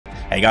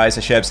Hey guys,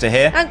 thesherbster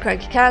here. And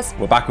crankycaz.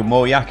 We're back with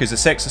more Yakuza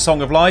 6, A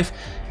Song of Life.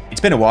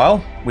 It's been a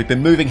while. We've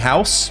been moving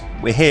house.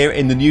 We're here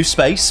in the new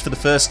space for the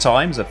first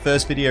time. It's the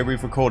first video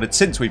we've recorded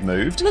since we've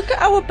moved. Look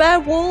at our bare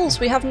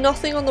walls. We have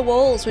nothing on the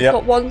walls. We've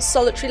got one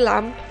solitary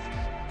lamp,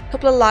 a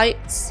couple of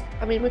lights.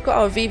 I mean, we've got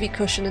our VV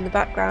cushion in the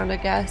background, I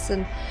guess,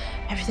 and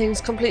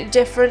everything's completely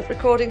different.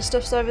 Recording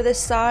stuff's over this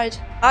side.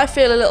 I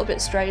feel a little bit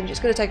strange.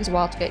 It's going to take us a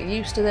while to get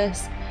used to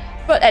this.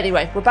 But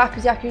anyway, we're back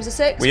with Yakuza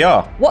 6. We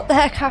are. What the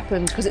heck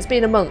happened? Because it's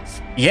been a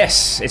month.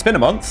 Yes, it's been a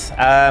month,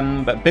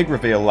 but big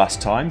reveal last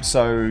time.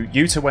 So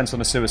Yuta went on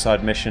a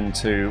suicide mission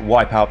to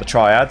wipe out the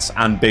Triads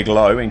and Big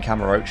Low in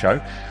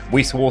Kamurocho.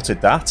 We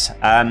thwarted that,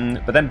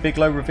 but then Big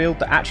Low revealed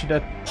that actually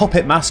the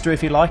puppet master,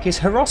 if you like, is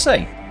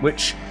Hirose,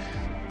 which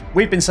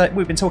we've been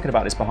talking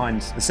about this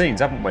behind the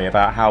scenes, haven't we?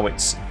 About how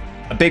it's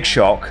a big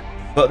shock,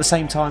 but at the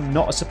same time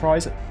not a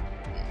surprise.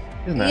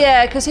 Isn't it?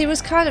 Yeah, because he was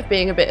kind of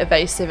being a bit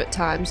evasive at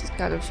times. He's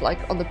kind of like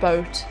on the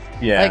boat.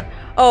 Yeah. Like,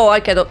 oh,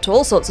 I get up to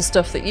all sorts of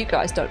stuff that you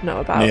guys don't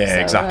know about. Yeah, so,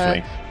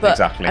 exactly. But,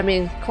 exactly. I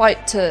mean,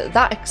 quite to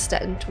that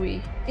extent,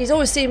 he's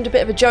always seemed a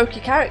bit of a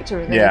jokey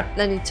character. And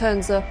then he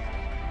turns up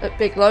at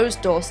Big Low's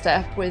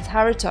doorstep with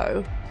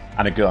Haruto.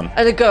 And a gun.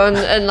 And a gun,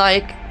 and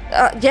like,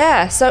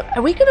 yeah. So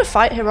are we going to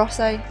fight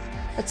Hirose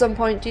at some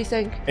point, do you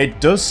think? It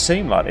does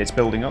seem like it's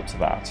building up to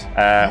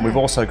that. We've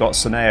also got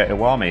Tsuneya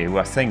Iwami, who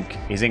I think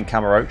is in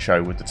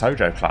Kamurocho with the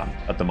Tojo clan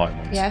at the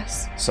moment.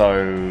 Yes.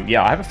 So,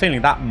 yeah, I have a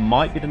feeling that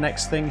might be the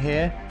next thing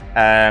here,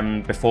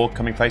 before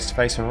coming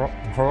face-to-face with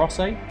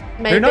Hirose.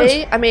 Maybe. Who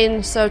knows? I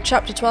mean, so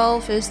chapter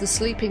 12 is the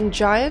sleeping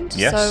giant.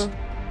 Yes. So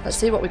let's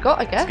see what we got,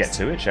 I guess. Let's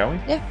get to it, shall we?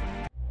 Yeah.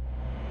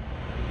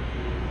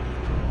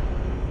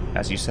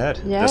 As you said,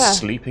 yeah. the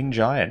sleeping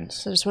giant.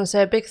 So I just want to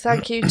say a big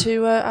thank you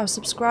to our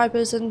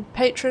subscribers and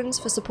patrons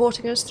for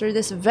supporting us through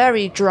this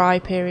very dry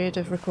period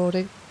of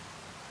recording.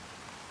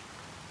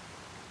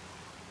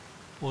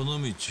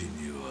 Onomichi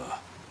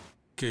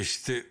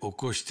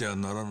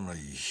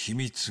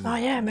Oh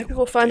yeah, maybe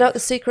we'll find out the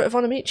secret of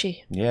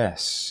Onomichi.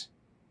 Yes.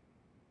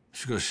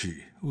 しか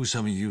し、宇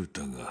佐美優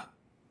太が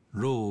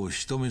ローを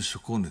仕留め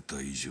損ねた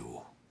以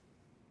上、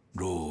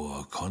ロー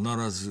は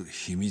必ず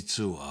秘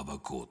密を暴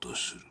こうと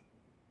する。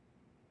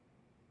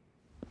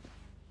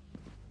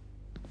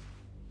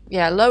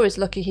 Yeah, Low is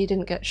lucky he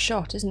didn't get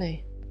shot, isn't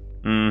he?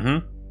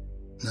 Mm-hmm.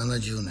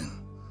 70年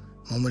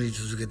守り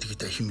続けてき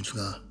た秘密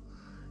が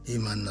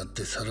今になっ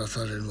てさら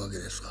されるわけ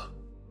ですか。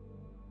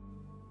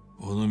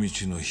尾道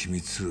の秘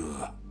密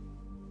は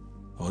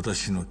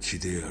私の血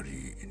であ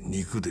り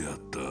肉であっ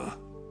た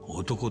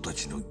男た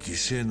ちの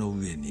犠牲の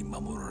上に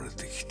守られ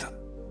てきた。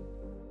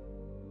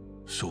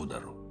そうだ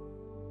ろ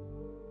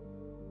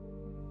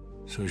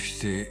う。そ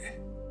し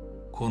て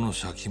この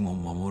先も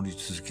守り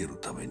続ける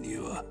ために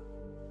は。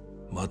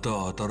 また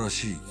新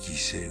しい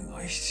犠牲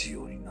が必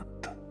要になっ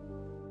た。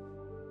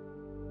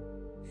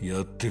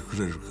やってく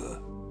れる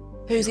か?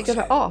 Who's he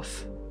gonna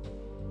off?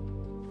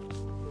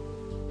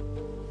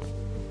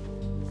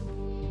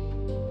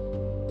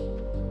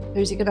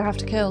 Who's he gonna have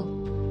to kill?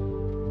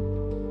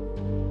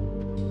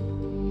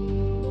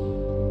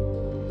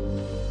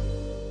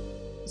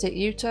 Is it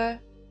Yuta?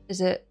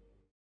 Is it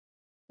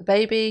the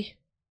baby?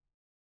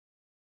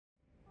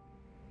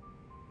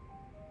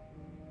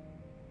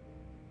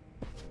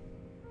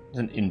 It's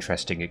an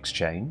interesting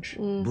exchange.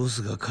 ボ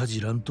スが火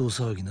事乱闘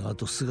騒ぎの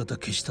後姿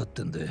消したっ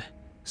てんで、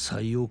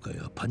採用会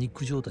はパニッ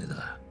ク状態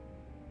だ。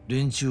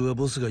連中は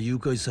ボスが誘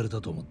拐され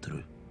たと思って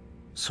る。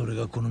それ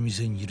がこの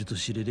店にいると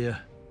知れり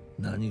ゃ、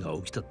何が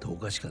起きたってお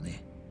かしか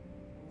ね。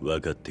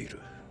分かっている。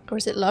Or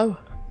is it Low?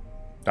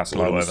 That's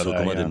Low over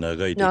there.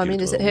 Yeah. No, I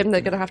mean, is it him they're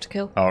gonna have to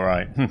kill? All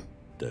right.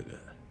 だが、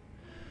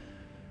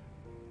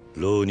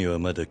ローには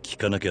まだ聞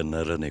かなきゃ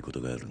ならないこと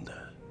があるんだ。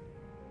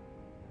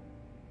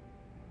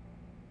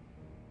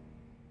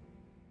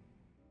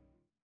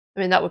 I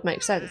mean, that would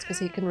make sense because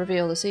he can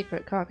reveal the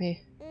secret, can't he?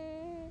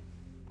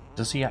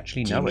 Does he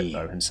actually know it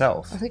though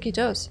himself? I think he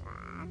does.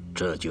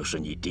 这就是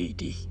你弟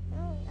弟。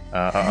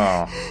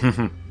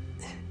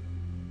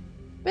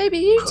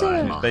Baby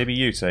Yuta. Baby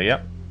Yuta,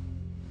 yep.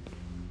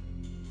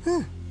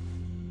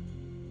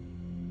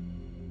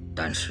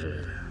 但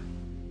是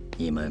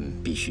你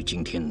们必须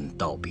今天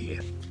道别。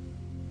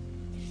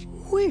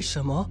为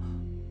什么？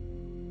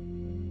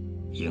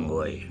因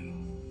为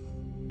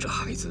这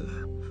孩子。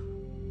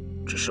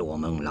 只是我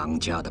们狼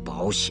家的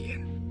保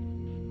险。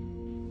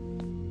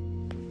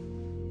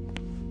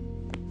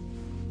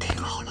听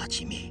好了，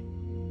吉米，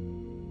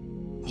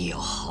你要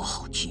好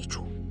好记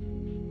住，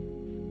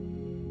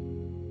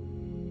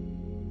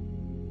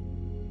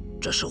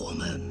这是我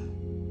们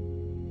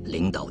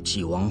领导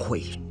纪王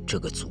会这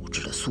个组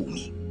织的宿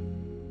命。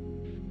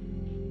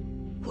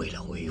为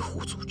了维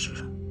护组织，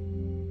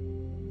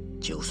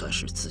就算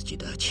是自己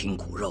的亲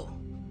骨肉，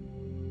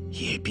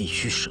也必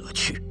须舍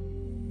去。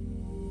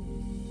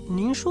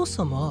 您说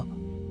什么？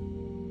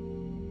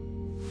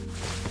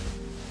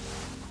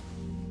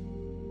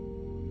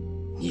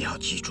你要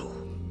记住，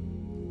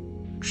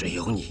只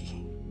有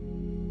你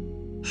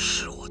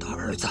是我的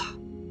儿子。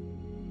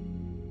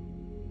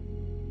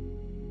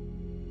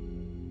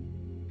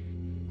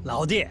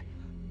老弟，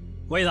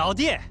喂，老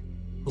弟，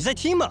你在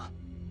听吗？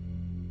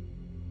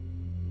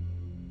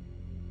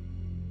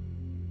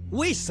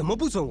为什么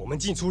不准我们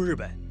进出日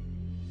本？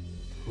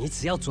你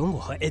只要准我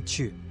和 Ed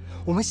去，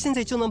我们现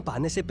在就能把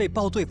那些被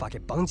暴队法给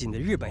绑紧的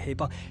日本黑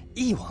帮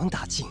一网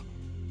打尽。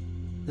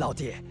老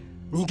弟，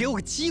你给我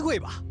个机会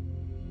吧。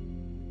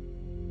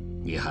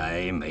你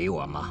还没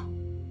完吗？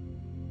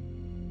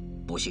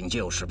不行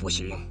就是不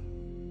行。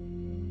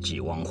纪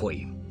汪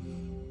会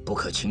不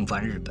可侵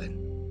犯日本，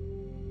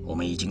我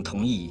们已经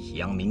同意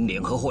阳明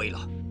联合会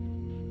了。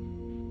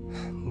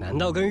难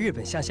道跟日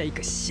本下一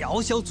个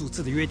小小组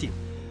织的约定，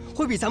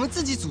会比咱们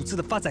自己组织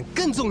的发展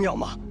更重要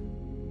吗？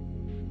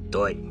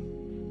对，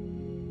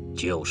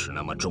就是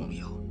那么重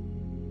要。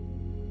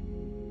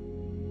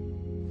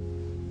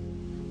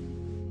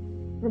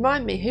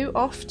Remind me, who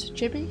offed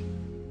Jimmy?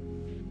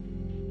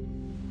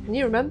 Can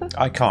you remember?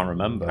 I can't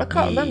remember. I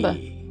can't remember.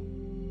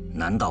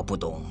 难道不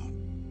懂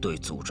对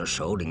组织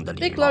首领的礼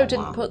Big 貌 Lo 吗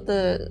didn't put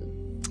the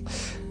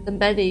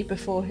many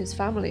before his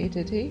family,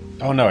 did he?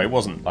 Oh no, it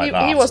wasn't like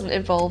that. He wasn't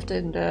involved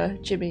in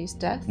Jimmy's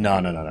death. No.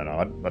 I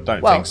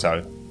don't Well, think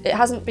so. It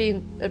hasn't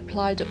been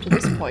applied up to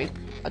this point,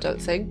 I don't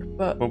think.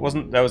 But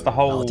There was the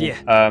whole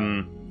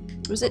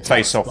was it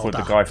face off with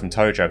the guy from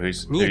Tojo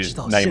whose 你也知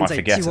道 name 现 I 在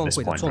forget 纪 at 汪 this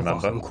会的 point. 状况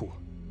很 Remember? 苦，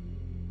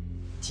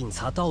警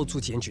察到处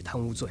检举贪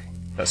污罪，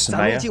 That's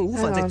咱们已 Sumaya. 经无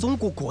法在中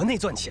国国内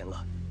赚钱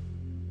了。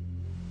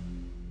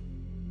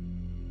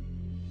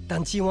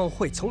但纪汪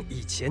会从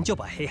以前就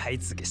把黑孩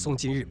子给送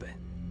进日本，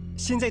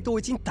现在都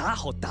已经打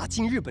好打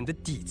进日本的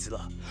底子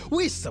了，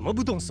为什么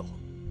不动手？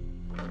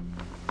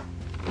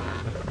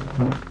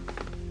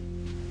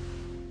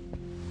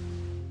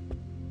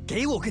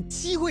给我个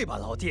机会吧，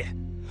老弟，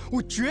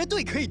我绝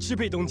对可以支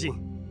配东京。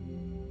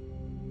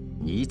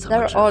你怎么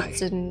there 支 are 配？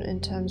 odds in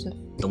terms of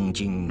东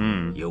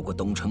京有个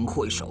东城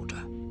会守着，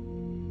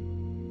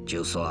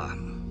就算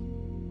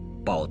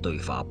暴队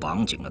法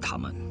绑紧了他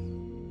们，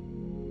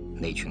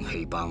那群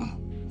黑帮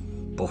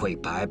不会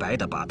白白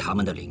的把他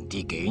们的领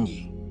地给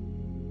你。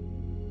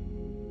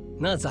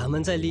那咱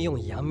们再利用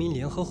阳明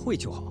联合会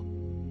就好。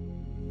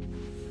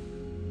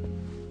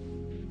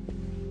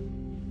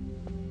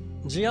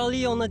只要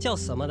利用那叫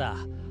什么的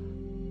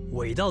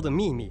伪道的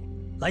秘密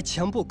来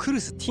强迫克鲁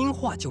斯听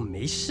话就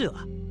没事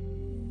了。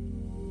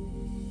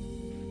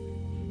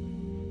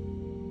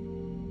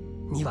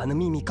你把那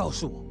秘密告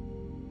诉我，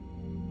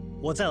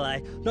我再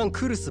来让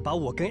克鲁斯把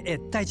我跟 Ed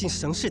带进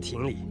神视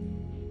亭里。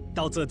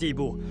到这地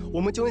步，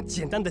我们就能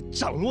简单的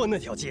掌握那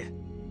条街。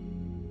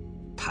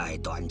太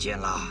短见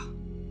了，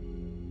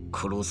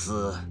克鲁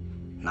斯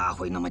哪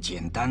会那么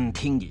简单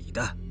听你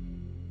的？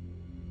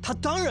他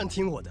当然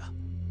听我的。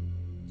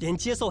连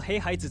接受黑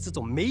孩子这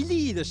种没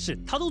利益的事，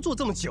他都做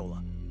这么久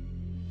了，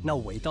那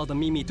伪道的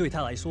秘密对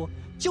他来说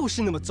就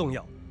是那么重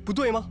要，不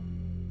对吗？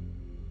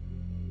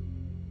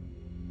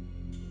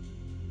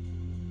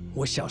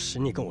我小时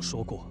你跟我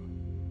说过，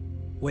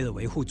为了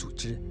维护组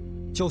织，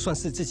就算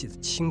是自己的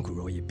亲骨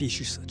肉也必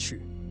须舍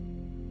去。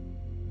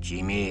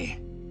吉米，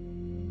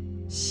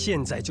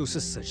现在就是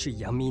舍去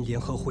阳明联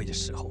合会的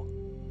时候，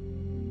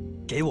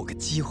给我个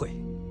机会，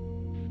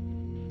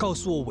告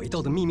诉我伪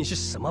道的秘密是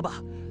什么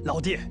吧，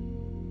老弟。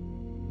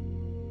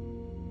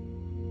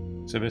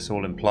So this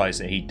all implies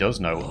that he does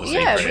know what the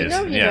yeah, secret we is.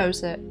 know he Yeah.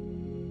 knows it.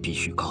 必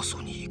须告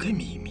诉你一个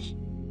秘密，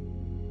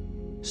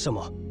什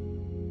么？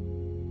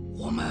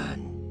我们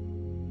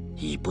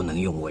已不能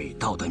用伪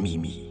道的秘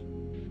密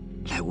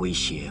来威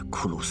胁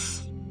库鲁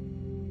斯，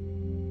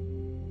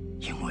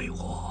因为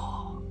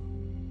我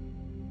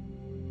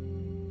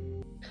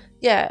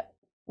Yeah,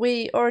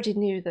 we already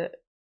knew that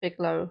Big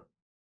Lo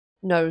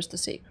knows the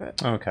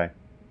secret. Okay.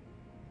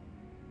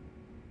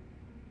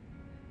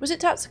 Was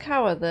it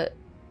Tatsukawa that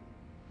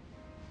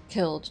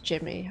killed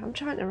Jimmy? I'm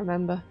trying to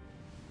remember.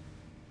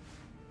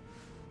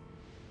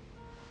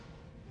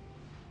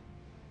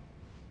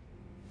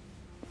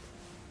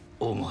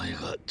 お前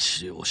が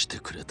治療して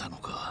くれたの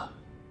か。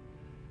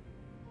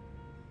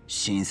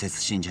親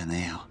切心じゃ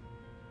ねえよ。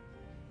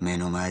目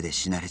の前で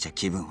死なれちゃ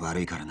気分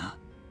悪いからな。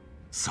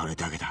それ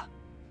だけだ。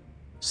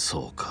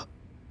そうか。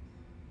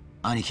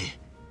兄貴、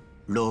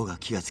ローが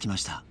気がつきま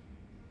した。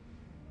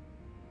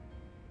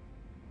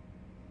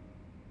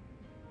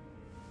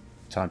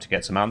Time to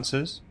get some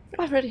answers.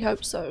 I really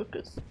hope so,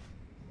 because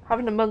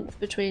having a month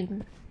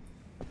between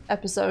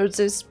episodes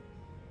is...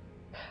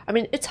 I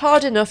mean, it's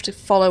hard enough to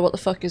follow what the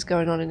fuck is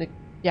going on in a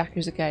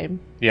Yakuza game.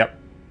 Yep.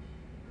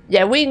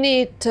 Yeah, we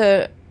need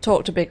to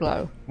talk to Big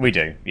Lo. We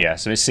do, yeah.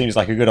 So it seems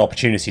like a good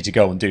opportunity to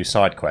go and do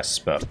side quests,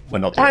 but we're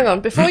not doing Hang on,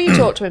 that. before you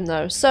talk to him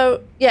though,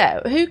 so,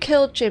 yeah, who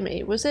killed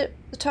Jimmy? Was it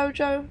the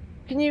Tojo?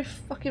 Can you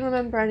fucking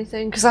remember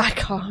anything? Because I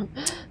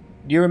can't.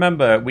 You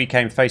remember we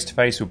came face to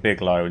face with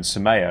Bigelow and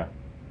Sumaya,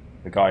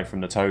 the guy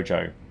from the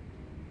Tojo.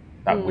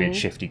 That weird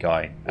shifty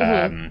guy.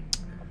 I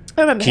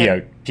remember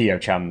him.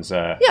 Kiyo-chan's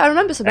Yeah, I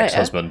remember Sumaya.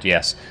 ex-husband,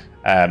 yes.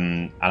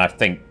 And I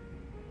think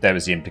there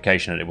was the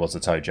implication that it was the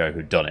Tojo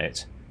who'd done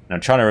it. And I'm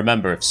trying to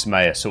remember if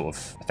Sumaya sort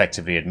of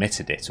effectively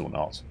admitted it or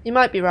not. You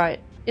might be right.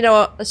 You know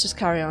what? Let's just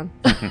carry on.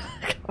 Can't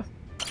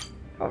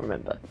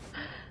remember.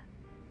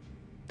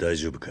 大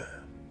丈夫か、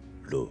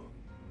ロー。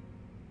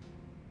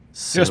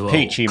Just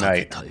peachy,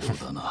 mate.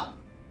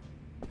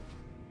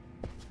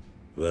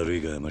 悪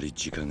いがあまり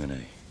時間がない。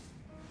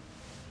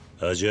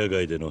アジア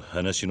外での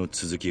話の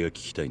続きが聞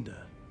きたいんだ。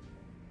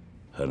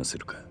話せ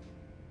るか？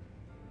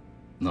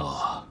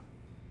ああ。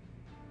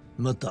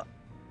待った。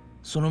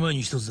その前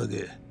に一つだ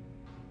け。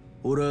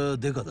俺は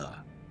デカ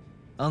だ。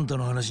あんた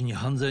の話に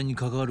犯罪に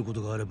関わるこ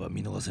とがあれば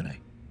見逃せな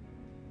い。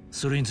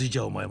それについて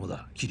はお前も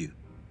だ、桐生。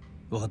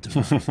分かってる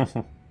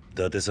か？伊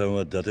達さん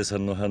は伊達さ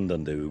んの判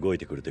断で動い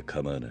てくれて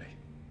構わない。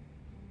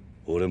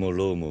俺も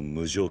ローも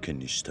無条件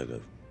に従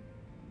う。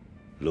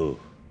ロ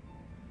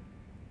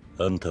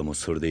ー、あんたも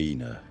それでいい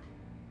な。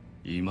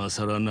今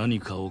さら何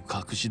かを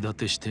隠し立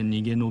てして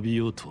逃げ延び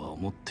ようとは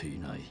思ってい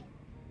ない。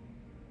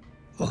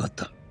分かっ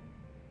た。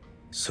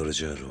それ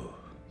じゃあロ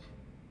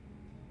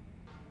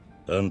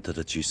ー、あんた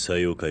たち採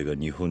用会が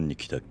日本に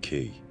来た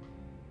経緯、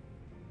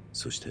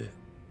そして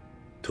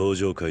登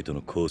場会と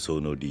の構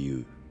想の理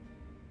由、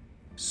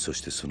そ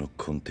してその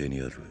根底に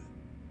ある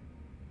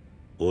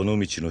尾道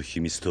の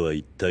秘密とは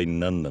一体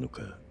何なの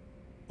か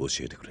教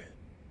えてくれ。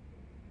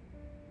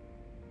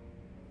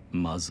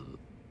まず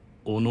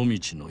尾道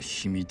の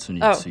秘密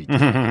について。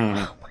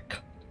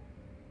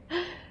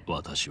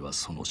私は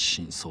その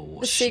真相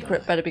を知らない。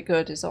 The secret better be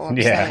good is all I'm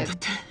Yeah. saying.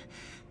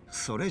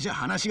 それじゃ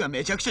話が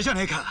めちゃくちゃじゃ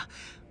ねえか。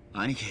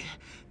兄貴、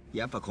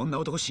やっぱこんな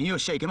男信用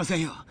しちゃいけませ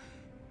んよ。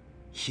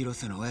広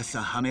瀬のおやつ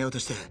さんはめようと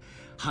して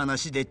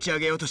話でっち上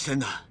げようとしてん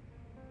だ。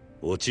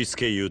落ち着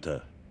けユー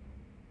タ。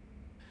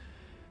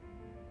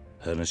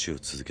話を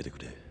続けてく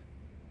れ。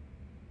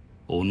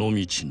尾道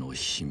の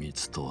秘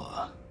密と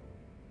は、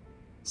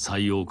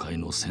採用会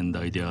の先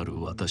代である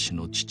私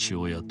の父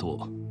親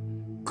と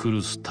ク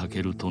ルス・タ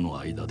ケルとの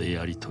間で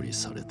やり取り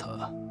され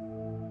た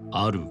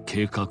ある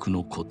計画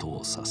のこと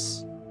を指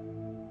す。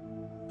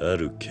あ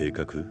る計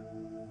画？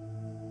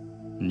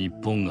日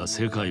本が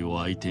世界を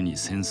相手に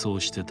戦争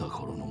してた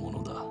頃のも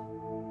のだ。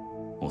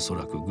おそ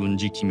らく軍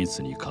事機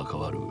密に関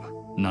わる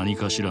何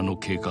かしらの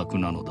計画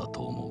なのだ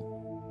と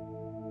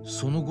思う。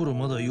その頃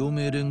まだ陽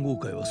明連合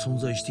会は存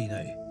在してい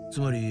ない。つ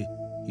まり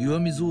石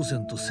見造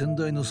船と先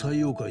代の採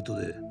用会と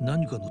で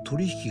何かの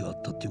取引があ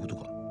ったっていうこと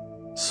か。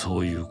そ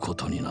ういうこ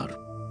とになる。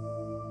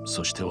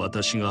そして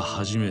私が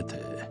初め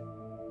て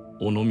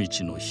尾道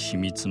の秘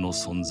密の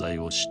存在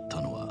を知っ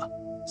たのは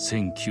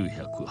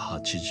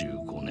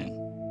1985年。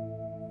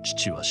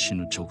父は死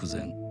ぬ直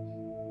前、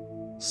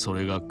そ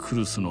れがク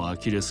ルスのア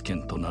キレス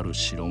腱となる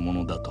代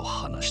物だと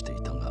話してい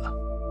たが、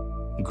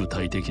具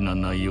体的な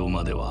内容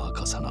までは明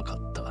かさなか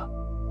った。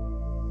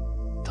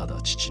た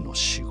だ父の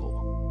死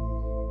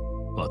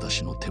後、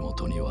私の手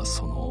元には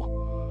そ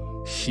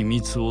の秘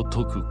密を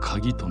解く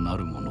鍵とな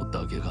るもの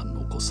だけが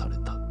残され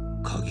た。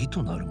鍵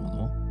となるも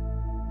の？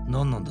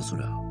何なんだそ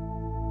りゃ。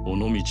尾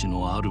道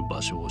のある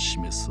場所を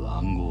示す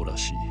暗号ら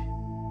しい。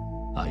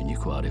あいに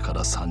くあれか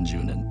ら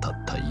30年経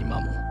った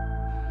今も、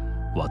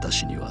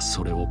私には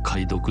それを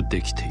解読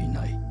できてい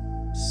ない。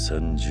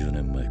30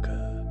年前か。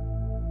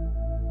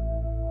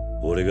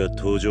俺が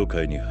登場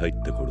会に入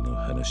った頃の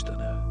話だ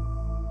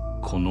な。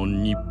この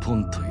日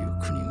本という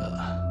国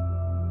が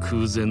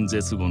空前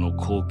絶後の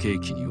好景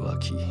気に沸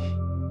き、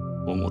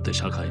表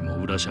社会も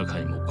裏社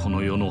会もこ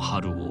の世の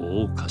春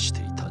を謳歌し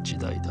ていた時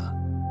代だ。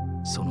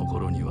その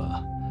頃に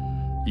は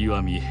石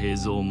見平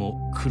三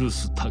もクル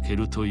ス・タケ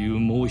ルという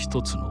もう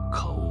一つの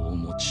顔を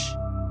持ち、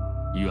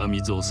石見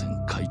造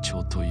船会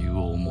長という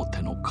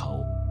表の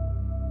顔、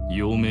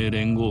陽明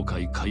連合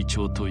会会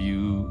長とい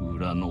う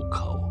裏の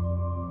顔、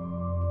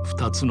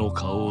二つの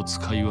顔を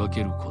使い分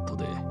けること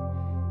で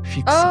フ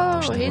ィクサ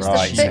ーと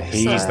し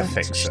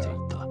てしてい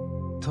た。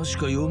確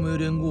か陽明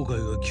連合会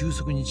が急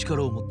速に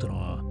力を持ったの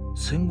は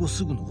戦後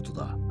すぐのこと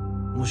だ。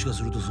もしか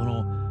するとそ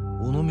の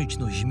尾道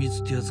の秘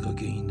密ってやつが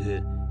原因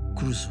で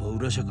クルスは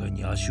裏社会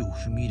に足を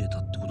踏み入れた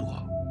ってこと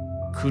か。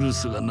クル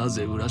スがな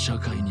ぜ裏社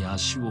会に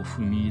足を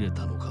踏み入れ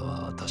たのか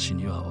は私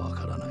にはわ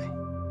からない。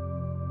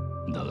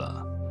だ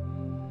が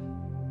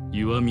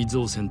石見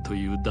造船と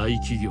いう大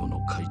企業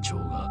の会長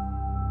が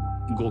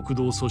極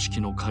道組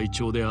織の会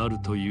長である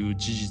という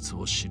事実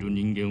を知る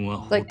人間は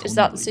ほとんどい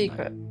ない。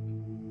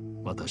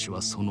私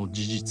はその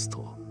事実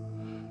と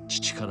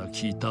父から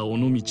聞いた尾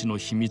道の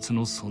秘密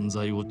の存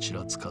在をち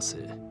らつかせ、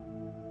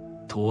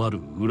とある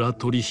裏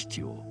取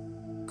引を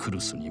ク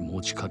ルスに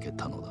持ちかけ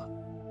たのだ。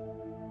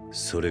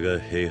それが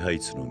ヘイハイ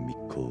ツの密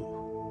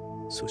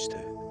航、そして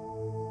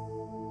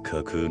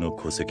架空の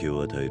戸籍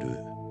を与える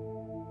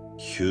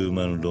ヒュー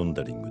マンロン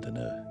ダリングだ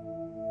な。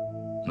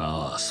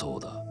ああ、そう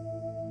だ。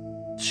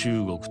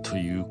中国と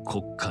いう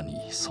国家に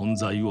存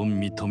在を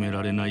認め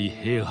られない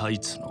ヘイハイ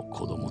ツの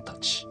子供た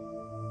ち。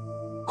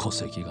戸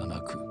籍が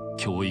なく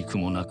教育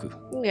もなく、た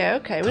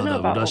だ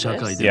裏社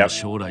会での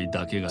将来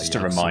だけが約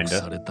束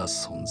された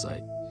存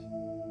在。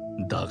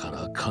だか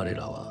ら彼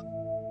らは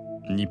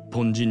日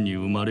本人に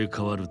生まれ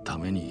変わるた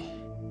めに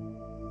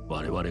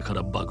我々か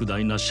ら莫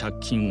大な借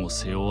金を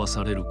背負わ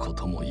されるこ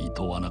ともい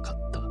とわなか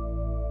った。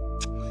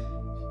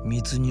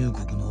密入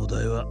国のお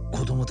題は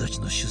子供たち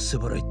の出世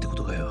払いってこ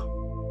とかよ。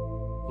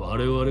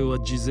我々は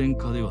慈善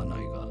家では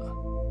ないが、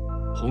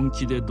本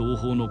気で同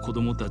胞の子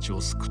供たちを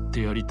救っ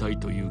てやりたい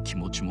という気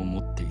持ちも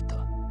持っていた。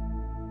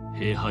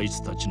兵ハイ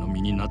ツたちの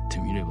身になって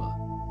みれば、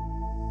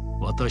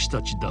私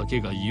たちだけ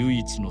が唯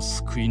一の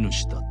救い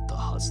主だった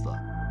はずだ。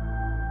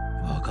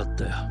分かっ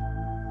たよ。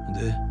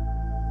で、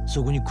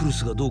そこにクル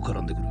スがどう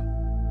絡んでくる？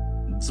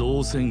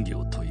造船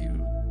業とい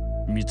う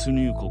密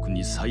入国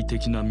に最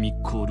適な密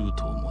航ルー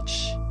トを持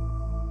ち、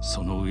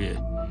その上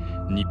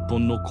日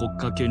本の国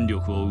家権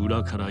力を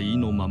裏から意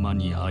のまま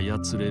に操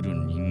れる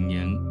人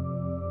間、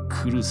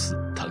クルス・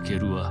タケ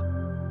ルは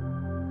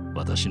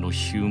私の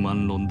ヒューマ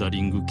ンロンダ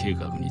リング計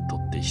画にと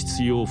って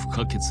必要不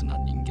可欠な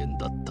人間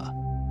だった。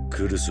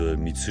クルスは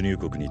密入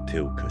国に手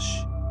を貸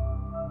し、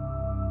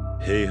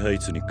ヘイハイ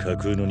ツに架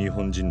空の日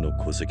本人の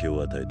戸籍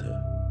を与えた。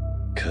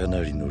か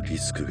なりのリ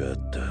スクがあっ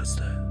たはず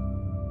だ。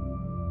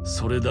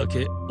それだ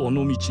け尾道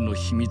の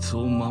秘密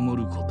を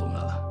守ること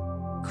が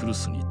クル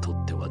スにと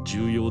っては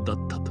重要だっ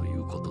たとい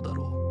うことだ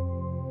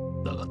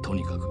ろう。だがと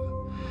にかく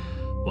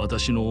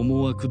私の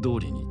思惑通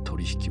りに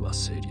取引は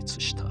成立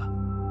した。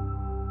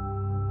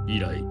以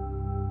来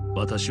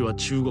私は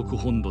中国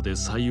本土で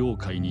西洋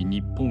海に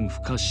日本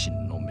不可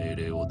侵の命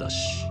令を出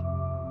し、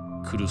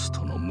クルス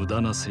との無駄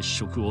な接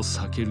触を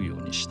避けるよ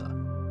うにした。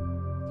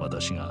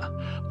私が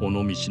尾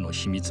道の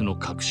秘密の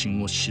核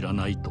心を知ら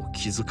ないと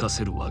気づか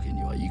せるわけ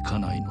にはいか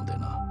ないので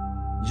な。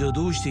じゃあ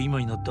どうして今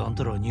になってあん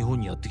たらは日本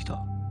にやってき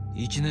た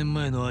？1年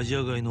前のアジ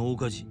ア街の大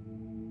火事、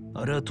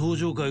あれは東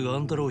上会があ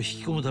んたらを引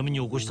き込むために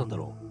起こしたんだ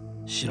ろ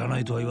う。知らな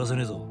いとは言わせ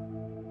ねえぞ。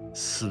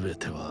全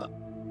ては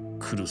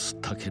クルス・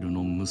タケル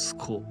の息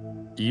子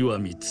石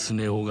見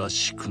恒夫が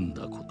仕組ん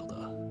だこと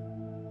だ。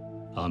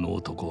あの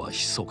男は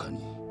密かに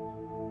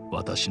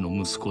私の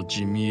息子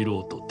ジミー・ロ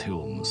ーと手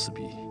を結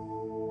び、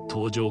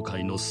東上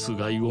界の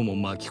菅井をも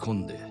巻き込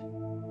んで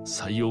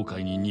西洋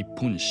界に日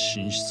本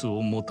進出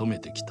を求め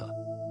てきた。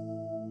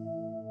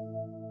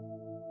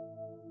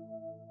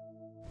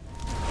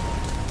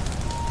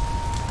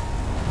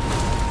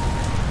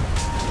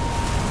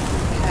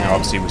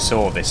Obviously, we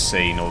saw this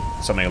scene or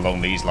something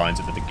along these lines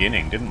at the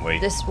beginning, didn't we?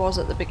 This was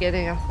at the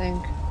beginning, I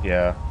think.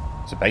 Yeah.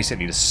 So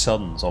basically, the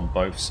sons on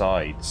both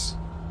sides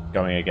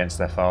going against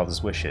their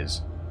father's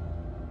wishes.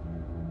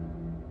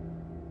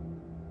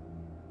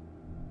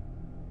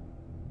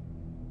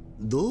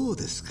 どう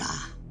ですか？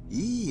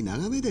いい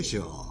眺めでし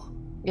ょ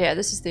う。Yeah,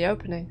 this is the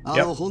opening. あ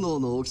の炎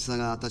の大きさ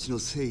が私の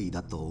誠意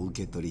だとお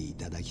受け取りい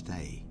ただきた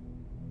い。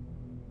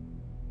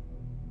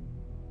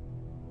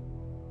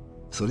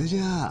それじ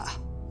ゃあ、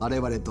我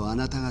々とあ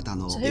なた方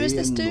の永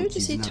遠の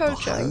絆と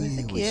繁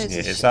栄をして。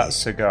Is that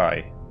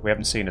Sugai? We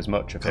haven't seen as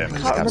much of him. I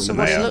can't remember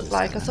what he looked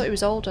like. I thought he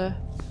was older.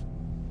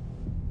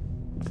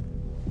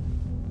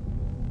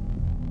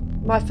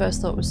 My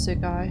first thought was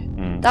Sugai.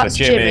 That's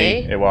so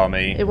Jimmy,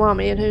 Iwami.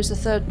 Iwami, and who's the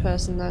third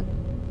person then?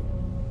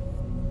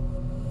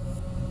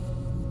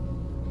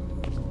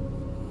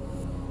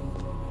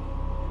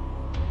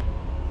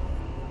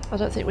 I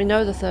don't think we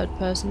know the third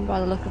person by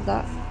the look of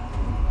that.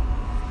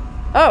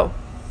 Oh!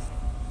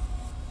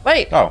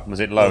 Wait! Oh, was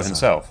it Lo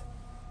himself?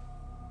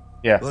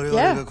 Yeah.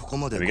 Yeah. ここ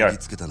までこぎ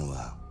つけたの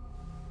は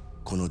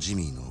このジ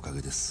ミーのおか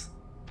げです。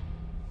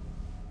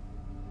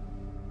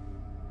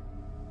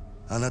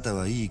あなた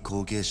はいい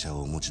後継者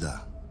をお持ち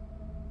だ。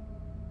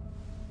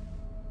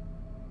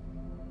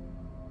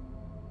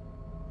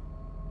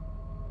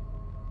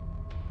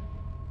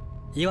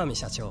岩見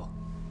社長、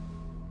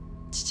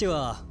父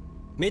は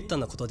めった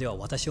なことでは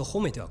私を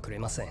褒めてはくれ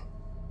ません。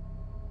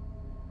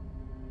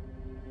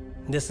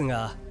です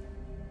が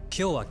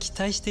今日は期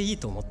待していい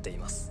と思ってい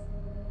ます。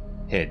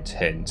Hint,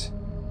 hint.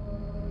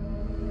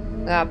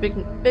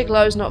 Big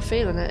Lo's not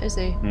feeling it, is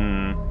he?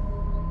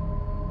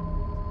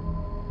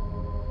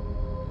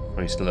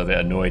 Well, he's still a bit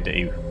annoyed that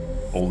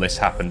all this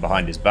happened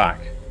behind his back.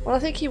 Well, I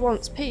think he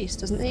wants peace,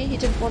 doesn't he? He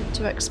didn't want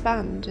to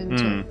expand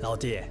into... 老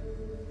弟，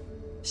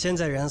现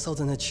在燃烧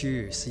的那区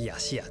域是亚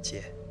细亚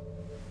街，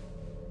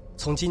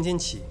从今天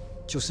起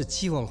就是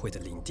纪望会的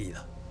领地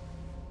了。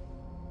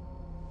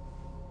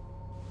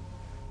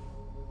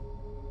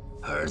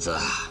儿子，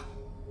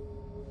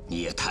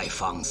你也太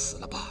放肆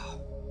了吧！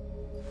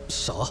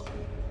啥？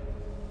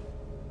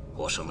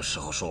我什么时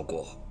候说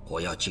过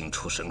我要进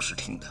出省视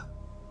厅的？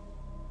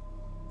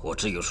我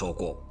只有说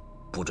过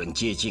不准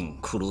接近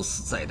库鲁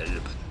斯在的日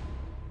本，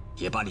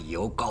也把理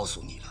由告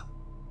诉你了。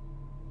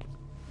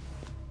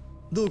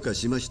どうか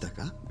しました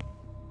か？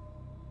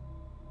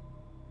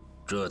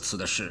这次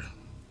的事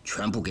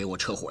全部给我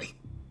撤回。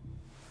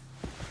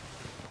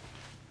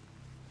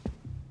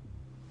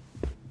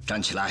站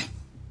起来，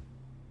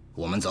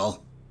我们走。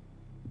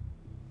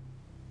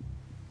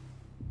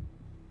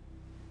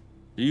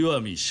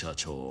岩見社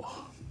長、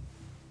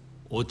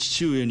お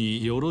父上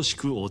によろし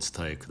くお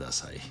伝えくだ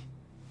さい。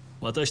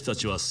私た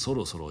ちはそ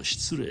ろそろ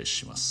失礼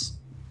しま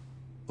す。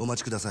お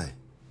待ちください、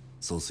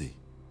総帥。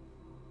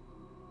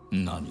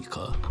何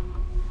か？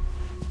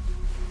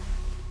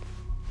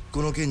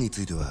この件につ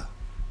いては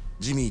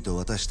ジミーと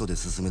私とで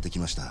進めてき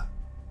ました。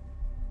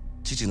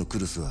父のク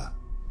ルスは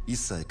一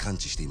切関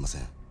知していませ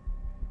ん。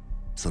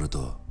それ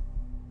と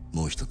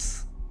もう一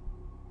つ。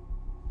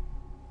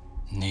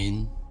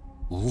您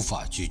无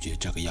法拒绝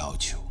这个要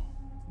求。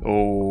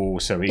 Oh,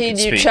 so he He can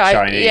knew speak Chinese.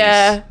 Chinese.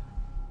 Yeah.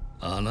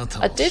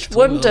 I did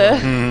wonder.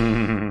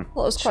 That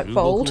was quite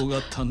bold.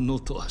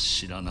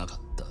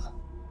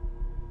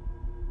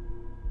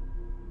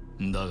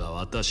 だが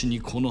私に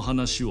この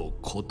話を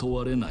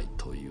断れない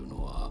という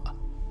のは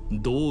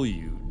どう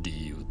いう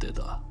理由で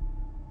だ？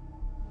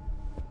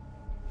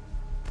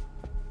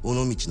尾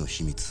道の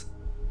秘密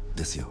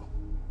ですよ。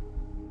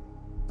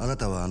あな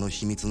たはあの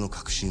秘密の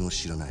核心を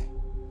知らない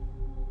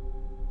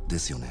で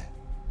すよね。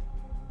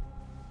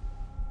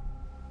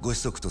ご子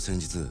息と先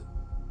日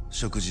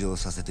食事を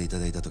させていた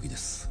だいた時で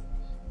す。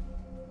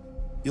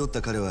酔っ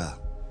た彼は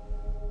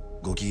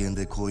ご機嫌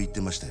でこう言っ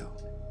てましたよ。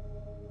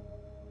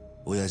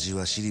親父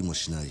は知りも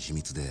しない秘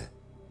密で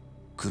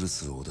クル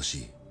スを脅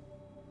し、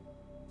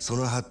そ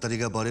のハッタリ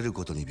がバレる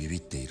ことにビビっ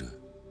ている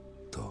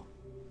と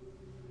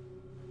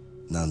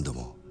何度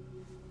も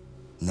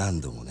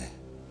何度もね。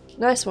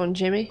Nice one,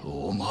 Jimmy.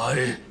 お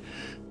前。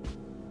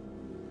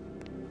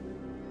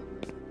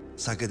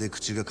酒で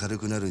口が軽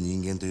くなる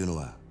人間というの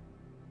は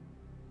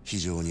非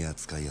常に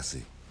扱いやす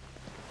い。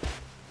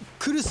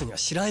クルスには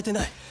知られて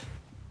ない。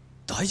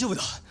大丈夫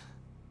だ。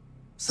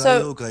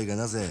採用会が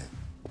なぜ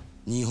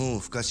日本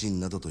不可侵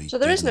などと言ってい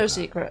So る there の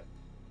is か。 no secret.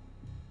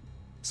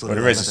 そ Well,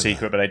 れ there は is a あな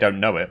た secret, が but they don't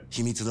know it.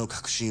 秘密の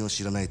核心を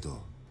知らない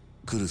と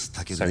クルス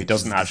タケル So he に気づ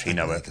doesn't かせ actually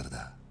たく know ない it. から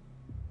だ。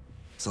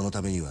その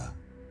ためには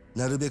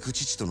なるべく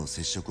父との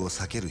接触を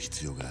避ける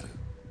必要がある。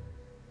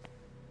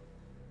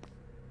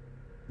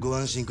ご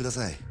安心くだ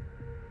さい。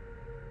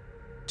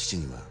父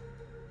には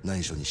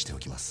内緒にしてお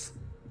きます。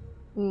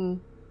Hmm.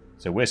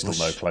 So we're still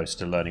no close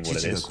to learning what it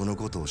父が is. この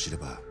ことを知れ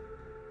ば、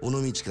尾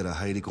道から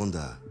入り込ん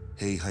だ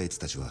ヘイハイツ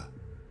たちは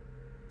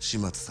始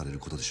末される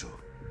ことでしょう。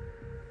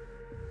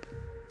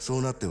そ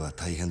うなっては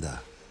大変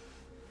だ。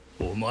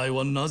お前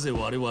はなぜ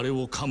我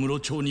々をカムロ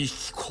町に引き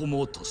込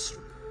もうとす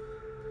る？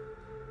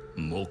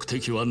目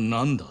的は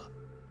何だ？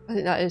 I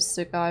think that is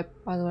the guy,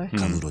 by the way.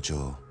 カムロ町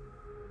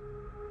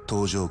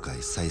登場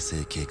界再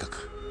生計画。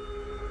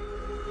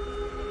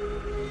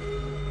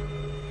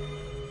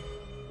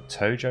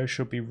Tojo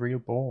should be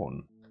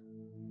reborn.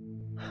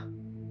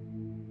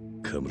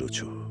 カムロ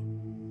町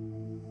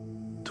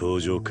登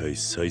場界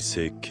再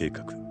生計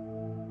画。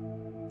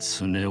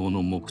常雄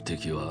の目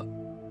的は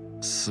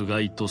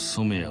菅井と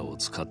染谷を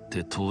使っ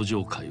て登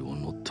場界を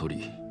乗っ取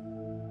り、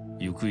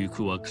ゆくゆ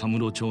くはカム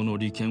ロ町の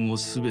利権を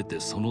全て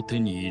その手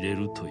に入れ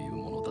るという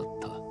ものだっ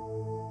た。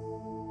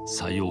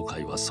採用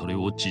界はそれ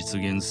を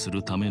実現す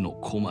るための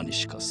駒に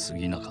しか過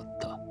ぎなかっ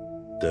た。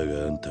だ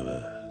があんた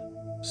は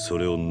そ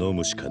れを飲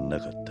むしかな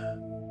かった。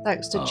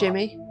 Thanks to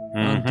Jimmy.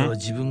 あんたは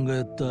自分が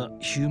やった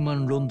ヒューマ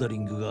ンロンダリ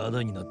ングがあ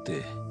だになっ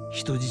て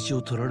人質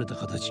を取られた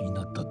形に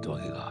なったってわ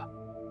けか。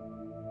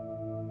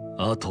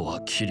あとは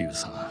桐生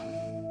さん、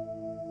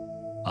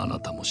あな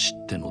たも知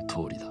っての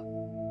通りだ。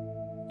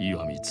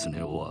岩見恒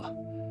雄は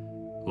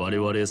我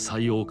々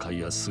採用会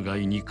や菅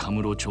井にカ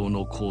ムロ町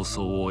の構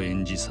想を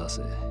演じさ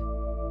せ、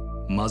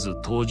まず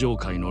登場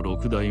界の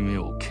6代目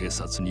を警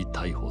察に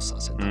逮捕さ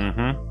せた。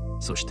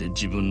そして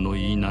自分の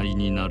言いなり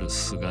になる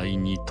菅井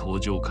に登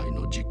場界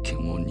の実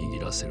権を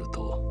握らせる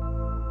と、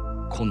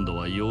今度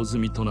は用済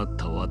みとなっ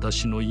た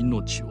私の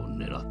命を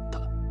狙っ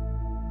た。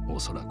お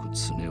そらく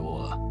恒雄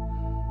は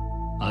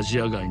アジ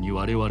ア外に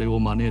我々を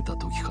招いた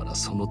時から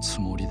その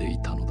つもりでい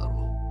たのだ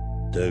ろ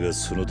う。だが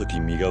その時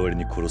身代わり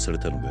に殺され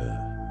たのが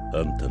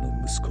あんたの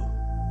息子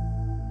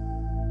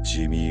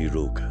ジミー・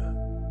ローカ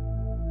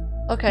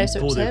ー。一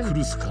方でク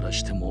ルスから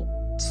しても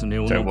常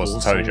雄の暴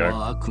走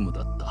は悪夢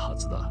だったは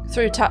ずだ。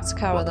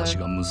私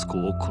が息子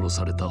を殺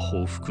された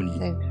報復に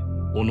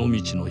尾道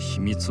の秘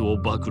密を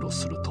暴露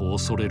すると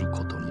恐れる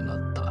ことにな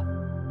った。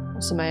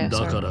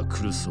だから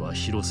クルスは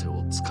広瀬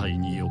を使い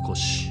によこ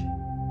し、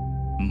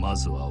ま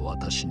ずは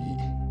私に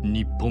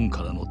日本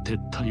からの撤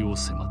退を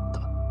迫っ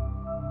た。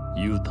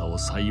ユータを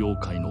採用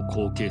会の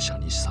後継者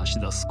に差し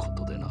出すこ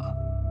とでな。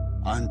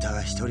あんた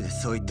が一人で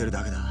そう言ってる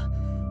だけだ。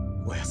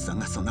おやつさん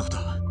がそんなこと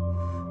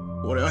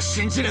俺は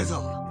信じねえ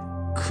ぞ。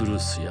クル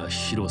スや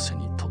広瀬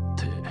にとっ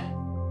て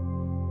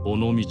尾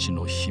道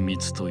の秘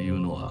密という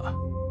のは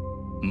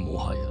も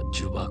はや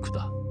呪縛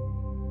だ。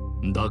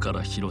だか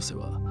ら広瀬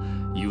は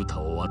ユー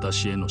タを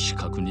私への刺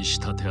客に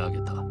仕立て上げ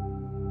た。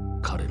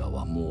彼ら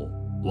はも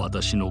う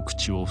私の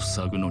口を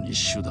塞ぐのに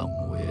手段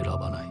を選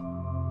ばない。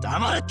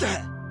黙れって。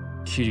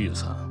桐生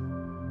さ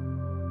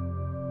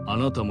ん、あ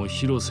なたも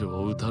広瀬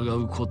を疑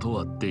うこと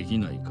はでき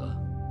ないか？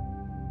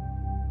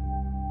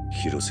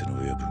広瀬の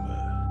親分は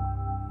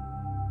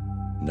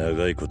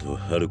長いこと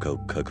遥かを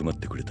かくまっ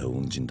てくれた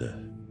恩人だ。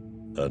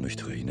あの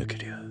人がいなけ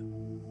りゃ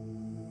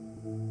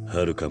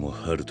遥かも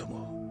春と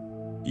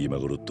も今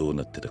頃どう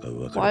なってたか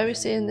分からない。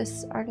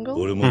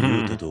俺もユ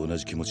ータと同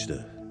じ気持ちだ。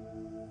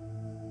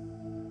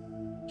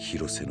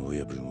広瀬の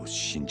親分を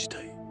信じた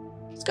い。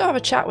Let's go have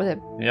a chat with him.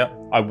 Yeah,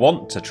 I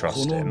want to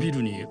trust him. このビ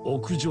ルに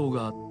屋上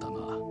があったな。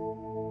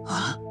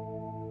あ？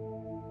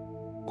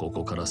こ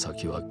こから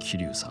先は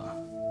桐生さ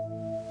ん、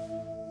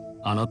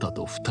あなた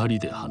と2人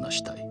で話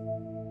したい。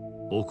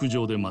屋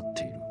上で待っ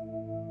ている。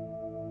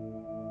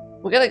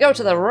We're gonna go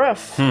to the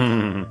roof.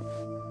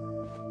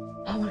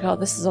 Oh my god,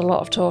 this is a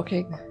lot of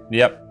talking.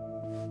 Yep.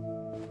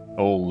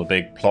 All the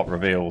big plot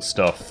reveal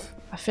stuff.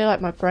 I feel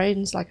like my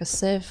brain's like a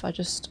sieve.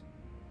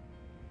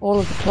 All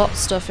of the plot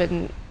stuff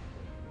in...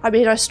 I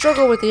mean, I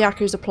struggle with the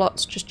Yakuza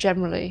plots just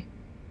generally.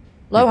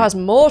 Lo has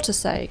more to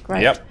say,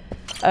 great. Yep.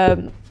 I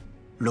don't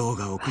know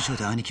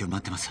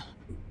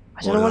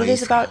what it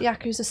is about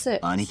Yakuza 6.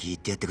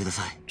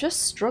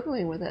 Just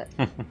struggling with it.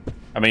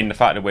 I mean, the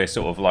fact that we're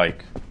sort of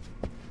like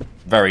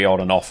very on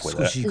and off with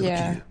it.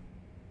 Yeah.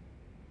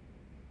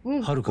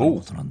 はるかの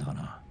ことなんだが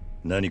な。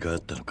何かあっ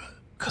たのか。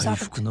回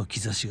復の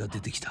兆しが出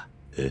てきた。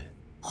え？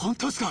本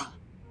当ですか？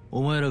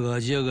お前らがア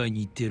ジア街に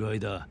行っている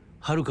間、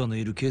はるかの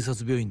いる警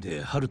察病院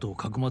でハルトを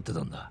かくまって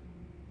たんだ。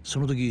そ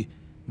の時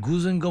偶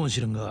然かもし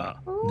れんが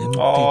眠ってい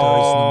たあいつ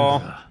の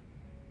目から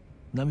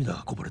涙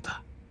がこぼれ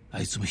た。あ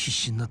いつも必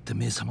死になって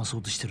目覚まそ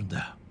うとしてるん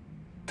だ。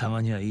た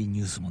まにはいいニ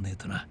ュースもねえ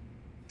とな。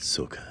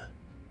そうか。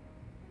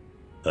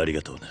あり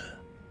がとうな。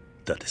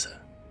だってさ。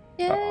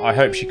I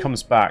hope she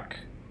comes back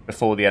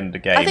before the end of the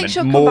game. I think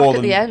she'll come back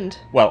at the end.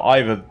 Well,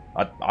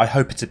 I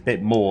hope it's a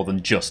bit more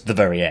than just the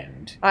very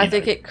end. I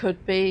think it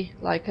could be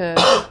like a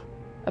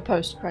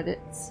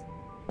post-credits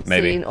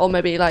maybe. Scene, or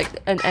maybe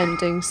like an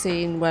ending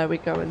scene where we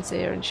go and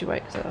see her and she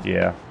wakes up.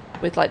 Yeah.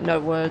 With like no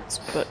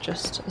words, but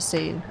just a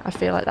scene. I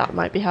feel like that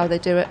might be how they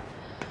do it.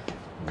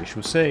 We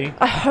shall see.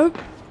 I hope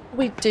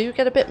we do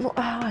get a bit more.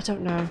 Oh, I don't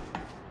know.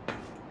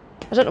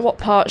 I don't know what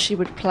part she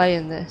would play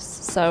in this,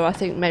 so I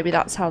think maybe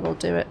that's how they'll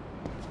do it.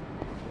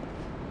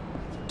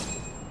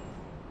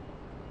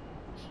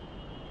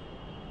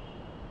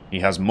 He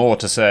has more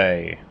to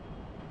say.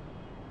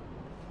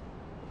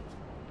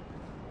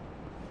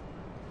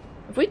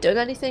 Have we done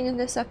anything in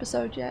this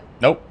episode yet?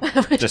 Nope.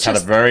 Just had a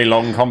very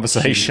long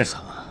conversation.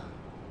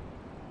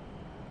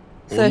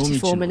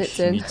 34 minutes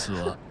in.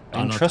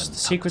 Entrust the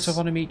secrets of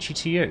Onomichi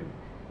to you.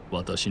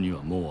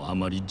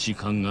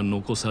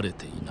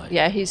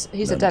 Yeah, he's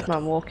a dead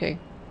man walking.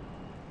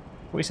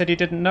 Well, he said he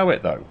didn't know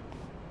it though.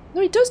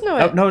 No, he does know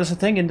it. No, that's the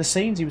thing. In the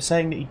scenes, he was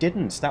saying that he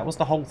didn't. That was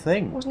the whole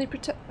thing. Wasn't he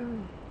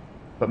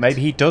But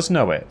maybe he does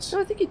know it. No,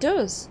 I think he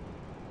does.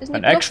 Isn't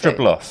An he extra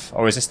bluffing? bluff,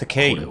 or is this the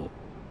key?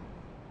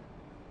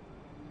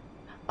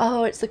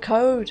 Oh, it's the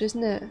code,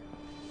 isn't it?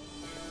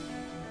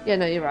 Yeah,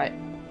 no, you're right.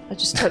 I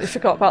just totally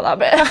forgot about that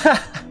bit.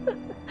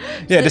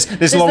 Yeah,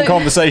 this long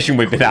conversation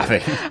we've been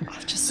having.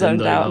 I've just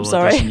zoned out, I'm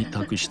sorry.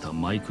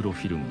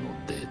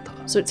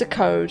 So it's a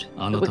code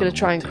that we're going to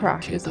try and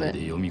crack, isn't it?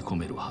 There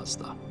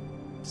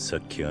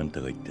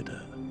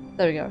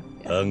we go.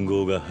 Yeah.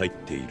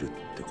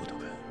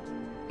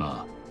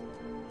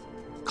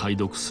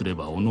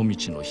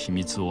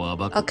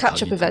 I'll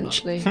catch up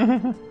eventually.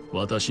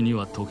 私に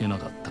は解けな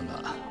かった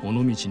が、尾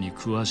道に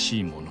詳し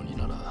い者に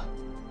なら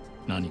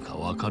何か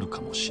わかる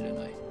かもしれ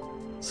ない。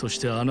そし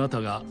てあな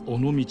たが尾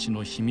道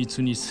の秘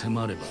密に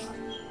迫れば、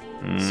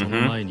そ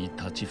の前に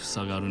立ちふ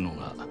さがるの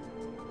が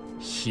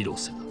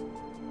広瀬だ。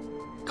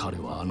彼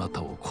はあな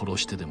たを殺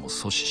してでも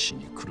阻止し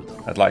に来るだろ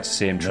う。I'd like to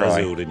see him try. な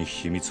ぜ俺に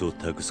秘密を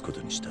託すこ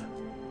とにした？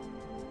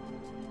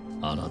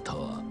あなた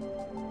は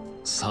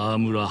沢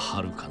村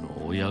遥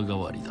の親代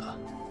わりだ。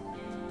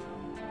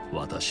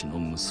私の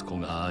息子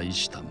が愛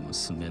した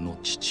娘の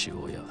父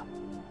親。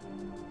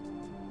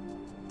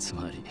つ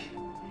まり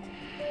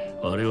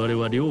我々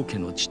は両家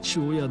の父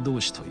親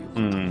同士というこ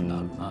とにな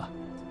るな。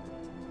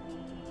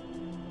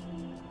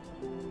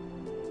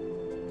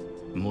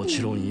も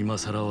ちろん今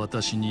さら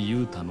私に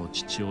雄太の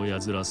父親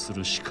面す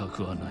る資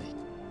格はない。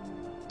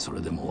それ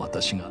でも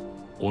私が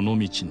尾道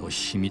の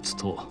秘密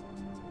と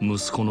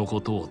息子のこ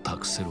とを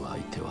託せる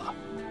相手は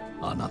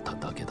あなた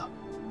だけだ。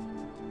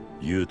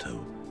雄太を。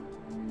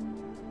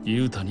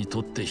雄太に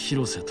とって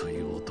広瀬と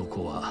いう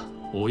男は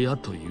親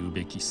という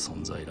べき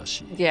存在ら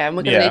しい。Yeah,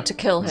 and we're gonna need to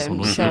kill him. そ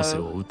の広瀬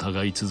を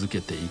疑い続け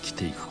て生き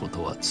ていくこ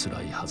とは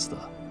辛いはず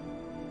だ。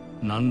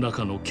何ら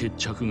かの決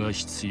着が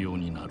必要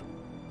になる。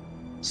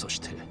そし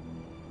て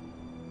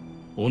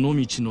尾道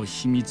の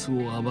秘密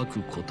を暴く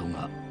こと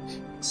が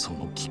そ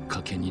のきっ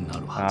かけにな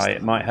るはずだ。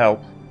It might help.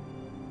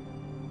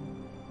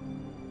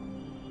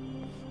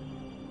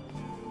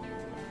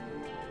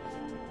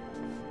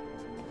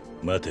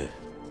 待て。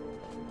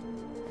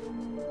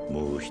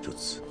もう一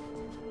つ。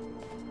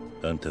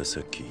あんたさ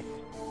っき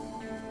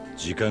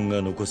時間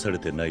が残され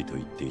てないと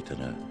言っていた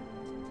な。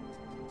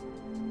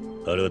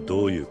あれは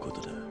どういうこ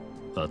とだ？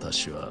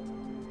私は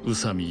宇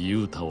佐美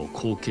雄太を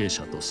後継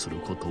者とする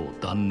ことを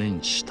断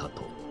念した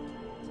と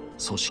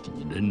組織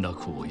に連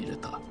絡を入れ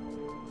た。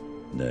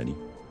何？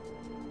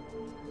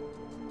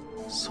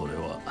それ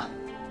は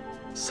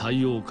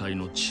採用会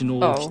の血の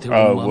掟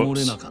を守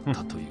れなかっ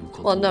たという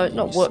こと。Well, no,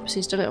 not whoops.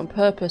 He's done it on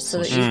purpose so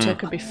that Yuta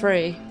could be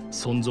free.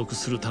 存続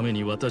するため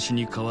に私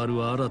に代わ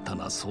る新た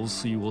な総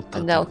帥を立て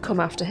る。And they'll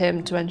come after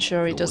him to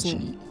ensure he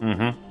doesn't.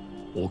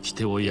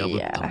 掟を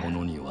破った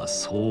者には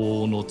相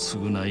応の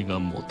償いが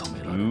求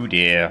められる。Oh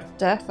dear.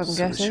 Death, I'm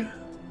guessing.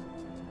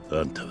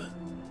 あんたは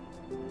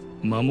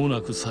間も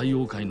なく採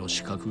用会の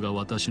資格が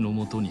私の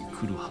元に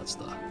来るはず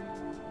だ。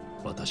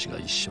私が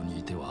一緒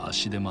にいては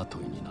足手まと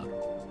いになる。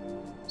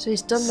So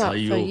he's done that for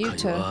採用界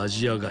Yuta. はア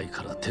ジア外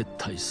から撤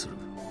退する。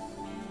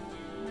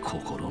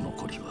心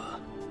残りは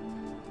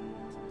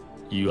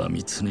岩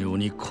見恒夫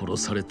に殺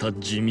された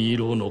ジミー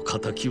ローの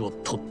仇を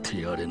取っ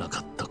てやれなか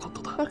ったこ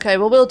とだ。 Okay,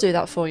 well we'll do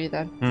that for you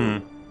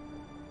then.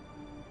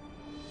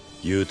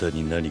 Yuta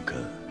に何か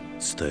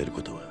伝える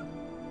ことは？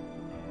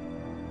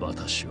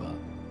私は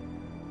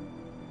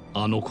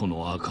あの子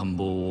の赤ん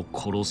坊を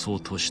殺そう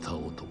とした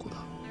男だ。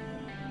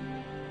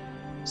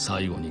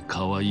最後に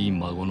可愛い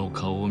孫の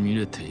顔を見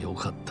れてよ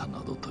かったな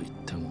どと言っ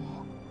ても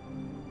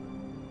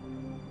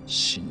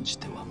信じ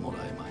てはもら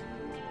えまい。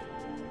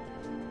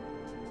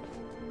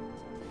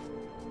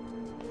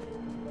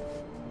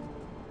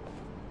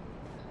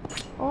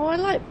Oh, I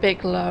like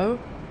Bigelow.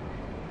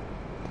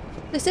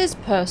 This is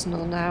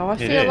personal now. I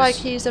feel like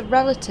he's a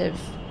relative.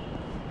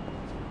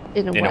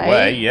 In a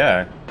way,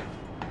 yeah.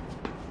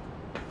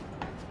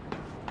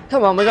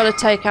 Come on, we've got to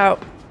take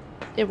out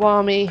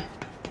Iwami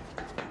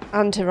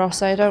and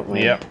Hirose, don't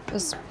we? Yep.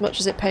 As much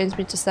as it pains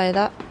me to say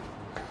that.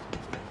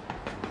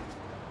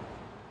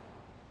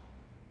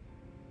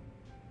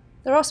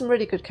 There are some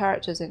really good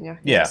characters in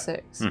Yakuza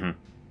 6.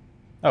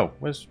 Oh,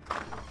 where's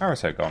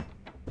Haruto gone?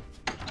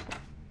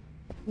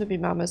 Maybe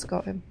Mama's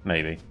got him.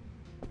 Maybe.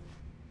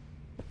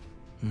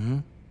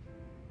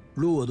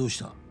 ローはどうし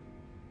た？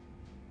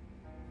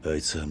あ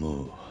いつは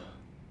もう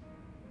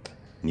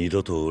二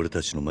度と俺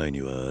たちの前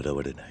には現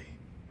れない。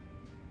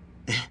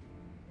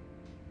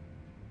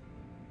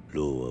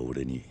ローは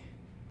俺に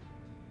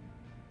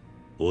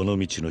尾道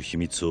の秘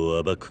密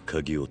を暴く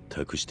鍵を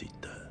託していっ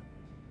た。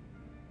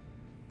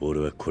俺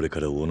はこれか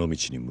ら尾道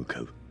に向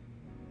かう。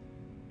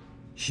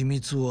秘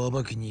密を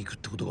暴きに行くっ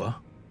てことか？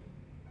あ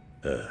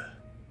あ。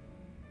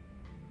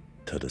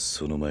ただ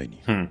その前に、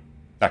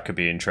That could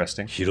be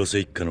interesting. 広瀬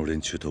一家の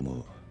連中と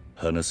も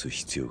話す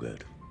必要があ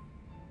る。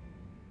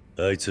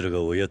あいつら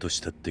が親と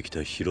慕ってき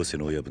た広瀬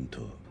の親分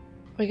と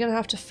Are you gonna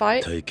have to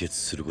fight 対決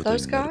すること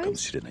になるかも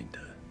しれないんだ。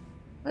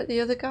like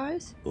the other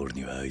guys? 俺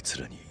にはあいつ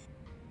らに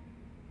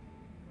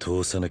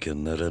通さなきゃ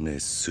ならねえ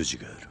筋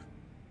がある。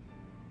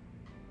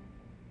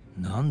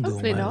なんで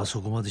お前は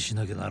そこまでし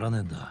なきゃならね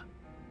えんだ。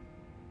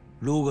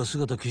ローが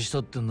姿消した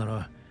ってんな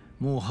ら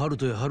もうハル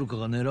トやハルカ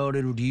が狙わ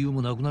れる理由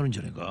もなくなるんじ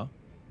ゃねえか？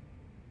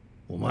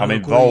お前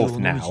はこれ以上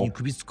の道に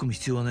首突っ込む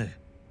必要はね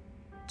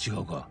え。違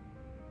うか？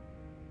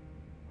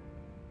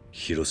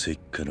広瀬一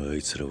家のあ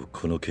いつらを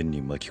この件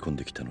に巻き込ん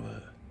できたの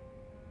は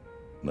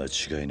間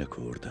違いな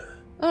く俺だ。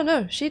Oh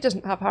no, she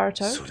doesn't have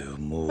Haruto. それは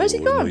もう Where's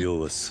he 俺 gone? の用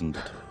は済ん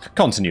だと。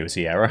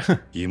Continuity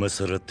error. 今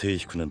さら手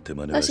引くなんて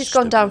真似は Unless した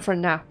he's gone down for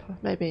a nap,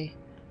 maybe.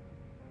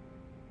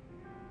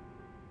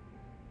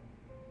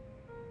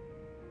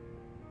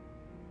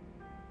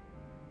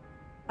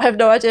 I have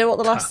no idea what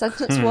the last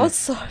sentence was,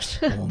 so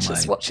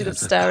just watching them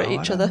stare at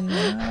each other.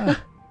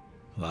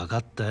 わか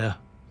ったよ。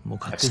もう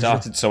I've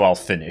started, so I'll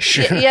finish.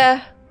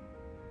 Yeah.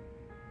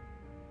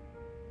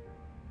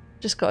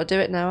 Just got to do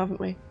it now, haven't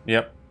we?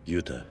 Yep. ユ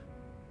ータ、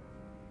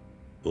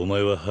お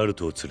前はハル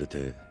トを連れ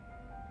て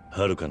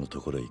ハルカの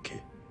ところへ行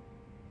け。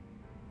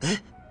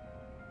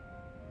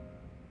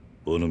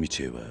尾道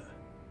へは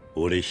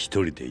俺一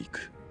人で行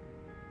く。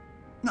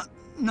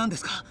なんで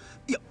すか？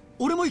いや、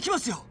俺も行きま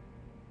すよ。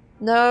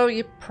No,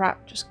 you prat.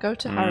 Just go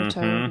to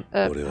Haruto.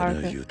 俺は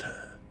な、 Haruka. ユータ。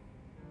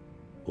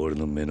俺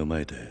の目の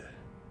前で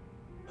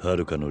ハ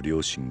ルカの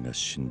両親が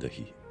死んだ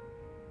日、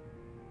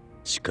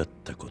誓っ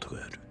たこと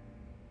がある。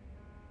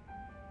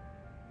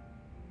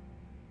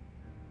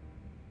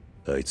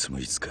あいつも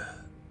いつか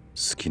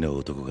好きな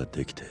男が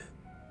できて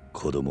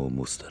子供を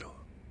持つだろう。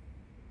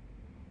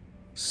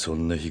そ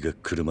んな日が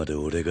来るまで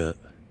俺が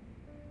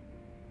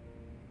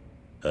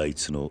あい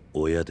つの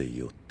親でい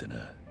ようって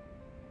な。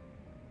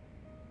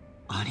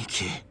兄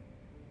貴。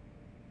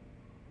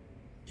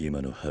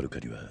今のハルカ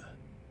には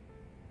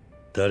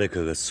誰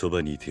かがそ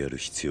ばにいてやる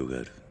必要があ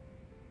る。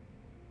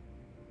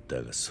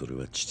だがそれ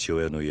は父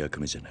親の役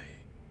目じゃない。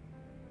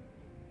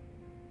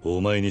お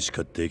前にし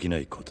かできな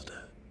いことだ。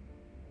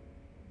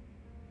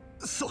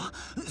そ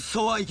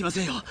うはいきま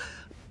せんよ。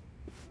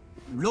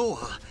ロ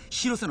ーは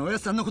広瀬のおや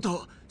つさんのことを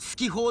好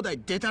き放題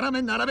デタラ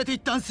メ並べていっ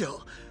たんす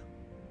よ。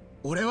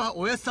俺は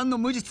おやつさんの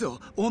無実を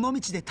尾道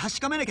で確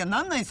かめなきゃ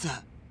なんないんす。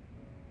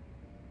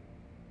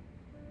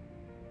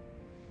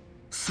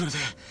それで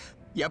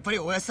やっぱり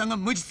おやつさんが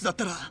無実だっ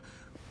たら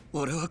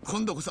俺は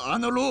今度こそあ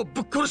のローをぶ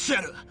っ殺して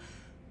やる。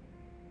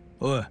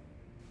おい、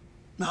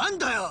なん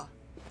だよ。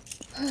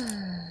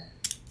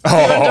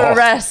You're under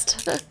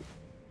arrest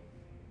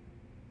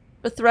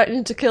for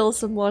threatening to kill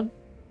someone.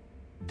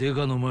 デ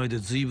カの前で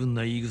随分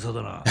な言い草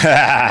だな。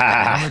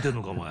舐めてん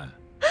のかお前。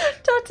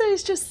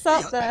Tate's just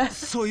sat there.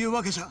 そういう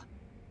わけじゃ。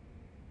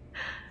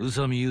宇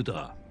佐美優太、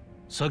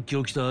さっき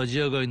起きたア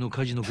ジア街の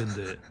火事の件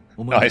で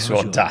お前の Nice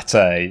話 one, は。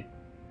 Tate.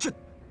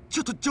 ち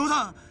ょっと冗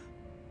談。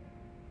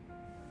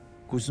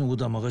こいつのこ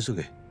とは任しと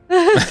け。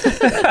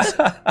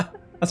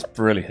That's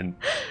brilliant.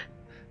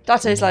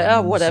 Tate's like,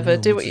 oh, whatever,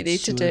 do what you need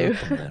to do.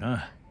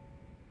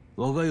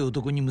 若い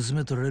男に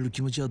娘取られる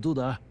気持ちはどう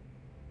だ？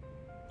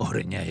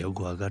俺にはよ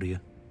くわかるよ。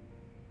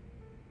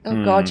Oh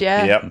God,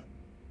 yeah. Yep.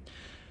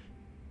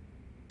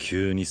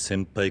 急に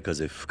先輩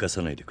風吹か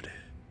さないでくれ。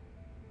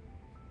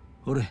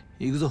俺、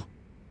行くぞ。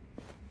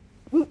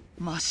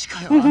マジ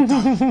かよ、あんた。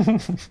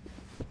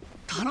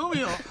頼む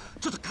よ。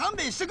ちょっと勘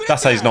弁してくれ。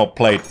That's how he's not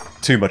played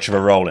too much of a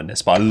role in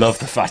this, but I love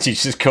the fact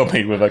he's just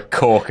coming with a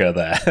corker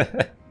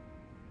there.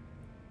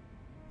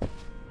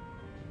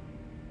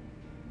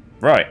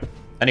 Right.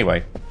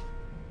 Anyway.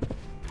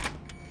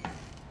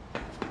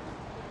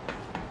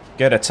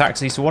 Get a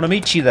taxi to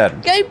Onomichi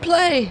then.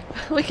 Gameplay!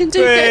 We can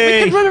do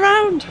it. We can run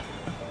around.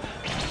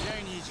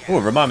 Oh,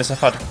 remind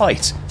myself how to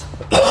fight.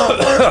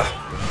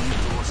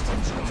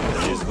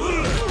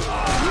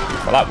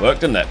 Well, that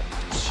worked, didn't it?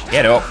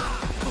 Get up.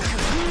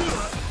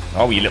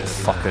 Oh, you little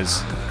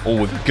fuckers. All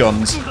with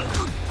guns.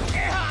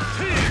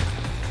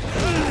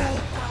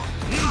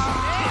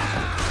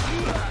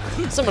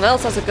 Someone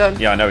else has a gun.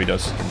 Yeah, I know he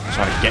does. I'm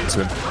trying to get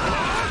to him.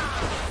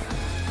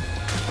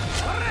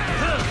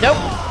 Nope.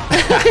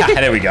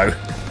 There we go.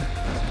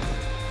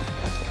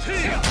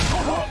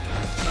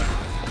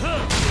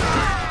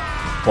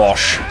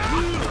 Bosh.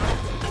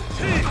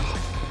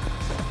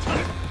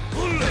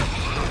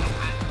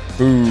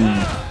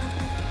 Boom.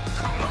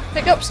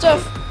 Pick up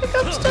stuff. Pick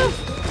up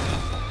stuff.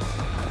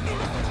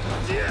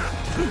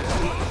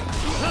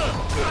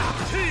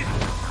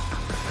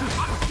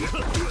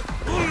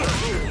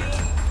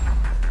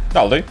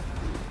 That'll do.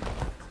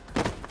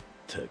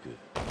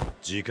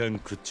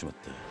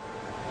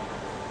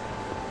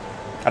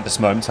 At this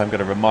moment, I'm going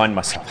to remind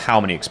myself how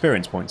many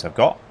experience points I've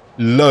got.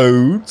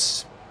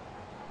 Loads.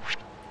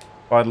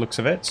 By the looks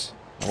of it.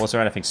 Or was there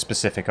anything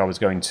specific I was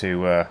going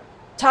to...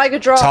 Tiger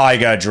drop.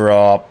 Tiger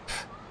drop.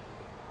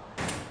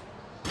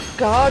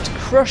 Guard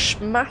crush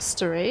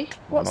mastery.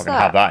 What's I'm not going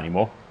to have that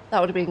anymore. That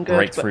would have been good.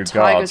 Breakthrough but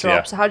tiger guards, drop.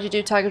 yeah. So how do you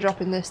do tiger drop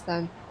in this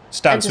then?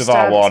 Stance with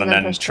R1 and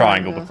then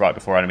triangle right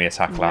before enemy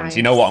attack lands. Nice.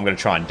 You know what I'm going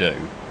to try and do?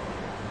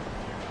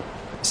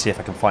 See if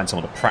I can find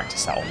someone to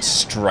practice that on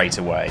straight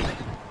away.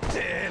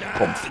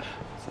 Come on.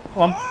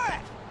 Come on.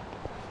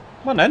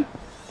 Come on then.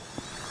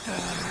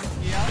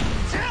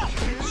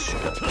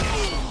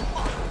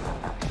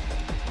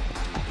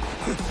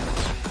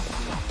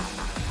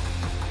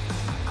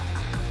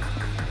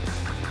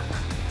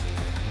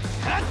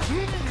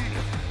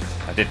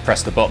 I did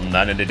press the button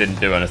then and it didn't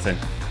do anything.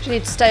 You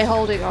need to stay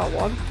holding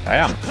R1. I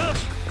am.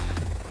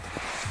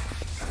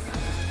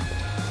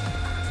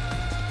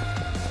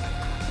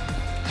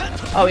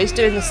 Oh, he's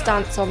doing the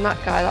stance on that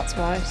guy, that's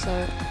why,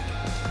 so...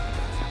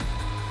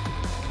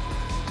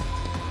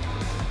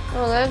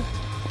 Oh then.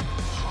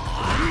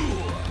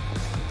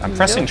 I'm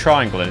pressing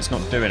triangle and it's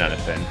not doing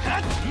anything.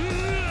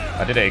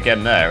 I did it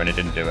again there and it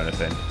didn't do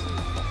anything.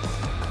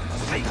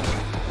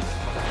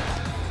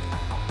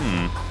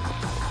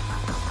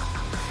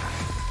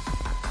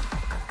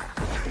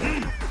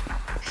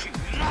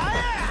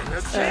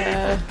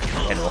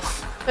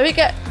 Enough. Let me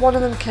get one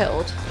of them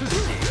killed.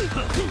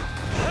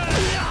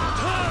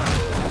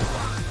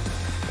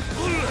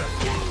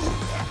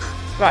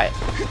 Right.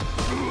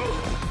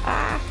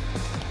 Ah.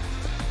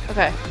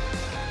 Okay.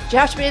 Do you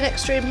have to be in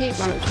extreme heat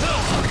mode?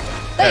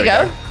 There you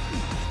go.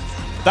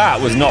 That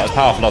was not as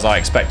powerful as I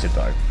expected,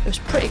 though. It was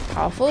pretty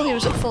powerful. He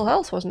was at full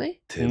health, wasn't he?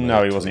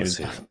 No, he wasn't.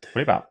 He was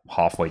probably about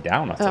halfway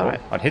down, I thought.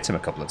 Right. I'd hit him a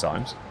couple of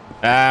times.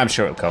 I'm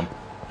sure it'll come.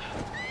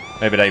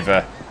 Maybe they've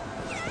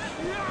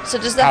So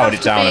does there powered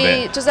have it down a to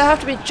be? bit. Does there have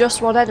to be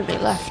just one enemy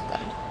left then?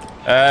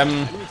 I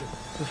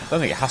don't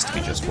think it has to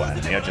be just one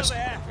enemy. I just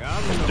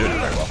wasn't doing it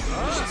very well.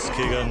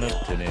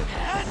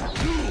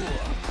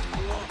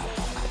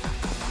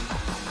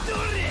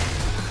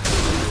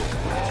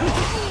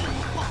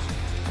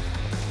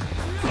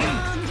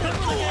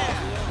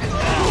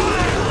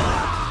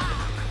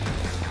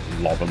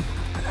 Lob them.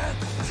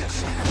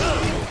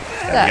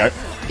 There we go.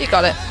 You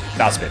got it.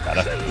 That's a bit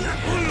better.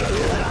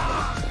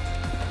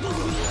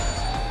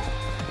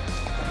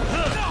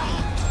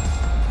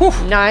 Whew.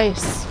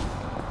 Nice.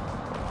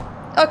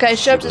 Okay,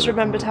 Shobs has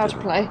remembered how to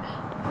play.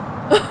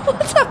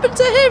 What's happened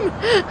to him?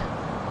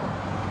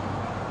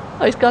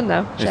 Oh, he's gone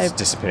now. It's Shame.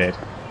 disappeared.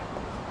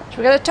 Should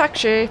we get a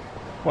taxi?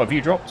 What have you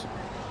dropped?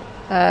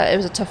 It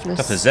was a toughness.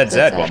 Toughness ZZ.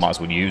 Well, I might as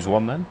well use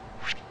one then.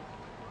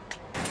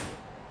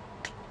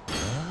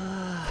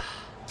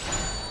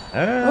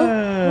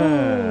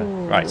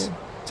 Right.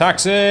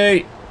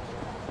 Taxi!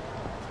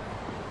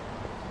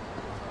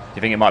 Do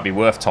you think it might be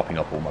worth topping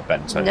up all my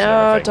bentos?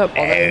 No, don't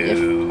bother.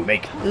 Don't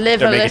make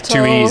it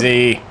too little.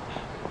 easy.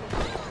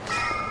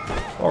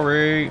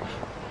 Sorry.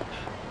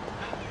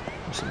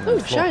 Ooh,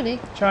 shiny.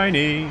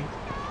 Shiny.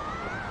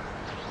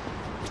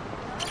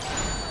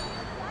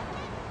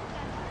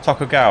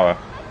 Tokugawa.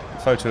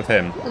 Photo of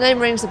him. The name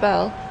rings a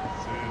bell.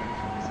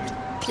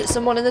 Is it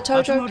someone in the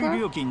Tojo clan?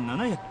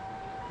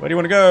 Where do you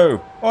want to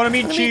go?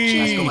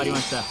 Onomichi!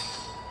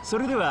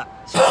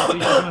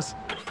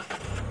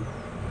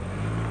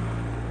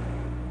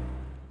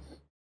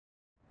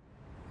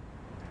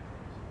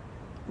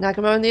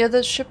 Nagamo and the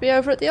others should be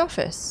over at the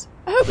office.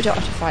 I hope we don't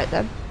have to fight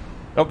them.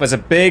 Oh, there's a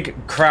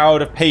big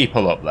crowd of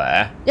people up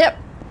there. Yep,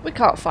 we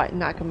can't fight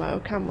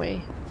Nagamo, can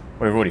we?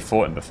 Well, we've already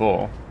fought him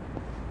before.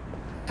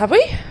 Have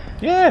we?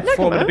 Yeah,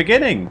 from the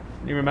beginning.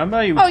 You remember?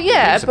 Oh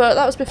yeah, but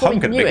that was before we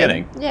knew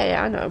him.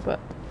 Yeah, I know, but...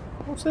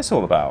 What's this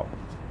all about?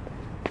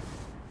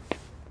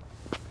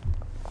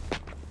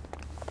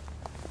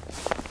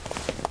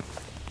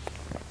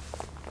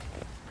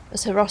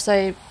 As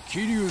Hirose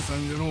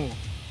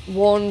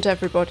warned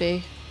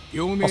everybody.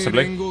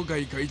 Possibly.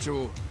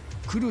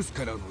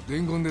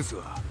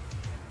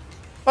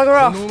 Bugger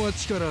off.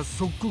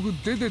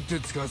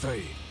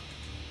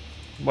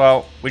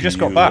 Well, we just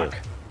got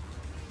back.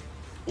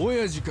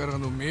 親父から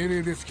の命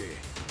令ですけ。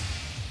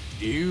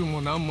理由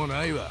もなんも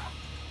ないわ。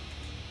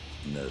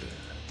なら、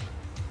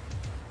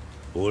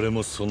俺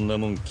もそんな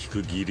もん聞く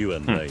義理は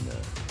ないな。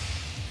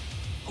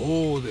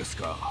そうです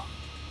か。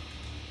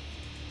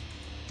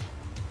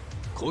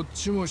こっ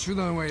ちも手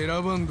段は選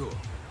ばんど。大っ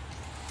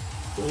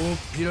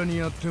ぴらに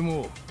やって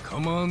も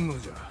構わんの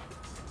じゃ。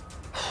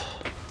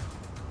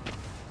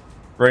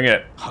Bring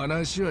it.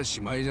 話は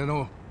しまいじゃ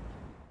の。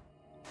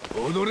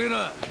踊れ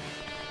な。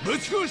ぶ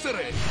ち殺した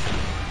れ。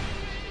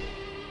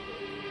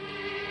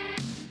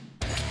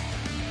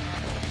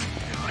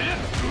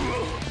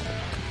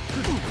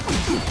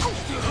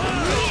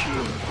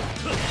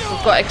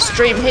 We've got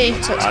extreme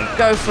heat. Let's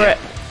go for it.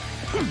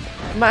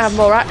 Might have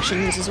more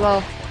actions as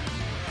well.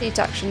 Heat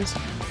actions.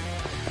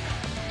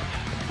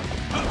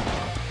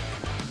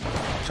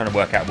 Trying to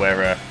work out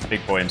where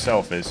Big Boy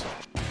himself is.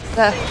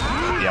 There.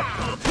 Yep.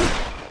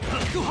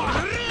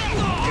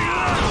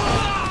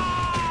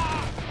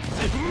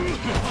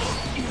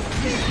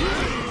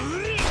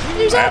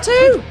 Use that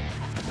too.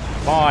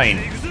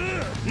 Fine.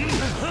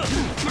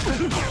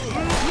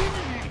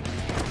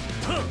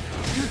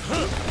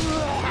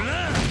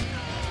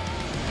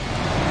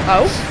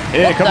 Oh.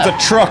 Here comes a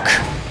truck.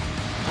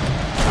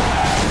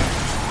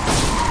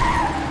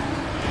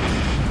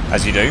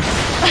 As you do.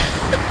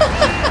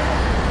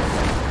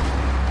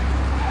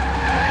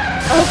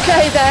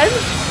 Okay then.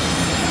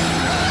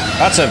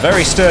 That's a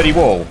very sturdy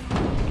wall.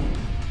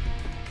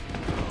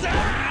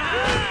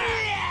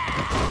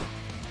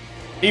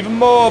 Even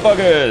more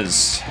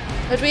buggers.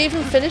 Had we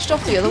even finished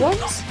off the other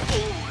ones?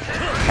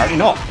 Apparently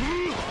not.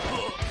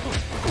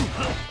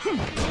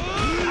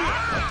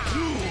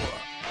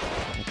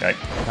 Okay,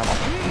 come on.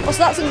 Well, so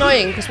that's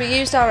annoying because we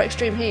used our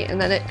extreme heat and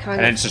then it kind of...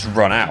 And then it's just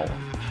run out.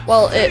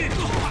 Well,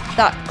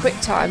 that quick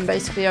time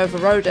basically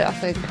overrode it, I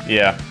think.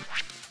 Yeah.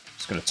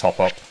 Just going to top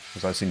up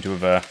because I seem to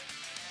have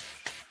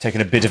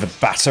taken a bit of a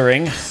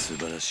battering.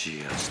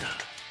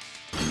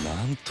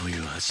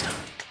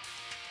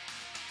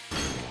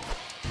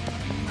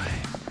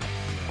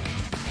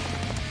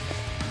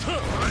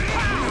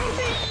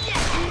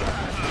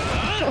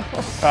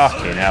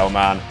 Fucking hell,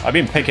 man. I've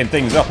been picking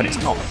things up and it's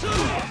not.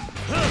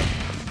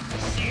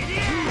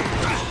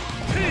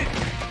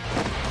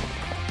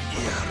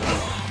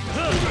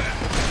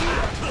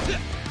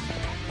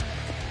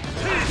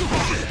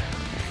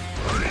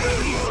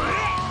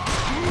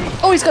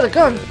 Oh, he's got a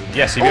gun.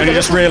 Yes, you only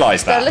just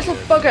realised that. That little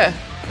bugger.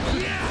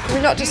 Can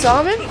we not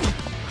disarm him?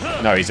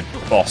 No, he's a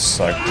boss,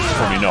 so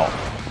probably not.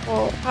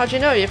 Well, how do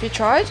you know? Have you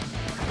tried?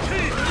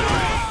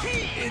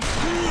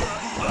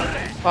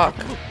 Fuck.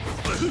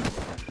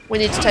 We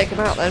need to take him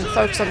out then.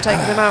 Focus on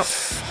taking him out.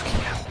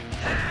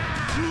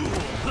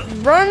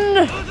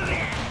 Run!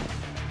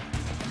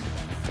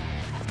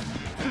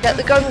 Get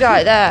the gun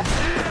guy there.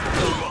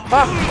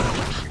 Fuck.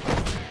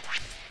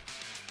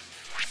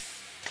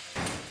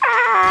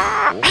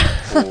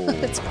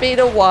 It's been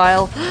a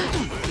while.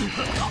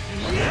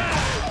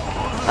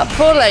 That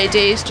poor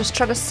lady's just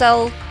trying to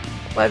sell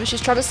whatever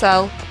she's trying to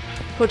sell.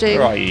 Pudding.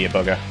 Right, you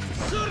bugger.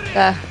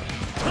 There.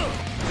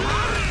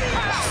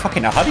 Oh,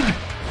 fucking hell, how did you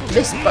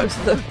miss both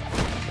of them?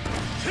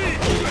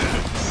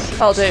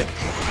 I'll do.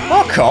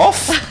 Fuck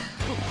off!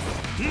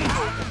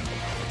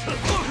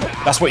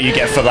 That's what you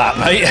get for that,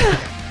 mate.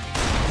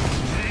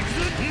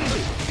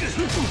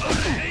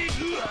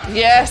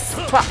 Yes!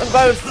 Twat them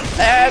both!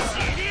 Yes!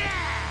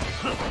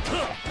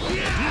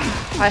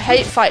 I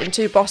hate fighting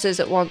two bosses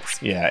at once.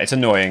 Yeah, it's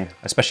annoying,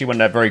 especially when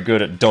they're very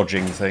good at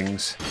dodging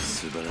things.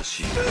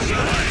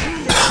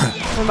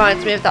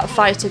 Reminds me of that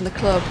fight in the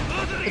club,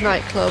 the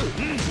nightclub,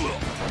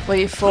 where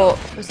you fought.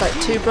 It was like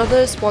two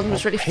brothers. One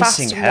was really fast,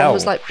 and one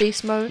was like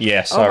beast mode.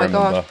 Yes, oh I my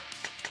remember. God.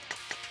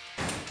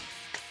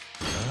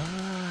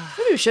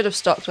 Maybe we should have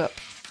stocked up.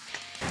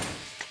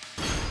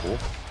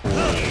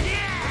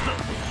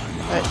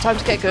 Right, time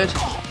to get good.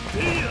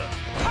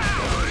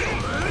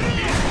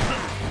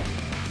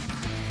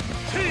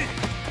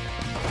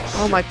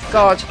 Oh my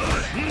God.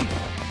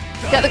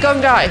 Get the gun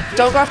guy.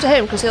 Don't go after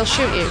him because he'll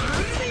shoot you.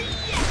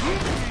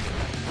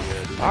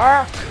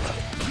 Ark.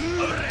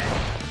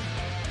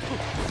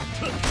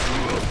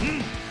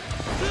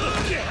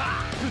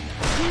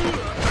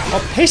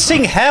 Oh,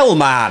 pissing hell,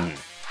 man!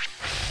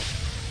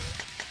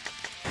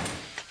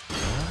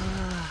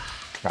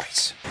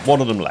 Right, one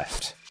of them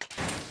left.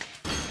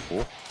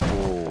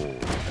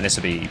 And this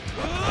will be,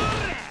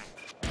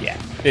 yeah,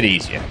 a bit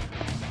easier.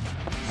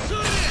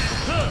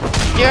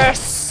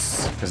 Yes!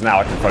 Because now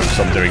I can focus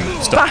on doing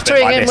stuff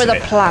Battering like him this with a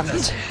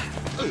plant.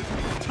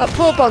 That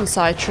poor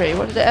bonsai tree,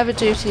 what did it ever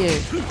do to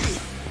you?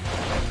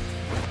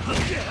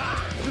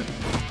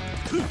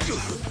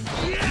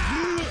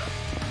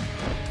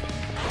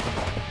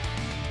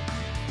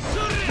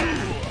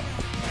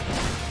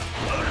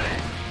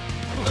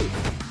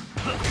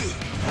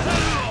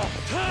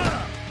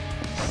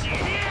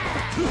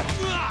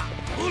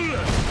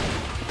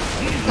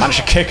 Managed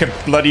to kick a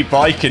bloody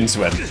bike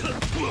into him.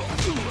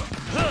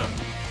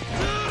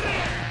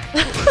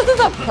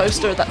 That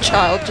poster of that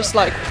child just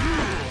like...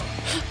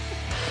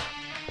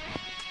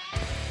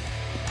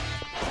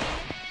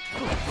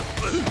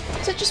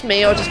 Is it just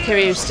me or does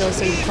Kiryu still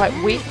seem quite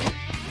weak?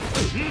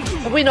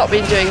 Have we not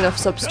been doing enough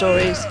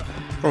sub-stories?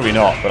 Probably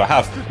not, but I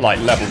have like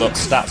leveled up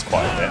stats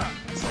quite a bit.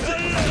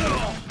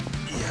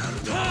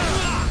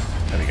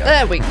 There we go.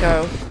 There we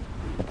go.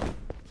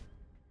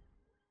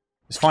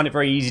 Just find it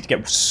very easy to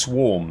get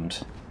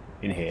swarmed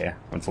in here,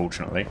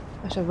 unfortunately.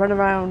 I should run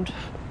around.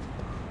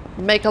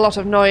 Make a lot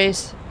of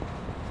noise.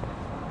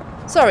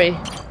 Sorry.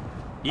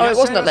 Oh, it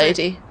wasn't a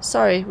lady.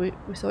 Sorry, we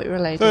thought you were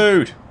a lady.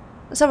 Food!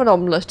 Let's have an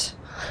omelette.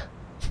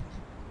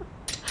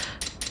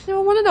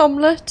 Anyone want an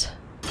omelette?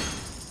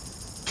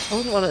 I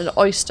wouldn't want an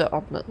oyster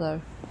omelette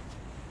though.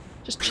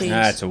 Just cheese.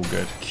 Nah, it's all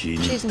good.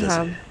 Cheese and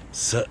ham.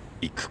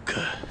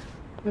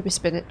 Maybe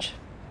spinach.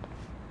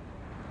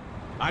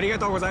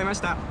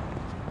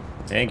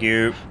 Thank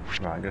you.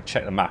 Right, I'm going to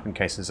check the map in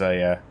case there's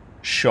a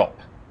shop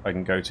I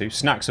can go to.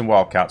 Snacks and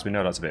wildcats, we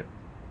know that's a bit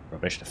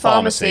rubbish. The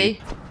pharmacy.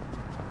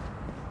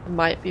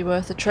 Might be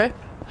worth a trip.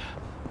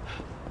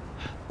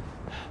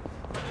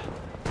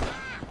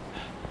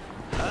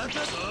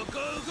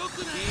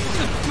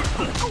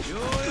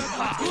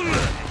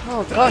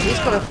 Oh god, he's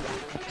got a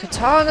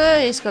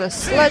katana, he's got a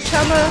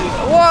sledgehammer.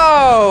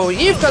 Whoa,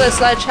 you've got a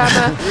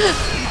sledgehammer.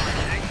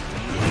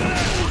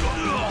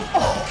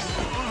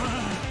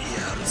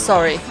 Oh.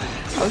 Sorry,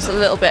 that was a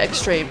little bit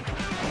extreme.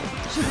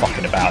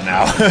 Fucking about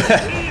now.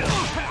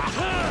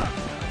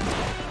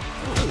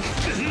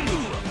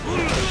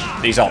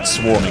 These aren't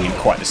swarming in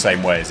quite the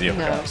same way as the other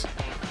guys.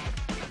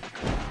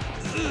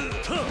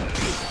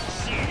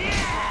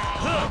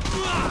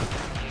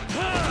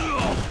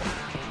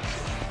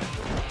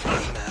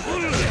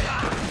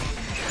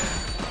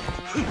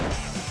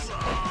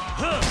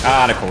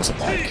 And of course a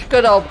bike.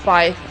 Good old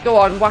bike. Go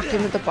on, whack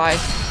him with the bike.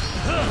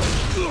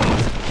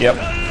 Yep.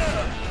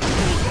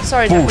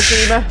 Sorry,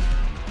 Nakajima.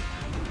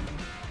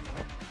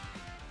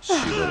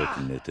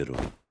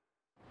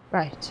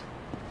 Right.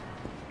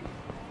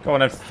 Go on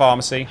then,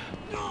 pharmacy.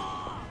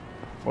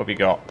 What have you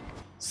got?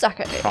 Sake.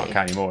 Can't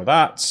count any more of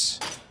that.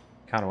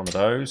 Kind of one of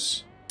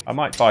those. I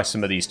might buy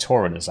some of these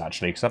Tauriners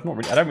actually, because I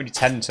don't really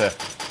tend to.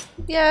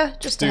 Yeah,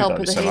 just to help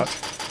with the so heat. much.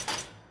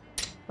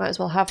 Might as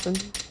well have them.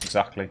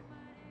 Exactly.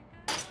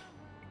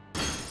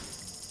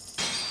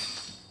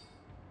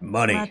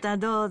 Money.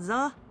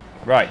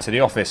 Right, to the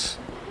office.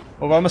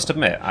 Although I must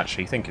admit,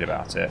 actually, thinking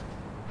about it,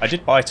 I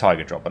did buy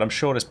Tiger Drop, but I'm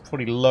sure there's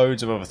probably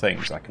loads of other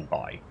things I can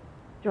buy. Do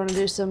you want to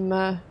do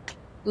some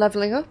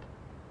leveling up?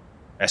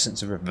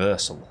 Essence of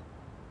Reversal.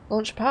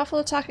 Launch a powerful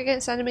attack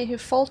against an enemy who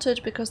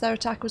faltered because their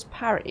attack was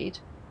parried.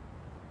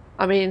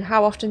 I mean,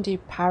 how often do you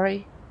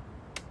parry?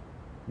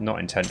 Not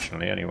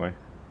intentionally, anyway.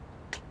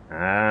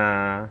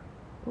 Ah.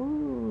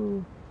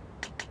 Ooh.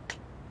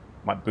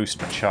 Might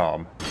boost my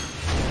charm.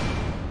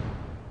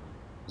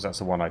 Because that's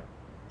the one I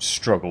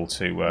struggle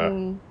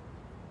to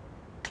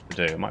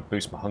do. It might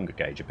boost my hunger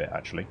gauge a bit,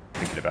 actually,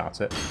 thinking about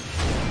it.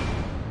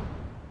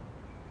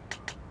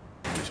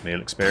 Boost meal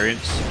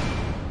experience.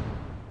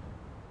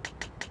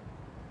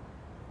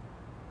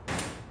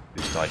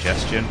 Boost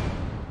digestion.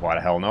 Why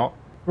the hell not?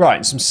 Right,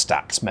 and some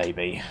stats,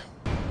 maybe.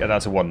 Get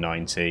that to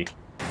 190.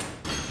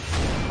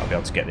 I'll be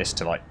able to get this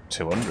to, like,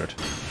 200.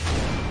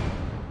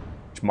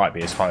 Which might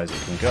be as high as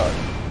it can go.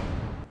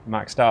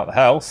 Maxed out the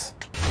health.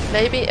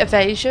 Maybe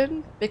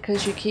evasion,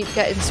 because you keep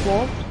getting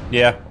swarmed?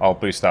 Yeah, I'll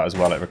boost that as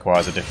well. It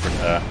requires a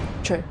different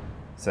True.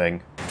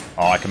 thing.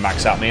 Oh, I can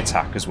max out my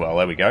attack as well.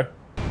 There we go.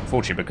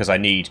 Fortunately, because I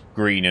need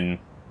green and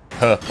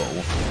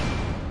purple,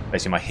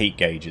 basically my heat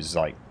gauge is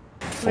like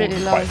really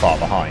low. Quite far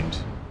behind.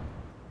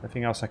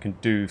 Anything else I can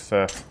do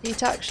for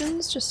heat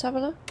actions? Just have a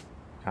look.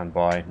 Can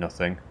buy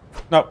nothing.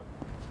 Nope,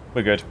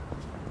 we're good.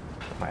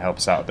 Might help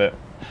us out a bit.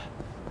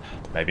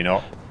 Maybe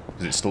not,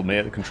 because it's still me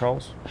at the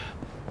controls.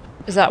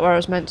 Is that where I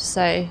was meant to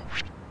say,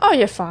 oh,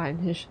 you're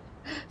fine?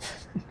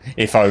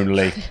 If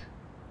only.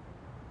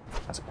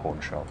 That's a pawn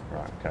shop.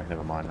 Right, okay,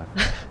 never mind that.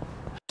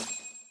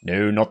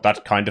 No, not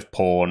that kind of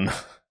porn.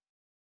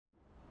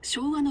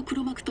 昭和の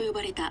黒幕と呼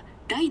ばれた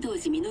大道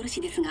寺実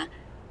氏ですが、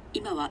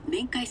今は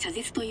面会謝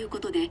絶というこ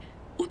とで、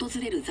訪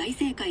れる財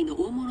政界の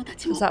大物た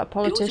ちも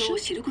病状を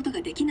知ること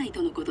ができない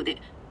とのことで、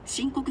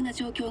深刻な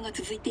状況が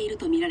続いている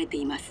と見られて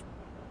います。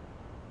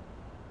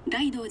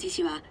大道寺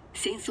氏は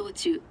戦争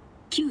中、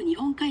旧日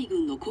本海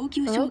軍の高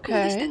級将校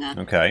でしたが、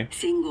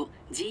戦後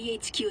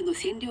GHQ の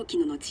占領期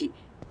の後、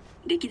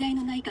歴代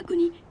の内閣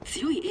に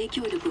強い影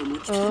響力を持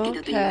ち続け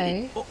たと言わ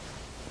れ。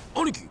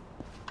兄貴、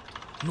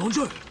なん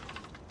じゃ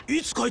い。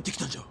いつ帰ってき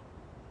たんじゃ。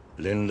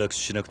連絡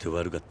しなくて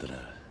悪かったな。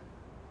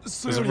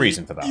There's a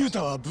reason for that. ユー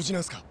タは無事な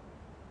んすか。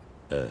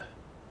ああ。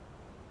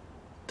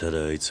た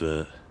だあいつ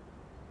は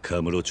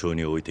カムロ町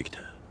に置いてきた。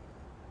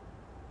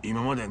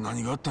今まで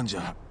何があったんじ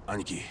ゃ、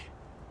兄貴。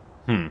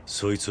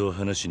そいつを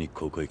話しに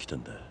ここへ来た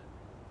んだ。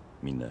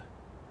みんな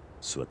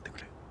座ってく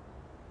れ。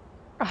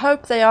I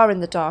hope they are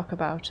in the dark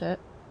about it.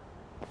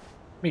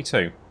 Me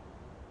too.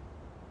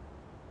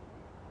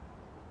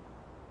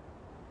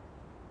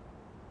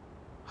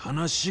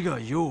 話が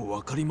よう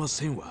わかりま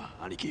せんわ、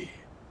兄貴。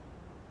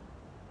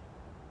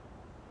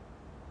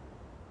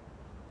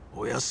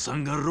おやっさ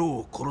んがロー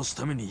を殺す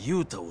ためにユ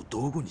ータを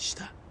道具にし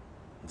た。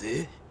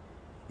で、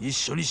一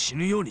緒に死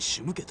ぬように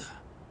仕向けた。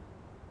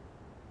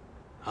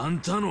あん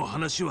たの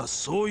話は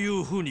そうい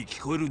う風に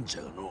聞こえるんじ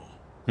ゃがの。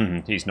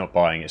He's not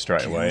buying it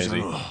straight away, is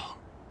he?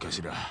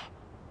 頭、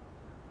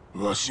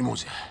わしも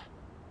じゃ。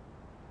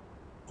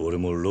俺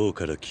もロー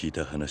から聞い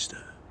た話だ。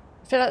I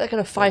feel like they're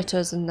gonna fight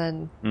us and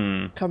then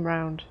come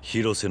round.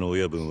 広瀬の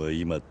親分は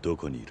今ど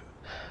こにいる？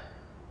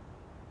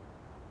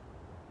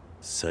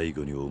最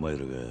後にお前ら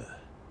が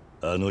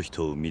あの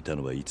人を見た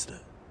のはいつだ？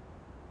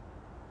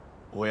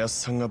おやっ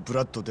さんがブ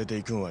ラッド出て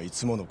いくんはい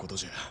つものこと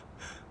じゃ。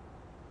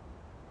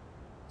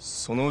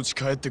そのうち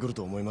帰ってくる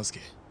と思いますけ。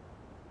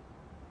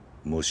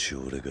もし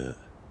俺が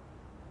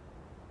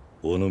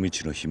尾道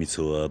の秘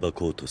密を暴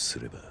こうとす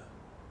れば、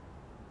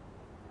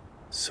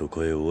そ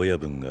こへ親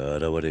分が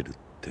現れるっ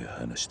て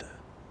話だ。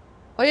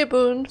親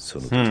分。そ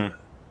の時は、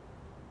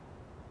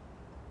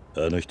あ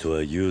の人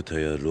はユータ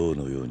やロー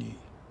のように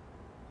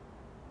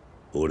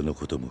俺の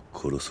ことも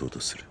殺そうと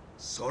する。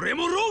それ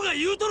もローが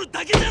言うとる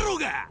だけだろう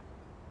が。あ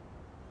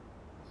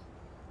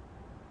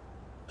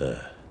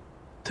あ、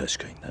確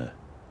かにな。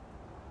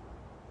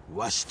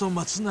わしと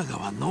松永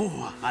はノー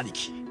は兄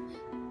貴。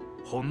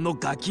ほんの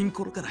ガキン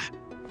頃から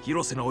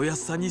広瀬のおやっ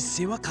さんに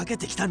世話かけ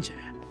てきたんじゃ。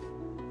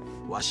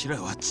わしら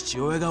は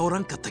父親がおら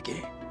んかった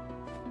け。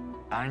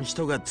あん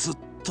人がずっ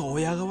と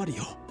親代わり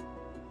よ。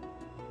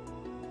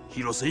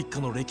広瀬一家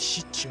の歴史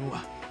っちゅうん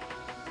は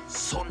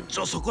そんじ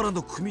ょそこら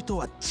の組と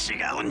は違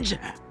うんじ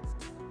ゃ。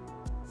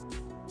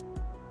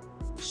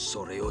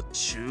それを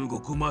中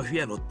国マフ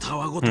ィアのた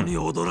わごとに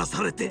踊ら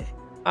されて。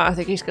I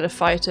think he's gonna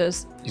fight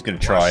us. He's gonna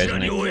try,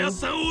 isn't he?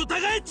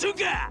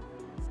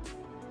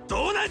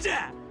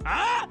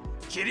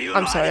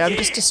 I'm sorry, I'm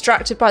just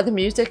distracted by the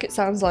music. It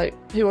sounds like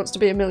Who Wants to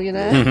Be a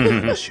Millionaire?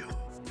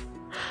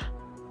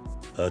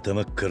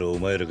 頭からお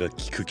前らが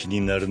聞く気に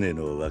ならねえ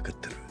のは分かっ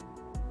てる。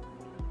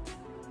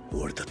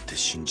俺だって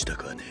信じた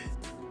くはねえ。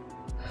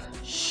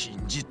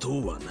信じと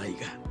うはないが、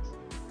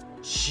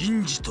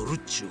信じとるっ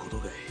ちゅうこと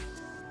かい。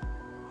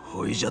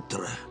ほいじゃった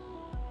ら、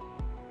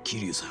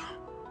桐生さん。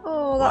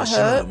Oh, that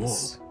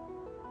hurts.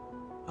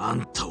 あ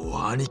んた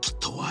を兄貴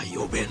とは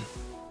呼べん。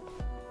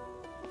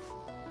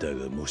だ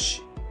がも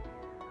し、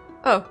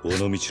尾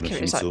道の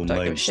秘密を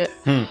前にして、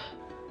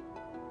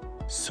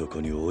そこ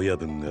に親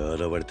分が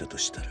現れたと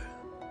したら、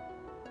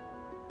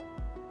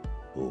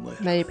お前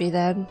ら Maybe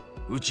then.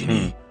 うち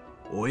に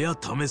親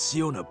試す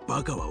ような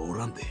バカはお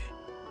らんで。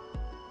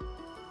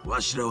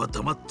わしらは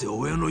黙って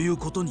親の言う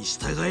ことに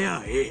従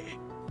やええ。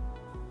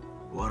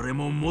我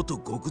も元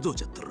極道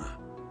じゃったら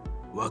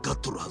分かっ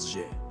とるはずじ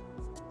ゃ。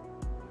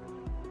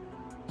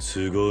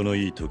都合の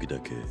いい時だ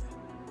け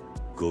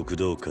極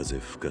道風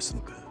吹かす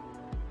のか。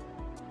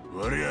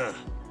我や、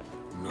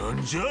な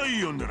んじゃ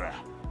い呼んだら。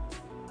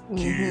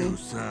桐生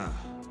さん。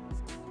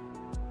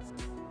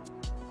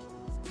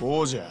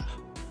王者。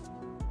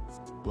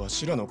わ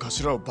しらの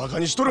頭をバカ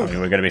にしとるんか。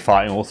We're going to be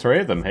fighting all three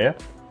of them here.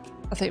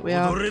 I think we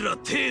are. 俺ら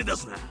手出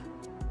すな。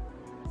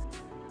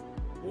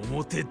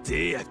表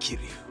出や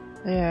桐生。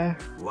Yeah.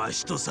 But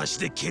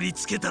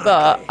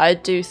I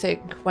do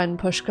think when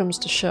push comes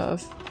to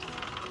shove,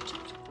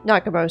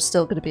 Nagamo is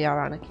still going to be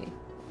our anarchy.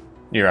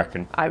 You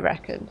reckon? I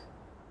reckon.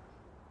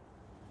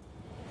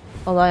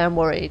 Although I am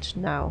worried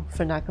now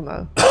for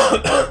Nagamo.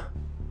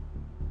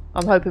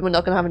 I'm hoping we're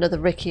not going to have another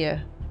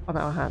Rikia on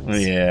our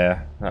hands.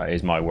 Yeah, that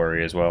is my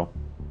worry as well.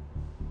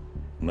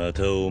 ま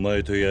たお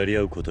前とやり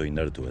合うことに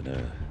なるとはな、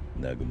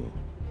ナグモ。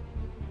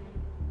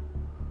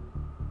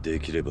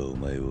できればお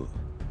前を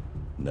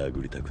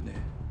殴りたくねえ。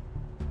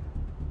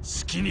好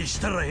きに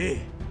したらえ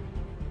え。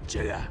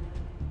じゃが、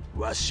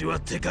わしは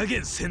手加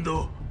減せん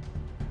ど。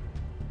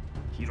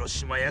広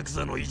島ヤク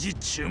ザの意地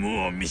注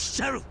文を見し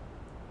ちゃる。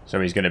So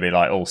he's going to be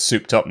like all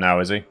souped up now,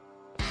 is he?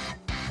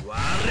 我も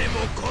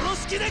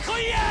殺す気で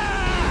来いや。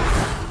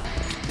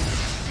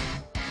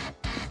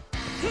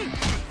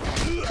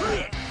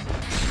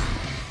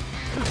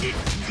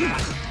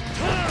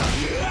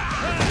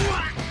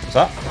What's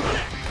that?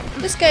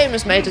 This game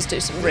has made us do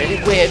some really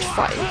weird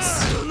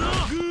fights.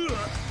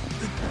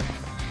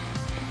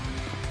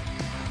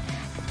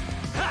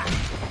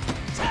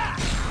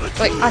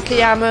 Like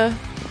Akiyama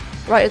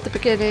right at the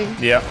beginning.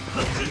 Yeah.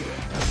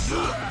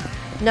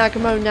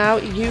 Nagamo now,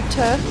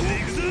 Yuta.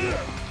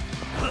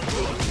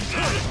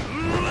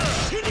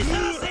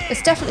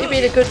 It's definitely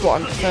been a good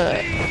one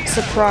for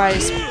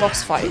surprise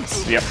boss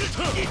fights. Yep.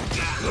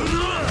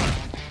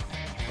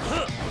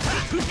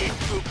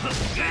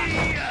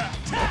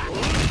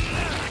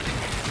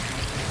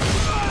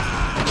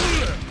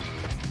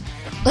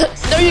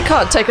 No, you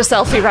can't take a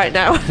selfie right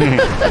now.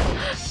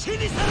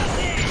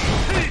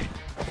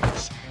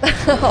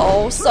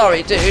 Oh,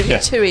 sorry, dude. You're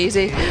too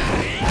easy.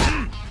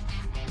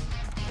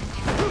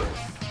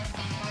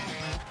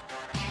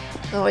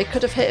 Oh, he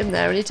could have hit him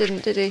there, and he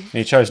didn't, did he?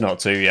 He chose not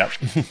to, yep.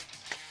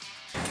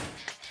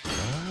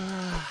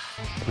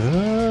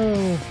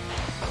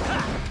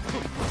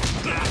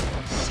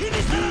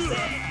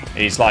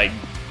 He's like...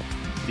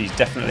 He's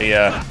definitely,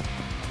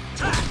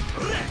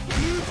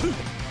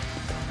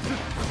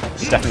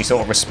 he's definitely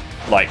sort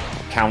of, like,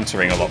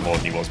 countering a lot more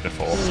than he was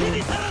before.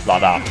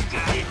 Like that.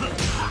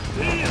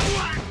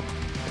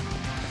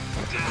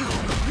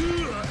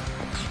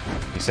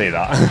 You see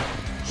that?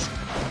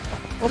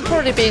 Well,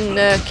 probably being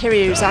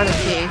Kiryu's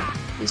anarchy,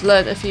 he's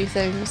learnt a few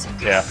things.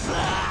 Yeah.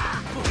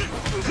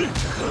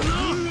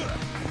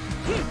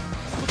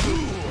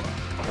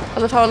 I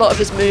love how a lot of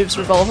his moves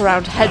revolve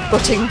around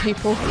headbutting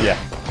people. Yeah.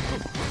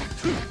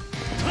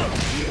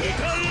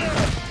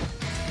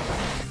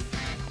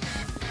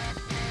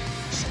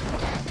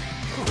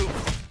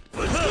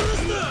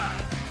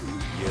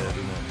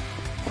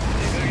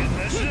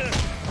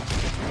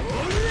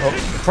 Well,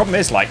 the problem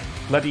is, like,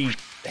 bloody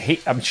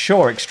heat. I'm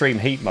sure extreme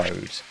heat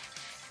mode,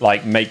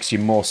 like, makes you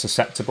more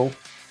susceptible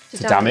to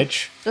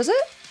damage. Does it?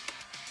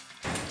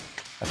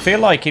 I feel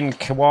like in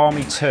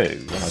Kiwami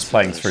 2, when I was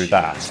playing through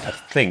that, I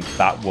think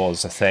that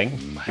was a thing.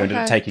 You ended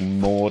up taking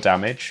more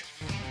damage.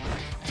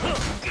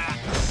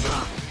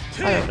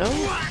 I don't know.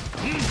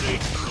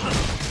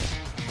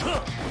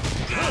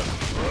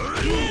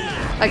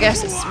 I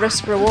guess it's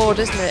risk reward,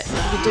 isn't it?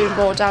 You do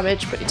more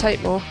damage, but you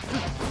take more.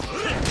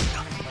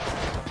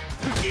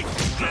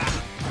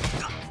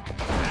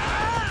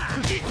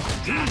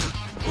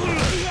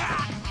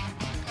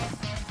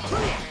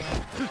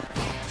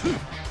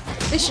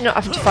 At least you're not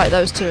having to fight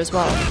those two as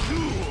well.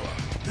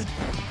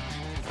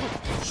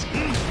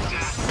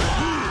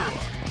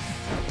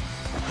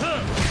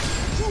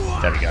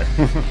 There we go.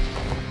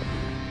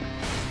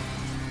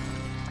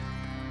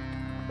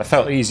 I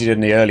felt easier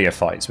in the earlier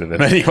fights with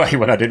him anyway,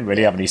 when I didn't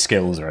really have any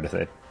skills or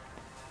anything.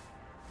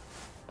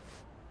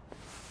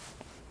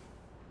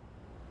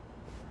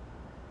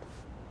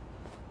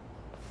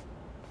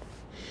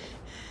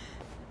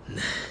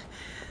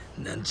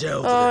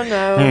 Oh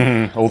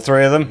no. All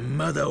three of them?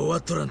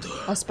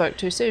 I spoke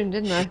too soon,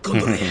 didn't I? Do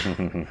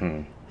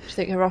you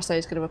think Hirose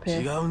is going to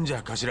appear?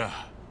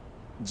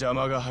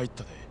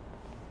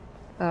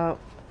 Oh.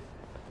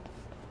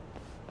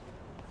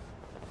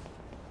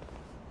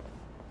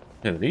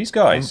 Who are these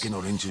guys?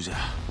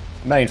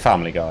 Main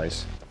family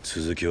guys.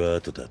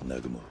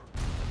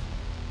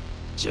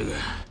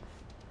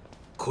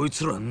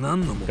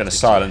 Gonna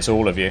silence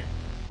all of you.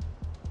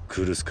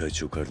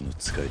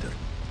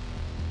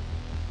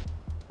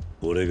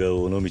 俺が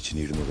尾道に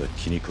いるのが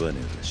気に食わね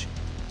えらしい。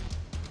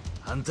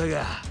あんた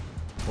が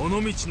尾道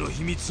の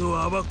秘密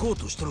を暴こう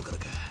としとるから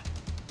か。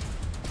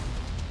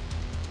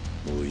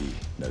もういい、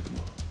南雲。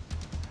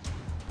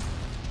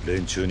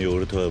連中に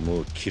俺とはも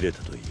う切れ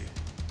たと言え。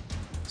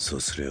そ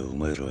うすりゃお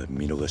前らは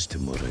見逃して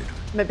もらえる。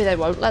Maybe they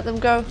won't let them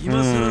go.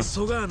 今すら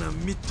そがな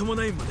みっとも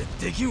ないまで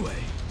できんわい。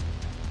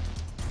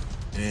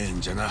ええ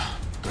んじゃな、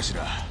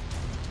頭。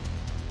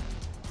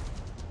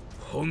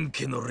本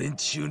家の連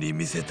中に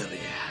見せたれ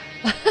や。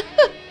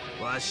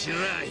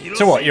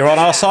So what, you're on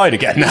our side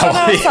again now? On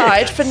our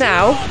side for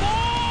now.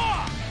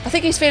 I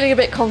think he's feeling a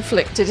bit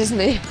conflicted, isn't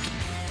he?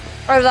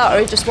 Either that or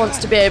he just wants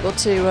to be able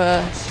to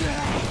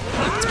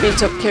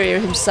beat up Kiryu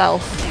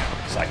himself.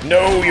 It's like,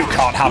 no, you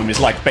can't have him. It's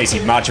like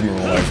basically Majima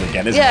all over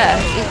again, isn't it? Yeah,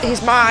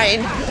 he's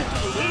mine.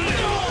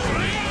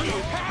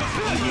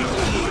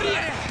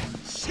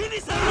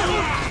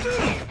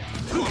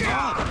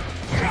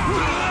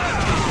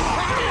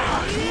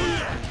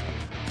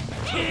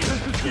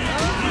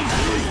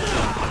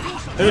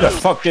 Who the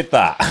fuck did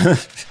that?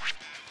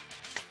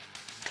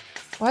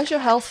 Why is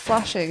your health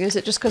flashing? Is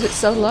it just because it's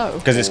so low?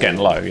 Because it's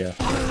getting low, yeah.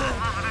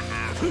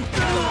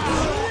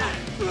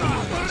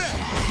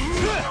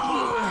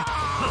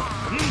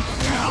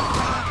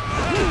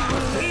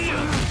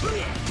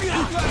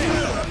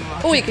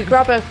 Oh, you could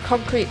grab a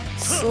concrete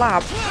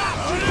slab.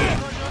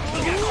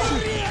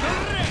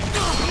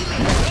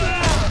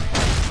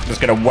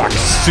 Just gonna whack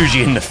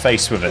Suji in the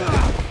face with it.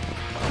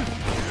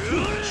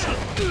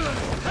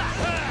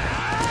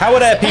 How are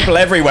there people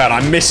everywhere and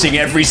I'm missing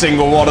every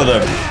single one of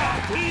them?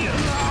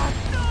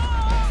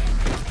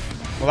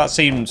 Well, that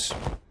seems...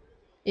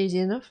 easy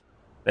enough.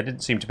 There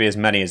didn't seem to be as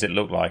many as it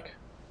looked like.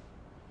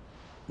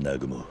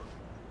 Nagumo.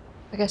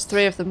 I guess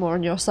 3 of them were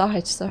on your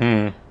side, so...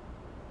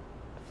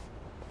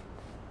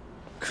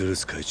クル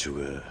ス会長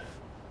が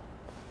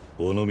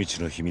尾道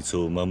の秘密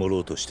を守ろ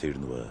うとしている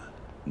のは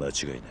間違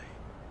いない。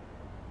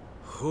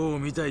ほう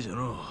みたいじゃ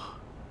の。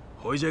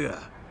ほいじゃが、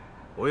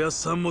おやっ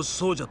さんも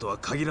そうじゃとは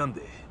限らん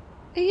で。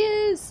He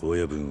is.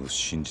 親分を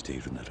信じて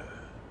いるなら、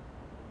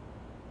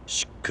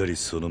しっかり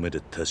その目で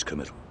確か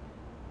めろ。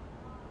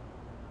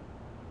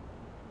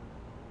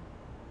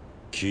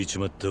聞いち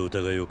まった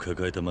疑いを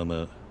抱えたま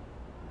ま、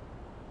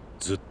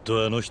ずっ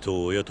とあの人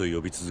を親と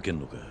呼び続けん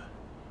のか。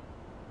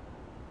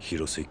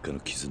広瀬一家の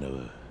絆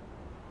は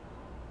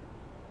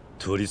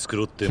取り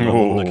繕って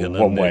守んなきゃ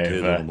なんねえ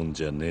程度のもん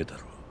じゃねえだ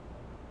ろ。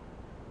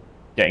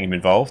getting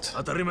him involved.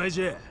 当たり前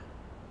じゃ。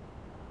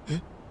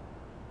え？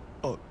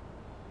あ、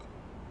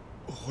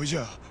ほいじ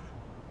ゃ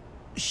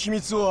秘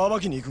密を暴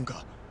きに行くん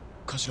か、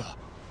頭。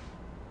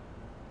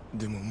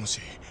でももし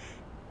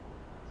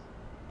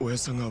親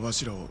さんがわ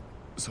しらを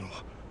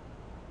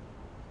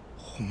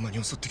ほんま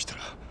に襲ってきた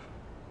ら。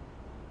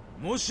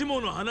もし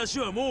もの話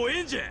はもうえ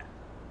えんじゃ。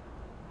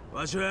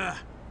わしは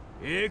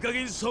ええ加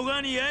減そ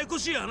がにややこ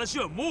しい話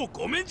はもう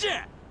ごめんじ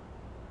ゃ。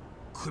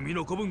組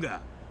の子分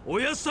がお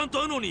やっさん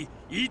とあのに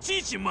いち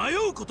いち迷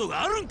うこと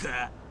があるん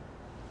か。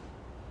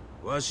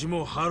わし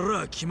も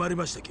腹決まり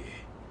ましたけ。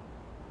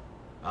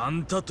あ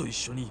んたと一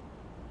緒に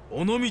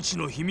尾道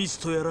の秘密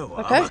とやらを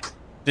暴く。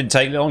Didn't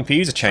take long for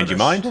you to change your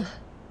mind.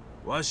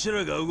 わし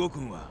らが動く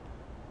んは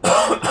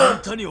あ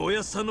んたにおや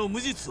っさんの無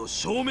実を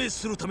証明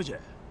するためじゃ。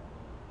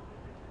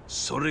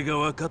それが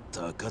分かっ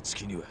た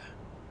暁には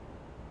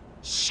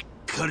し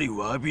っかり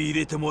詫び入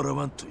れてもら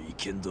わんとい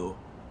けんど。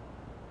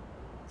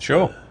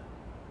Sure.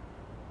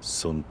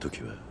 そん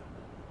時は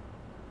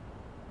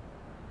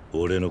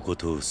俺のこ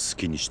とを好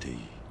きにしていい。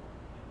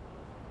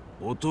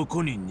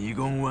男に二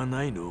言は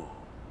ないの。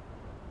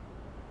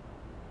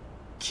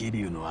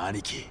桐生の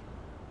兄貴。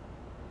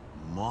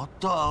ま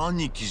た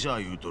兄貴じゃ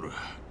言うとる。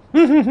相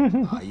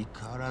変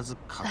わらず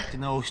勝手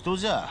なお人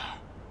じゃ。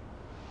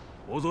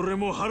踊れ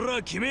も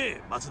腹決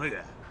め、松永。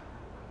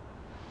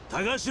田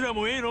頭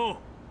もええの。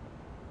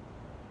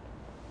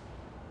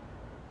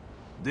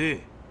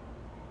で、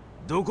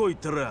どこ行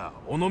ったら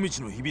尾道の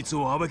秘密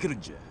を暴ける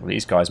んじゃ。Well,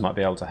 these guys might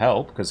be able to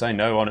help because they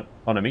know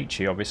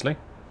Onomichi, obviously.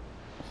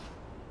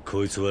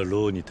 こいつは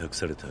ローに託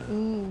された、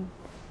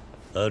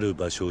ある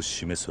場所を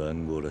示す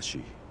暗号らし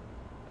い。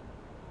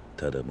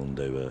ただ問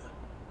題は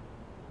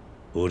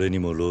俺に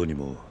もローに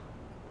も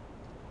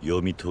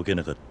読み解け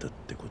なかったっ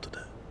てこと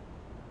だ。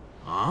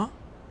あ？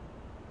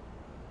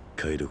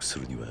解読す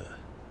るには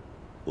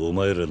お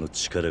前らの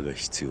力が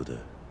必要だ。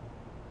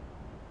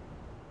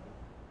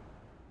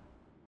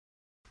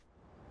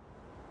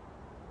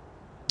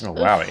Oh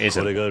wow, it is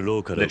a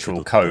literal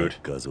code.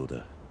 画像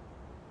だ。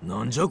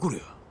なんじゃこりゃ。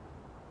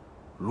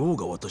ロー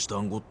が渡した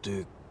暗号っ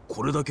て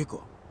これだけか。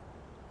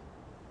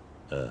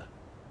ああ、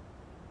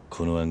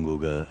この暗号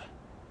が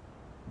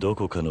ど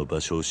こかの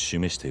場所を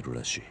示している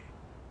らしい。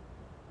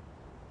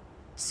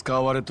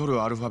使われと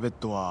るアルファベッ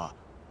トは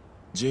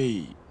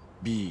J,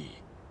 B,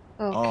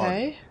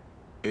 R,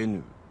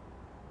 N,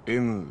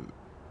 M,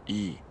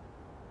 E,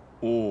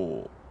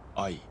 O,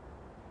 I,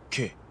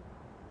 K。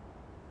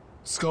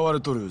使われ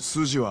とる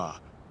数字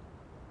は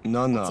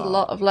7、It's a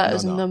lot of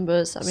letters and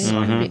numbers. I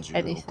mean, it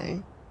could be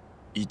anything.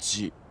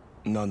 1、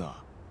7、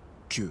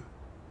9、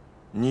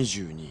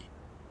22、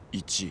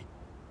1、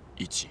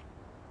1。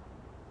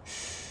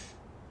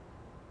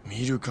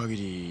見る限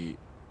り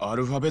ア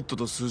ルファベット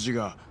と数字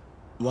が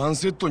ワン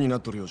セットにな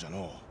っとるようじゃ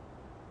の。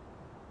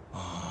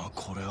ああ、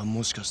これは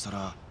もしかした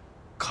ら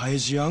開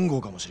示暗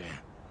号かもしれん。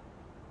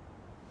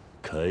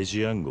開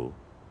示暗号？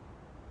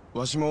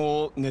わし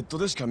もネット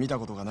でしか見た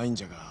ことがないん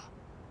じゃが、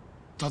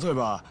例え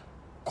ば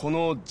こ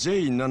の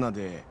J7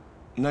 で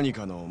何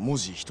かの文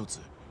字一つ、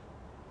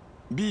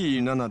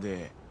 B7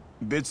 で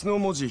別の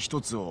文字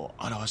一つを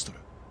表しとる。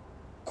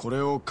こ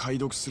れを解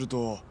読する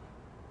と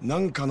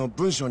何かの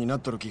文章になっ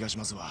とる気がし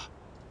ますわ。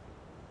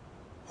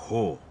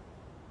ほう。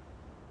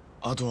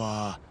あと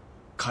は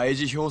開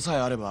示表さえ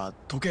あれば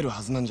解ける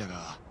はずなんじゃ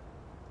が。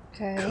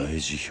開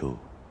示表。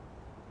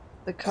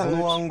こ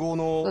の暗号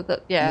の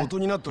元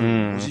になっとる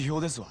文字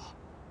表ですわ。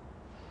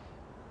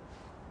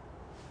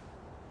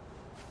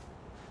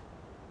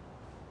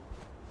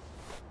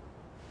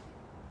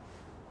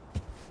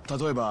例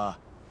えば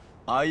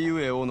あい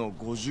うえおの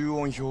50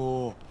音表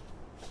を。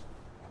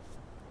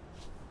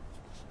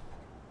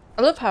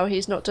I love how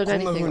he's not done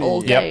anything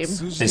all game.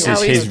 This is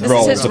his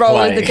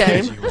role in the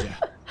game.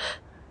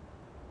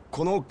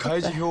 この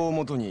開示表を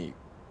もとに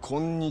こ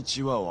んに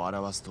ちはを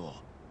表すと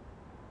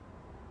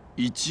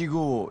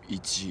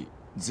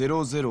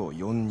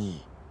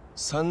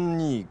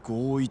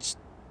15100423251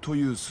と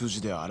いう数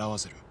字で表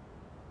せる。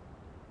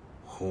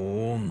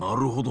ほう、な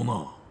るほど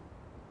な。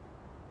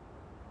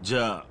じ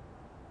ゃあ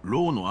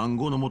ローの暗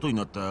号の元に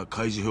なった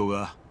開示表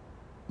が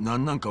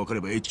何なんか分か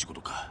ればええっちゅうこ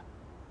とか。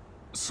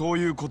そう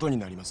いうことに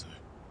なります。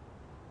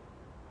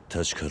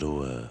確かロ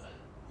ーは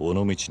尾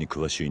道に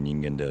詳しい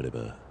人間であれ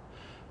ば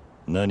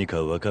何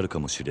か分かるか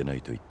もしれな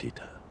いと言ってい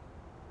た。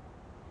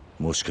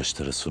もしかし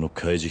たらその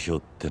開示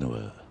表っての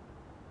は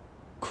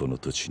この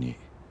土地に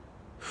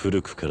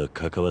古くから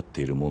関わっ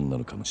ているもんな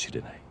のかもし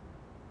れない。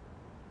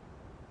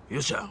よ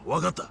っしゃ、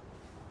分かった。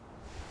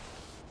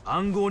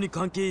暗号に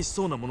関係し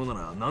そうなものな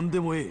ら何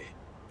でもええ。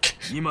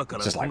今か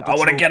らこの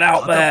土地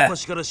を片っ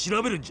端から調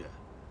べるんじゃ。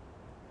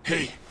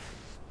へい。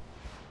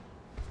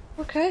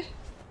Okay.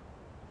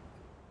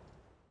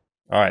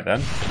 Alright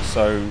then.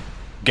 So,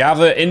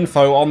 gather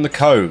info on the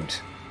code.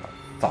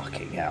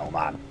 Fucking hell,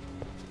 man.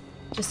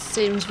 Just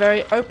seems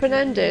very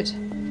open-ended.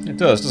 It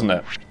does, doesn't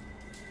it?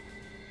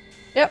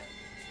 Yep.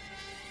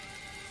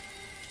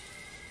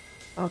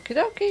 Okie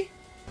dokie.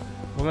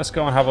 Well, let's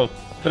go and have a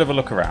bit of a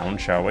look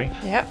around, shall we?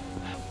 Yep.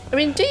 I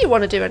mean, do you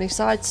want to do any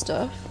side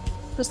stuff?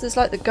 Because there's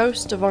like the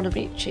ghost of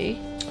Onomichi.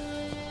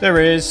 There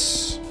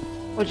is.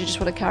 Or do you just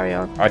want to carry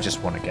on? I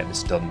just want to get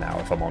this done now,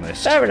 if I'm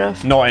honest. Fair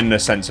enough. Not in the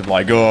sense of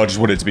like, oh, I just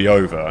want it to be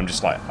over. I'm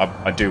just like,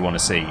 I do want to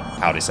see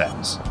how this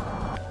ends.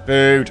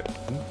 Food.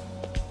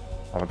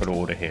 Have a good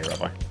order here,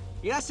 have I?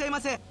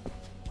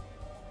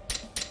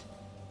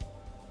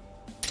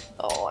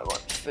 Oh, I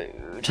want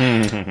food.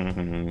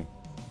 Do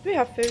we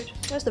have food?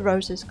 Where's the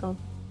roses gone?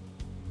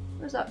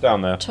 Where's that?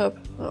 Down there. Tub.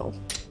 Oh.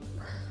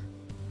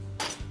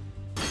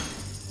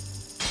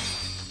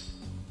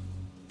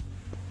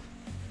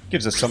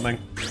 Gives us something.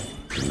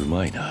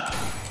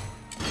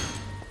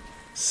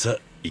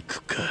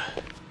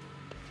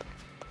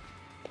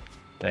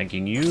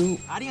 Thanking you.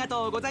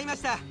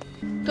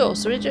 Cool,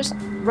 so we just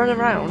run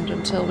around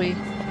until we,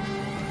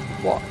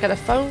 what, get a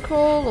phone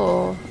call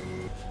or?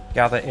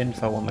 Gather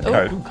info on the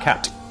code. Ooh,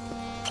 cat.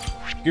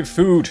 Give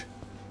food.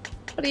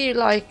 What do you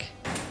like?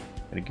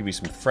 Gonna give you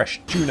some fresh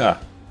tuna.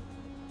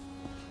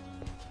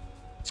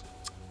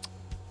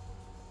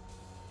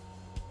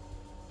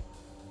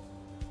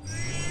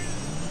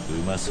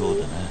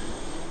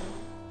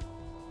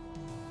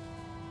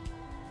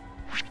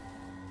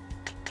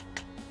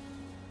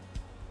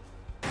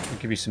 I'll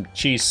give you some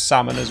cheese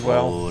salmon as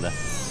well. Oh,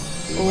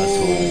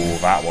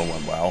 that one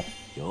went well.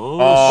 Oh.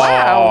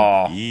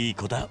 Wow!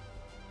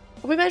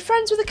 Have we made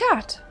friends with the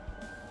cat?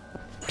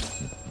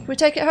 Can we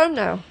take it home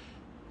now?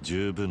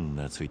 Yay!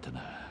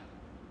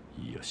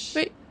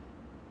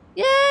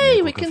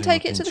 We can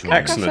take it to the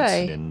cat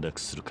cafe.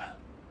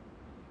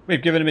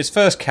 We've given him his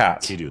first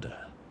cat.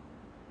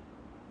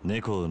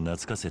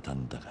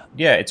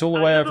 Yeah, it's all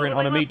the way over in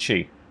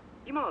Onomichi.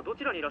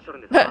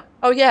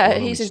 Oh yeah,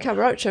 he's in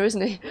Kamurocho,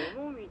 isn't he?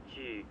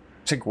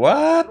 It's like,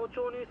 what?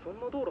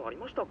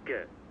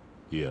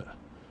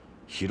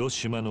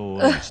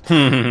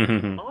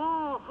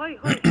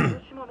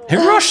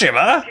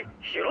 Hiroshima?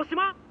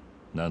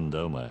 なん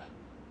だお前。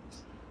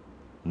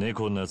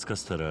猫を懐か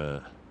せた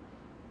ら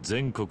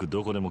全国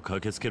どこでも駆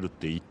けつけるっ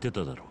て言って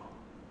ただろう。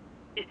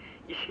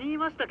言い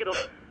ましたけど、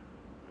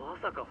ま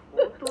さか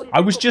本当に。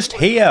I was just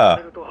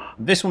here.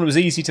 This one was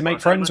easy to make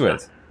friends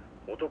with.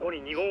 男に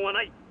二言は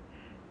ない。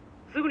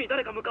すぐに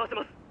誰か向かわせ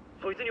ます。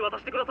そいつに渡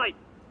してください。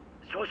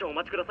少々お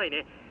待ちください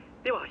ね。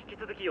では引き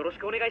続きよろし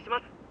くお願いしま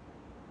す。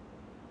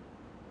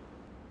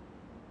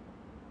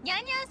ニャ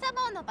ンニャンサ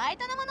ボンのバイ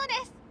トのもので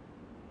す。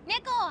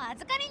猫を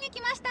預かりに来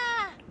ました。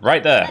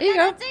 Right there. ま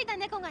たついた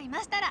猫がい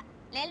ましたら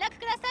連絡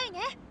くださいね。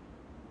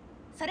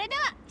それで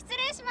は失礼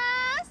しま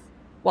す。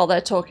 While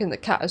they're talking, the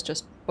cat has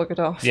just buggered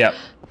off. Yep.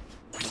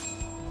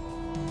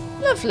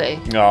 Lovely.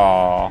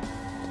 Aww.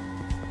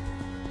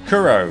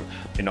 Kuro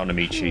in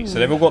Onomichi. So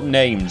they've all got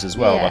names as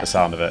well, by the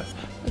sound of it.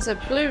 There's a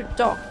blue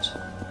dot.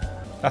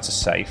 That's a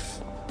safe.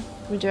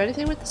 Can we do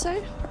anything with the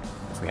safe?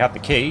 If we had the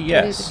key,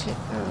 yes. We need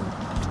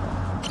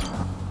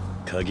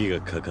the key.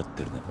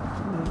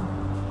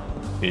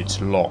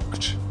 It's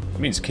locked. It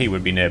means the key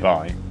would be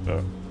nearby,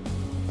 but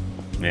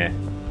yeah.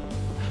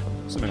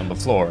 Something on the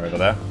floor over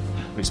there.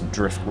 Maybe some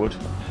driftwood.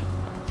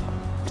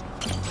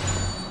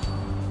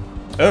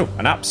 Oh,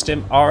 an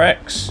Apstim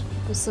RX.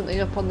 There's something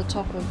up on the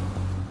top of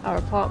our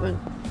apartment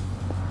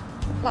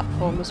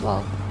platform as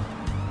well.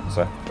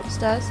 So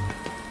upstairs.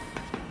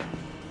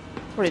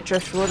 Probably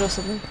driftwood or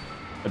something.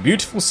 A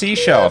beautiful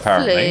seashell,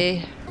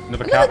 apparently.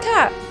 Another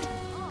cat.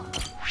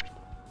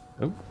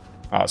 Oh,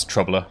 it's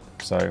Troubler,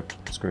 so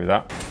screw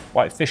that.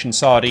 White fish and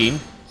sardine.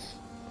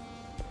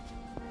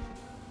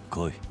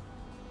 Koi.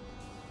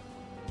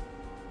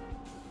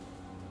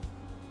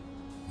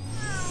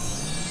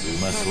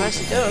 Oh,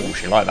 nicely done. Oh,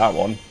 she liked that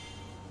one.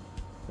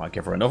 Might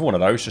give her another one of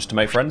those just to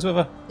make friends with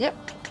her. Yep.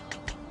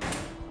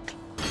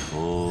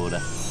 There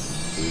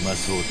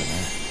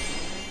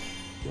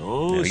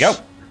we go.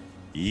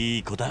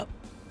 So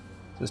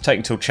it's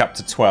taking till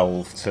chapter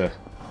 12 to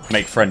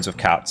make friends with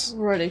cats.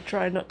 Really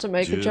try not to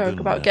make a joke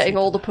about getting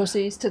all the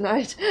pussies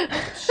tonight.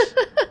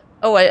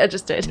 Oh wait, I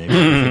just did.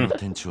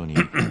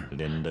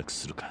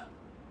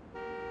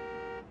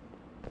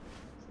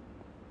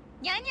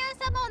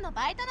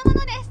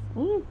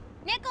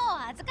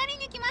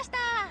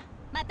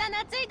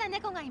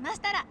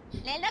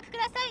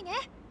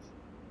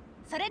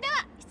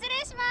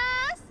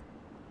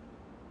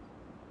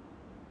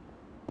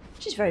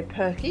 She's very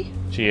perky.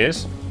 She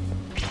is.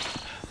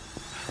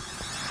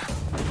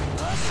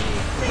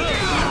 Do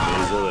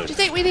you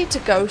think we need to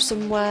go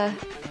somewhere?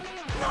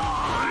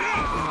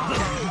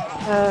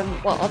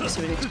 Well,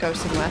 obviously we need to go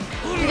somewhere.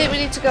 Do you think we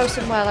need to go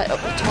somewhere like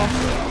up the top?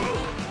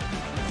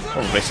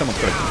 Probably someone's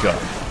got a gun.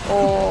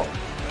 Or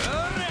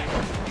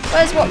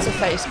where's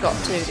what's-her-face got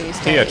to these days?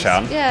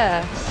 Tia-chan.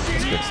 Yeah.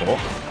 That's a good thought.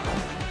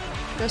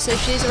 Go see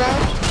if she's around.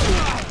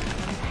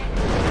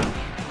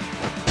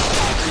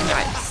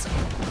 Nice.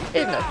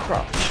 In the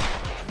crotch.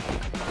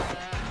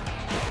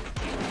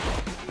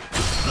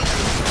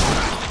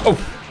 Oh!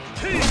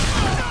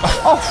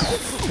 Oh!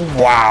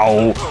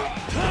 Wow!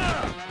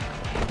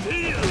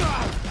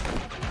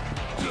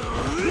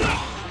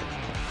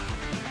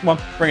 Come on,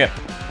 bring it.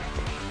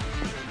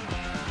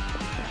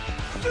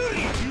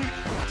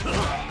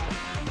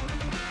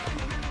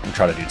 I'm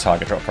trying to do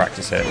tiger drop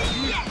practice here.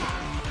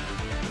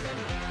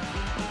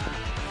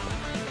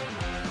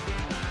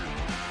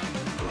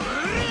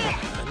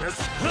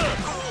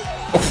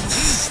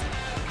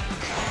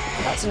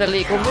 That's an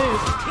illegal move.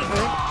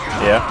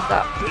 Right? Yeah.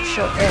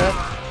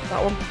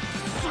 That one.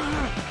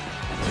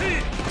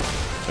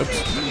 Oops.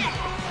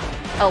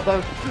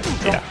 Elbow.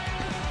 Yeah.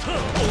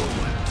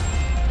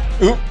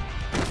 Ooh.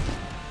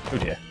 Oh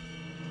dear.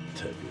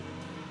 Is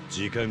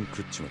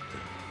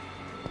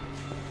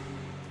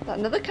that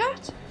another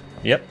cat?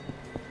 Yep.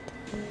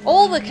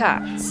 All the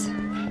cats.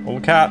 All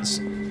the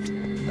cats.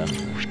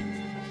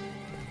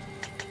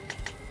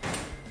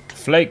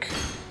 Flake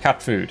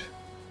cat food.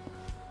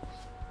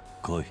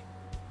 So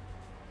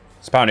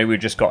apparently we've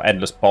just got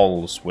endless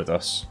bowls with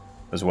us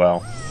as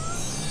well.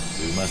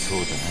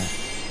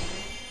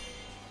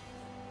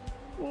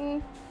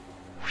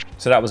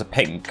 So that was a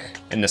pink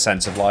in the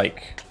sense of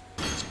like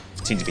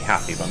seemed to be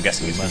happy, but I'm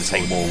guessing he's going to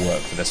take more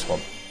work for this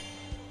one.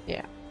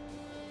 Yeah.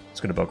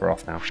 It's going to bugger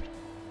off now.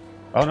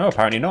 Oh no,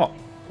 apparently not.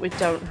 We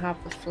don't have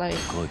the flake.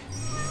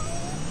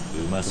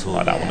 Doesn't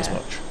like that one as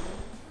much.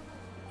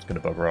 It's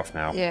going to bugger off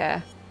now.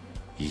 Yeah.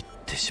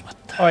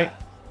 Alright.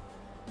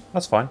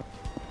 That's fine.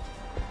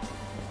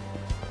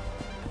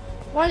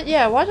 Why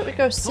don't we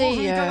go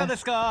see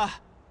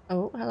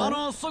oh,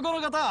 hello.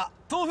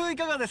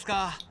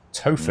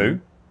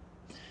 Tofu?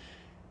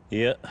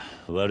 Yeah,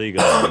 悪い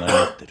が何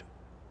やってる。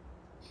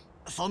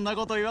そんな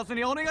こと言わず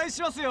にお願いし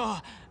ます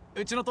よ。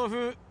うちの豆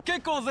腐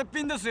結構絶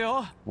品です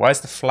よ。 Why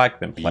has the flag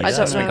been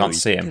placed so we can't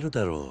see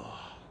him?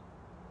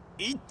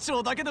 一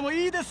丁だけでも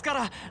いいですか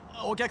ら、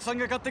お客さん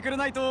が買ってくれ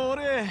ないと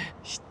俺。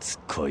しつ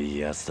こい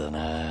やつだ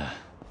な。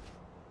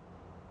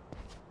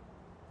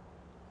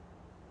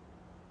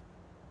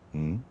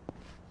ん？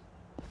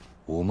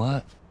お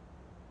前。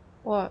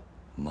What?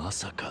 ま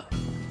さか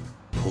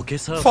ポケ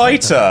サー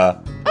Fighter!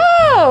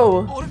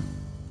 Oh!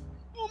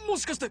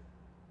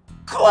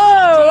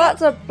 Whoa,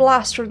 that's a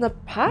blast from the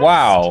past.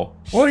 Wow.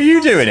 What are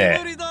you doing here?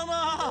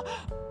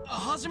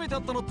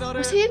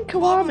 Was he in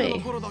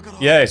Kiwami?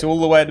 Yeah, it's all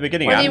the way at the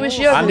beginning. When and, he was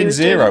young, and he in was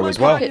Zero doing as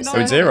well. pockets Oh,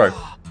 in there. Zero.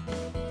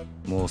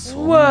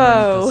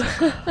 Whoa.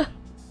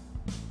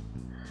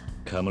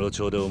 カムロ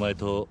町でお前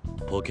と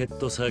ポケッ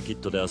トサーキッ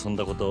トで遊ん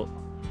だこと、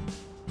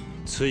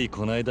つい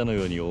この間の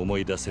ように思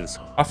い出せる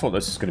ぞ。I thought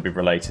this was going to be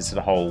related to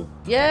the whole,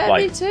 Yeah,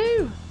 like, me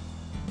too.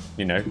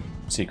 you know,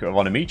 Secret of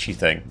Onomichi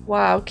thing.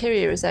 Wow,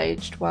 Kiryu has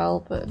aged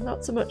well, but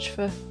not so much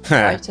for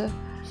Fighter.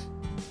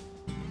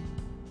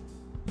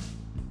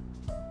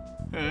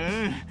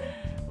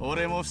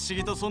 俺も不思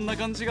議とそんな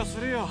感じがす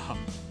るよ。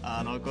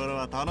あの頃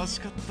は楽し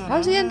かったな。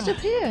 How's he ended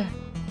up here?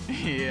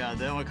 いや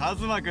でもカ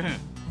ズマ君、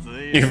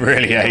You've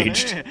really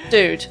aged.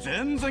 Dude,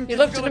 you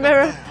looked in the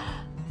mirror.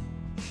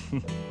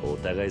 お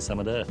互い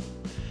様だ。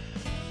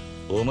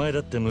お前だ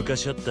って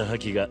昔あった覇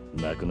気が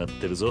なくなっ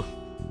てるぞ。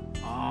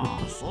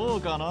ああ、そ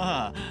うか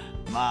な。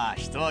まあ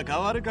人は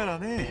変わるから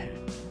ね。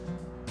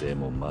で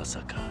もまさ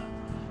か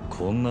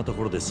こんなと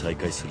ころで再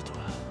会するとは。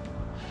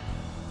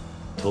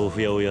豆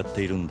腐屋をやっ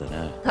ているんだ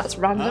な。That's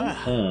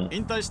random.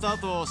 引退した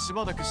後し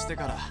ばらくして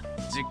から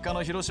実家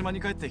の広島に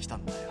帰ってきた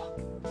んだよ。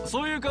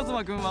そういうカズ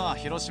マ君は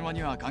広島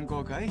には観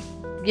光かい？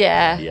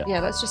 Yeah,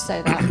 yeah, let's just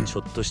say that. ち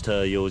ょっとし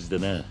た用事で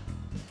な。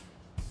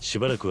し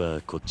ばらく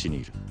はこっちに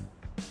いる。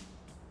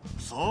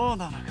そう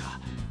なのか。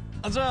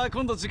じゃあ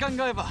今度時間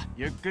が合えば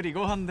ゆっくり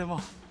ご飯でも。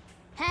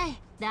Hey,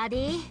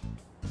 Daddy.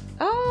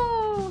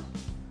 Oh,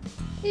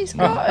 he's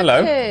got a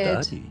hello.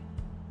 kid.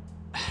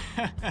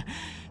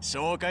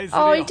 紹介す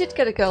るよ。 Oh, he did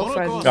get a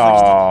girlfriend.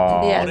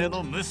 Aww. Yeah. 俺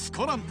の息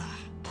子なんだ。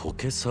ポ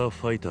ケサー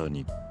ファイター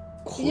に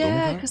子供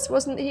Yeah, が because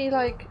wasn't he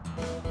like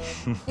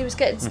he was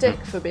getting stick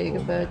for being a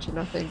virgin,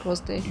 I think,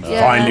 wasn't he?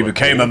 Finally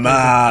became a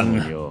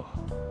man.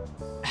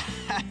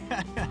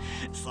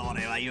 そ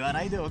れは言わ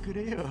ないでおく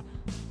れよ。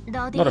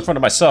 Daddy, Not in front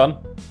of my son.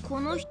 こ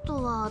の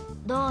人は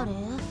誰？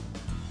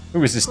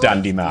 Who is this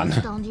dandy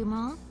man? ダンディ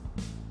マン？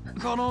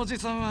このおじ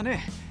さんは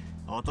ね、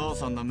お父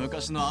さんの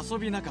昔の遊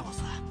び仲間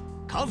さ、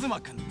カズ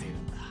マくんっていう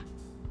んだ。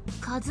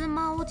カズ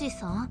マおじ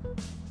さん？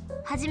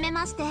はじめ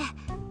まして。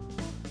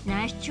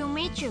Nice to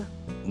meet you.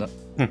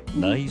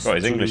 Nice. Got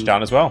his English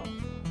down as well.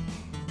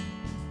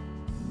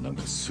 なん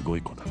かすご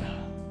い子だな。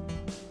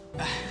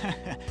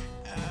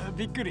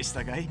びっくりし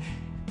たかい？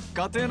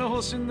家庭の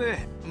方針で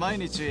毎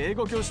日英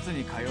語教室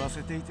に通わ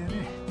せていてね。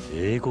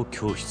英語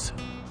教室？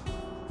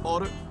あ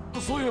れ、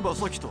そういえば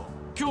さっきと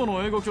今日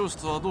の英語教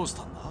室はどうし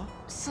たんだ？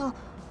そ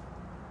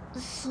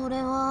れ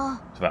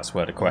は。 So that's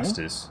where the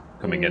quest is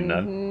coming in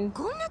then.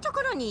 こんなと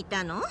ころにい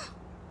たの？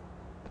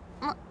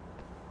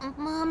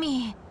マ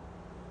ミー。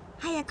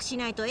早くし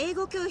ないと英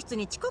語教室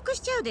に遅刻し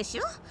ちゃうでし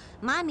ょ。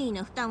マミー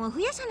の負担を増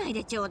やさない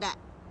でちょうだい。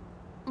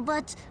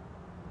But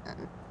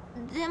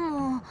で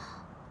も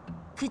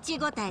口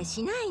答え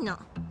しないの。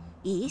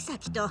いいさ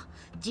きと、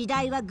時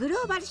代はグ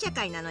ローバル社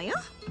会なのよ。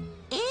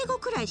英語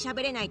くらい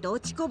喋れないと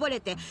落ちこぼれ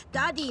て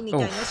ダディみた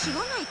いなしが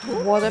ないと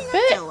になっ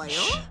ちゃうわよ。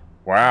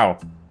Wow.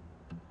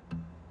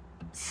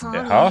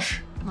 Sorry, Bit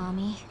harsh. マ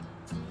ミ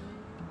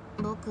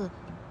ー。僕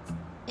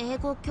英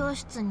語教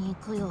室に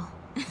行くよ。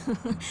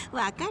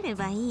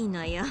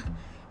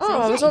Oh,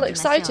 I was all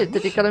excited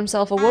that he got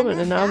himself a woman,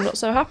 and now I'm not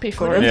so happy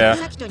for him. Yeah.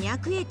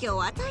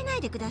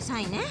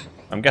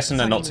 I'm guessing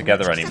they're not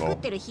together anymore. I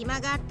get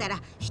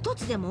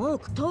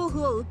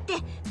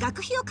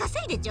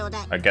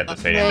the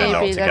feeling they're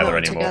not together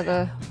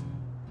anymore.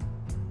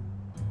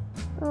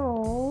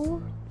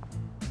 Oh.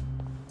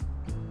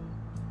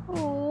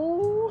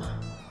 Oh.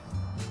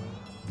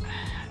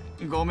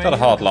 He's had a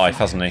hard life,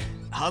 hasn't he?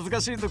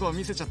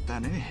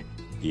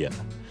 いや、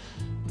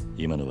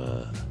今の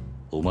は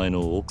お前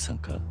の奥さん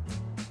か？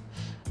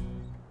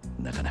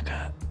なかな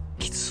か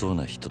きつそう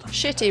な人だ。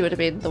Shitty would have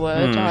been the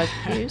word I'd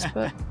use,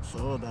 but.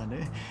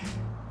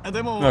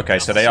 Okay,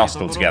 so they are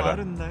still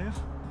together.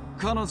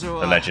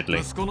 Allegedly.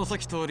 Oh,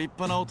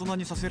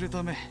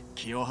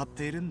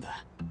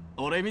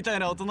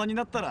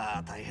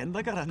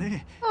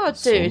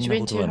 dude, you're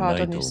being too hard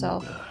on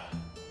yourself.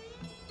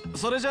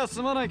 それじゃす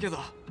まないけど、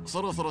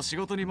そろそろ仕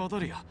事に戻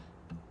るよ。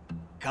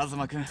カズ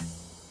マくん、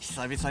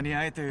久々に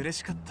会えて嬉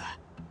しかった。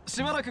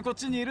しばらくこっ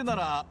ちにいるな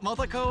ら、ま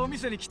た顔を見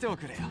せに来てお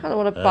くれよ。I don't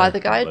want to buy the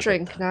guy a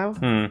drink now.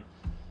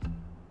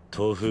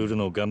 豆腐売る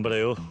の頑張れ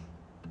よ。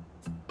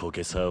ポ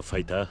ケサーファ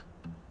イター。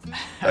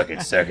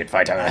Circuit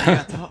fighter.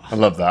 I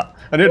love that.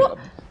 I did. What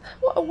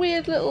a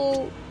weird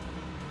little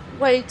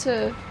way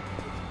to.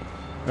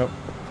 Oh.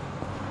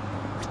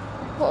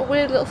 What a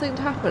weird little thing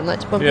to happen, like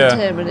to bump into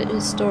him and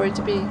his story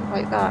to be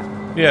like that.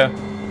 Yeah.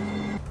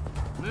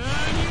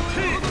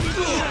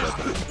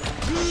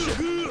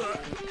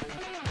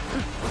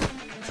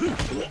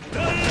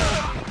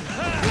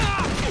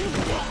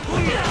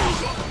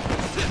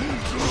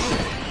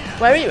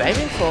 Where are you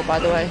aiming for, by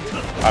the way?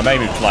 I'm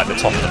aiming for like the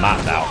top of the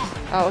map now.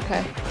 Oh,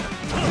 okay.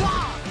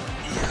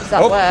 Is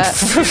that where?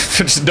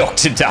 Just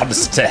knocked him down the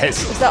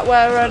stairs. Is that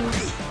where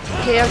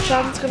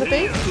Kyo-chan's gonna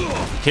be?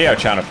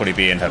 Kyo-chan will probably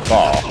be in her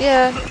bar.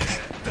 Yeah.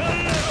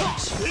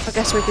 I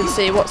guess we can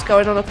see what's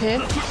going on up here.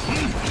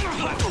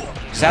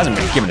 She hasn't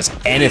been giving us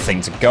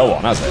anything to go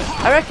on, has it?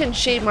 I reckon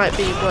she might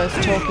be worth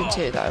talking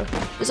to, though.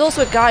 There's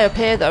also a guy up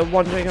here, though,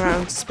 wandering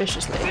around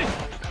suspiciously.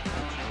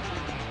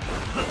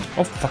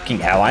 Oh, fucking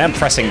hell. I am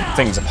pressing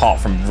things apart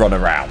from run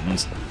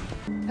around.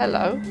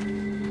 Hello.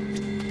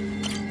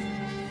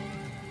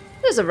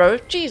 There's a row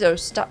of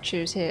Jesus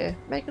statues here.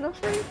 Make an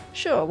offering?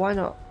 Sure, why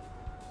not?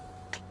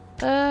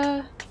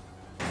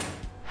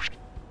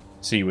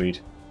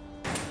 Seaweed.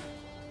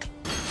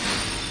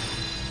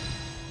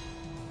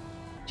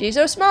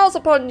 Jesus smiles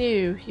upon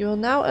you. You will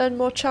now earn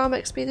more charm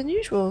XP than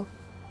usual.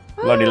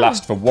 Will only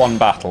last for one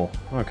battle.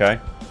 Okay.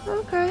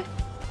 Okay.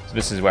 So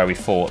this is where we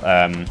fought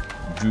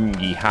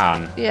Jungi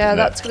Han. Yeah,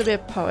 that's going to be a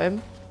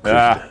poem.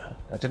 I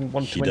didn't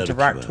want to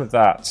interact with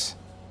that.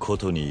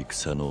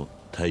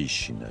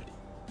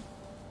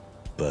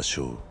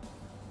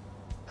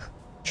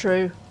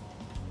 True.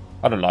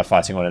 I don't like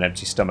fighting on an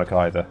empty stomach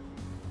either.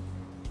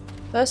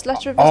 First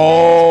letter of his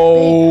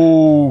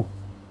name.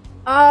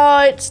 Oh,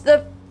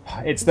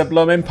 it's the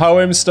blooming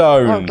poem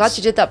stones. Oh, I'm glad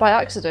you did that by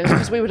accident,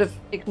 because we would have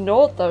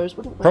ignored those,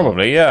 wouldn't we?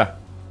 Probably, yeah.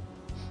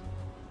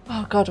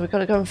 Oh god, we've got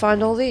to go and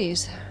find all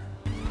these.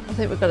 I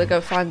think we've got to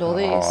go find all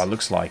these. Oh, it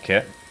looks like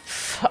it.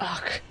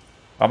 Fuck.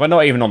 Oh, we're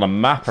not even on the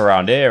map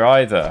around here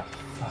either.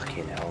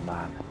 Fucking hell,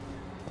 man.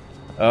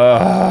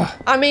 Ugh.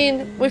 I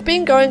mean, we've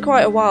been going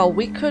quite a while.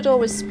 We could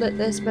always split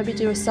this, maybe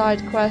do a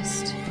side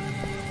quest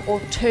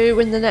or two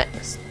in the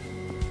next.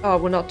 Oh,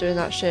 we're not doing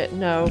that shit.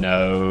 No.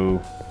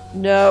 No.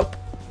 Nope.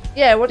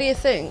 Yeah, what do you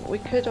think? We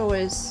could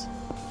always...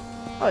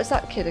 Oh, it's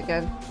that kid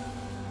again.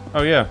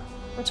 Oh, yeah.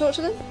 Want to talk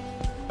to them?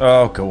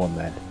 Oh, go on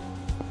then.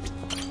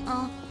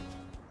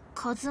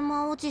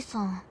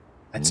 Kazuma-oji-san.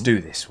 Let's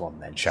do this one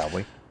then, shall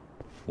we?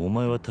 お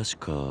前は確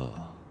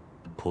か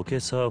ポケ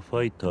サーフ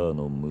ァイター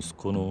の息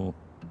子の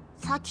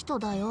サキト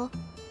だよ。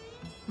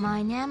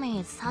My name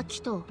is サ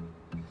キト。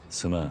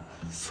すまん、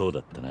そう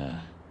だった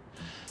な。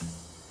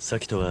サ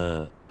キト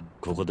は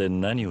ここで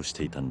何をし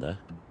ていたんだ？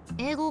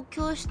英語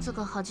教室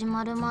が始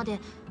まるまで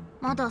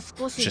まだ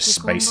少し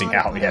Just 時間 spacing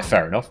があ out, る yeah, か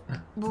ら fair enough.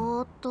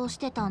 ぼーっとし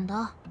てたん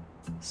だ。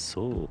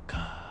そう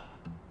か。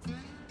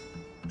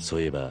そ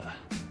ういえば、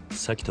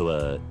サキト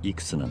はい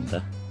くつなん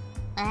だ？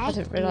 I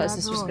didn't realise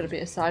this was going to be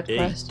a side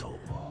quest.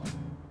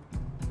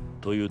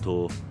 という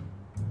と、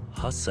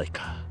8歳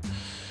か。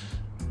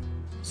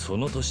そ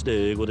の年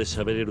で英語で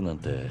喋れるなん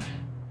て、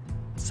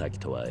サキ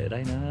トは偉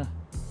いな。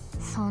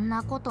そん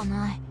なこと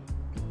ない。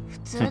普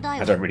通だ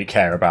よ。 I don't really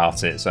care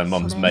about it, so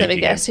Mum's Let me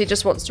making guess, it. he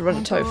just wants to run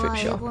a tofu 英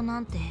shop. 語な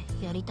んて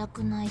やりた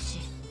くないし。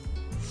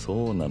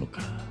そうなの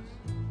か。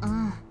う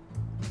ん。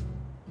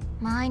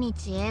毎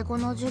日英語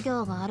の授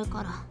業がある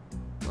から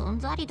うん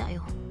ざりだ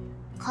よ。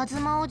カズ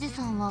マおじ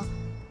さんは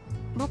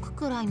僕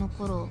くらいの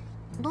頃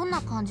どん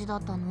な感じだ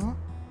ったの？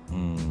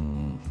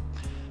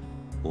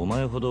お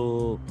前ほ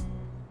ど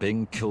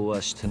勉強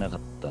はしてなかっ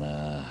た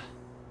な。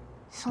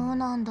そう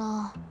なん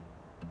だ。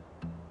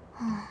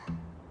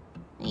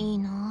いい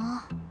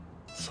な。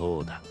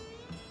そうだ。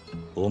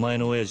お前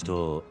の親父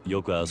と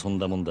よく遊ん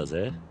だもんだ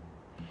ぜ。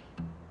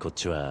こっ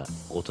ちは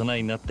大人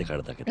になってか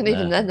らだけど And な。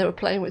 even then they were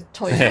playing with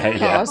toy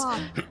cars.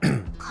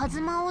 カズ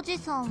マおじ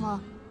さんは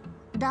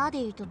ダデ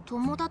ィと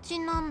友達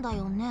なんだ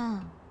よね。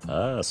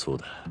ああ、そう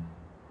だ。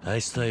あ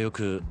いつとはよ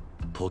く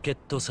ポケッ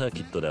トサー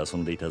キットで遊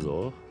んでいた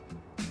ぞ。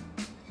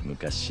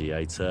昔あ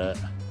いつは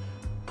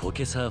ポ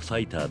ケサーフ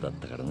ァイターだっ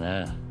たから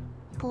な。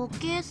ポ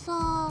ケサ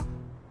ー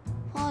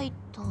ファイ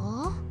タ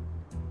ー？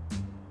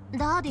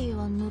ダディ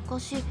は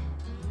昔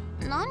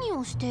何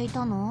をしてい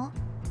たの？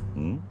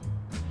ん？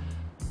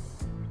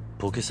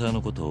ポケサー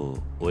のことを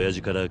親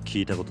父から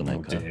聞いたことない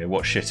か？ Oh dear,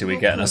 what shit are we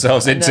getting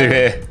ourselves into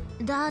here?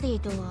 ダディ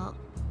とは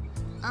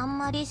あん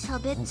まり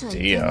喋っちゃい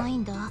けない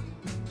んだ。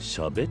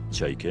喋っ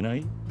ちゃいけな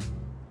い？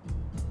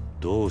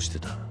どうして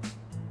た？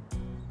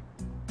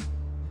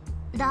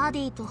ダデ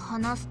ィと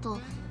話すと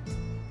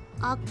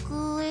悪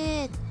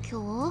影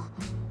響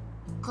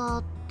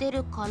が出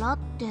るからっ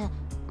て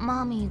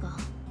マミーが。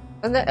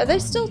Are they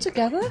still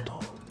together?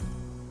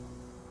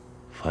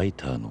 ファイ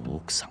ターの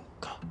奥さん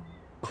か。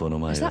この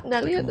前 Is that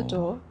Nelly at the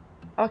door?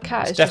 Our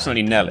cat It's is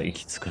definitely Nelly.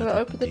 Can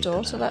I open the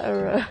door to let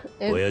her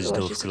in? 親父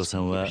とフクロさ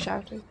んは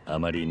あ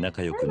まり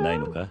仲良くない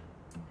のか？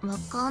わ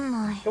かん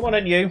ない。 Come on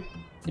in, you.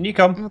 Can you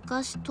come?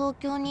 昔東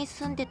京に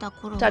住んでた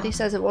頃は Daddy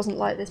says it wasn't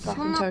like this back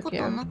そん in なこと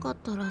Tokyo. なかっ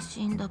たら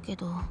しいんだけ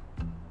ど、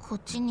こ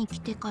っちに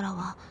来てから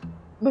は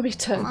Mummy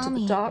turned to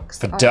the dark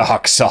The side.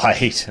 dark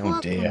side. Oh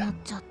怖くな dear. っ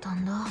ちゃった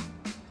んだ。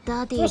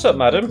ダデ What's up,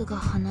 ィ madam? と僕が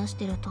話し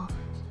てると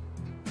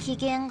機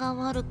嫌が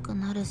悪く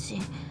なるし、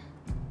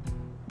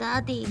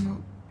ダディの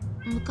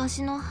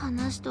昔の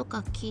話と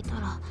か聞いた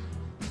ら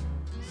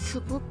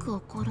すごく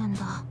怒るん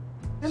だ。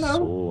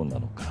そうな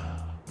のか。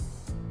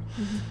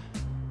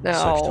No.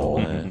 さきとお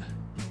前、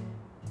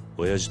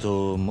親父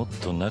ともっ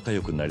と仲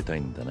良くなりたい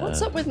んだな。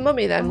 What's up with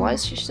Mummy then? Why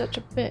is she such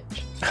a bitch?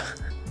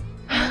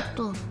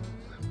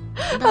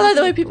 I like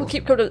the way people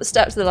keep coming up the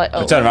steps. They're like,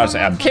 "Oh, turn around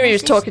and say,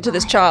 Kiryu's talking to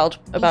this child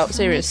about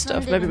serious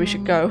stuff. Maybe we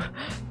should go."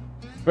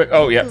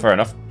 Oh yeah, fair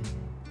enough.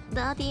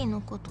 ダディの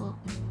こと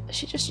Is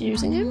she just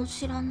using him?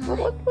 知らない。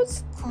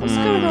 What's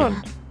going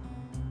on?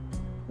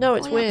 No,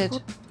 it's 親 weird. 子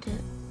って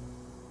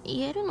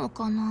言えるの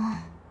か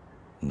な。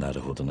なる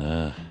ほど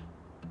な。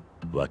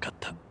わかっ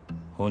た。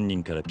本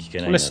人から聞け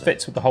ない Well, な this ら。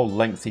 fits with the whole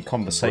lengthy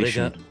俺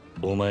conversation が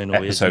お前の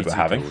親父 episode につ we're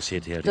いて having. 教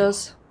えてやるよ。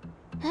 Does.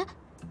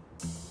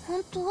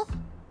 本当？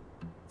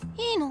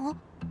いいの？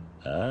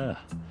あ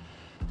あ、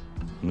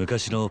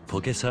昔の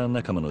ポケサー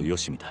仲間のよ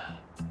しみだ。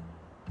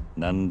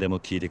何でも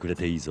聞いてくれ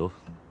ていいぞ。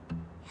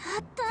や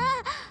った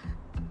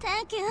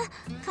ー Thank you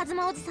カズ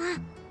マおじさ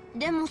ん。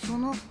でもそ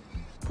の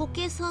ポ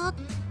ケサーっ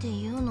て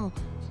いうの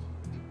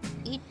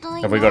一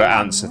体 Have we got to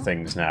answer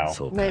things now?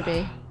 そうか。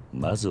 Maybe.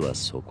 まずは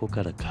そこ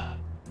からか。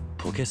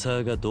ポケサ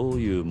ーがどう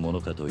いうも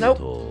のかという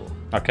と、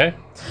 Okay.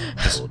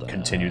 そう Just だ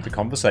な。 continue the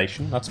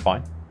conversation. That's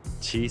fine.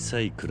 小さ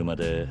い車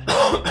で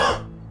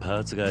パ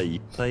ーツがい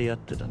っぱいあっ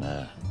てだ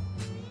な。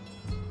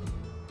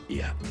い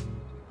や、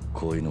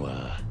こういうの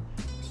は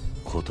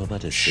言葉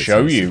で説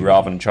Show 明す you る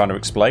rather than trying to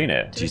explain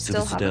it. 実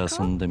物で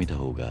遊んでみた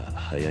方が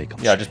早いか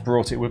もし Yeah, れ I ない。 just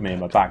brought it with me in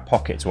my back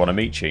pocket to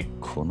Onomichi.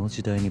 この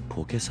時代に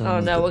ポケサー Oh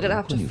なんて no, we're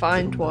gonna have どこ to に売ってる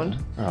find んだ one.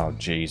 Oh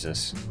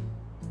Jesus.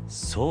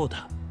 そう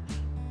だ。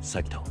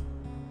サキト、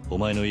お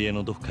前の家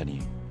のどこか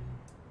に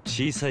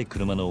小さい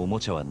車のおも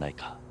ちゃはない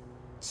か？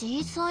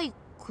小さい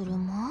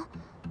車？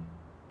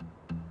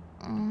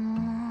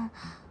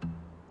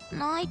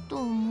ないと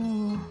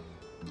思う。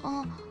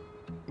あ、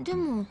で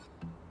も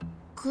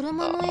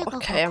車の絵が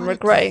Okay, I'm 描かれ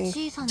た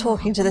regretting 小さな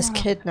talking to this 箱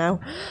な kid now. ら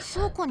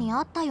倉庫にあ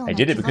ったよう I な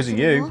did 気 it が because す of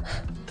る you. よ。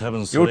多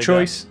分そ Your れ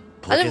が choice.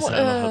 ポケサ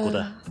ーの箱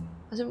だ。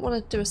 I didn't want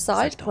to do a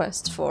side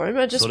quest for him.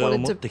 I just それを wanted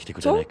持 to ってきて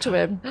くれない talk か？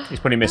 to him. He's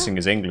probably missing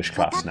his English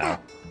class now.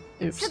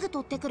 すぐ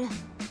取ってくる。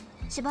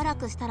しばら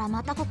くしたら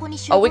またここに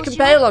集 Oh, 合 we し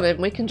can よう。 bail on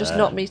him. We can just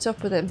not meet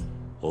up with him.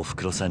 おふ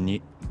くろさん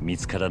に見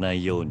つからな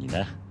いようにな。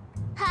は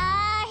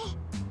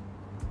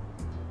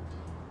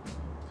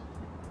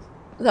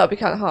ーい。 That would be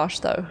kind of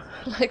harsh, though.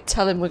 Like,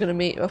 tell him we're going to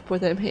meet up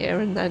with him here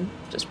and then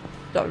just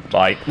don't.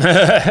 Bye.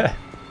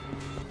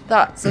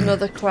 That's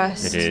another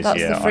quest. It is, That's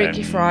yeah. the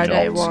Freaky Friday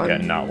I am not one.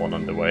 getting that one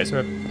underway. Is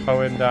there a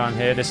poem down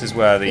here? This is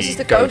where the This is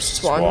the ghosts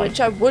ghosts one, which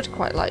I would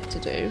quite like to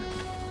do.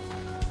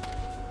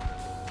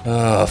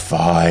 Oh,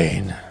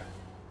 fine.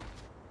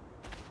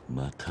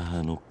 また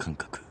あの感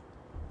覚。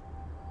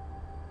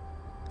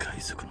海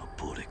賊の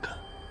亡霊か。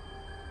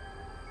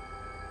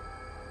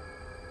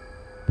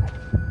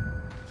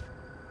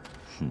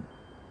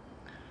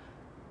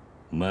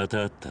また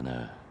あった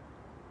な。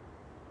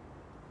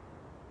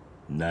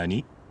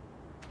何？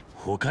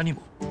他に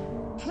も。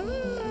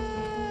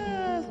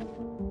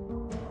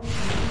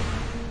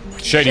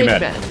Shady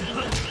men.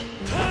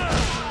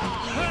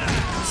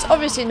 It's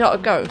obviously not a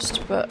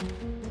ghost, but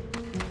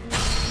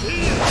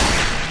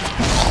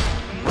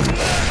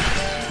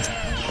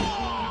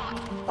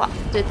that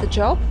did the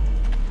job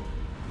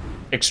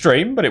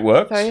Extreme, but it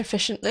works. very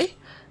efficiently.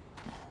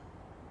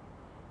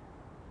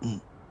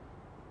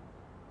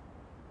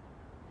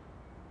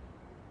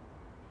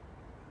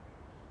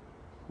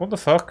 What the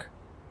fuck?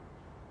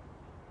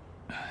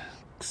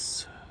 く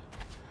そ。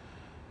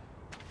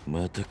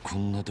またこ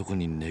んなとこ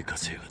に寝か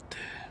せやがって。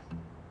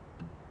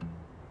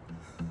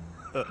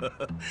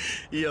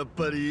やっ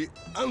ぱり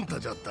あんた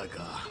じゃった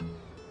か。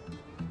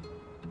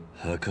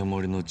墓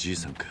守のじい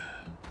さんか。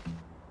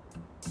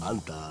あ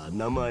んた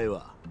名前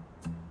は？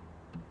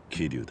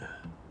桐生だ。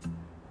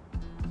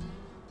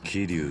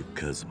桐生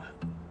一馬。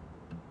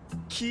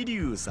桐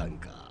生さん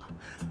か。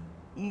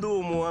ど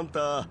うもあん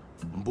た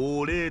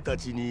亡霊た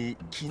ちに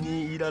気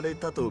に入られ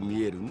たと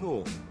見える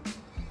の。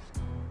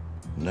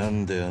な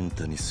んであん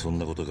たにそん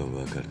なことが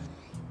わかる？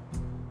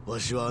わ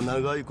しは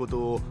長いこ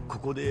とこ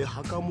こで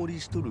墓守り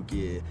しとる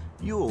け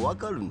ようわ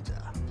かるんじゃ。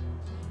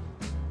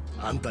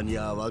あんたに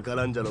はわか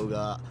らんじゃろう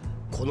が、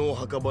この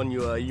墓場に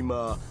は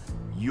今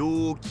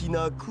陽気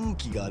な空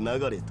気が流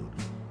れとる。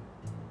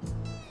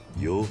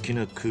陽気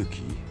な空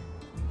気？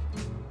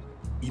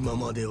今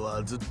まで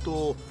はずっ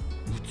とう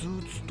つ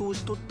うつと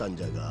しとったん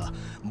じゃが、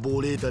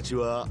亡霊たち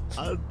は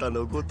あんた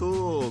のこ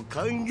とを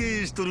歓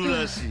迎しとる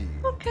らしい。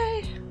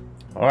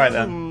Alright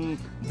then.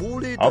 亡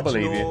霊たち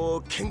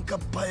の喧嘩っ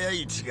早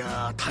い位置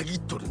がたぎ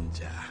っとるん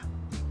じゃ。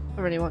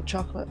I really want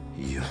chocolate.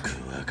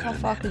 How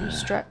far can you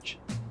stretch?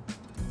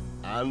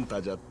 あん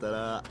たじゃった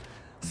ら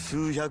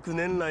数百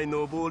年来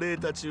の亡霊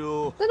たち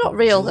を They're not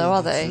real though,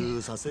 are they?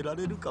 させら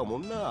れるかも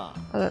な。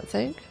I don't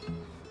think.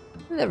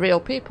 They're real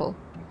people.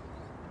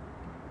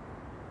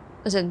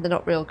 As in, they're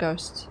not real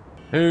ghosts.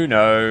 Who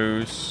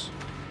knows?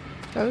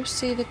 Go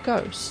see the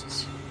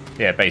ghosts.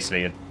 Yeah,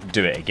 basically,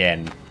 do it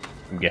again.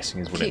 I'm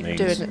guessing is what Keep it means.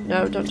 doing it.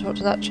 No, don't talk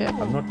to that chick.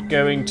 I'm not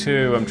going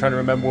to. I'm trying to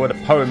remember where the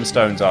poem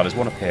stones are. There's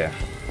one up here.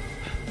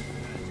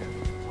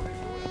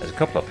 There's a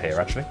couple up here,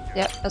 actually.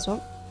 Yep, there's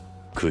one.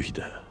 杭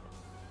だ。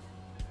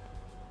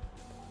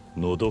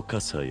のど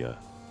かさや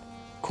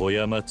小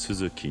山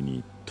続き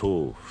に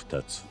塔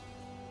二つ。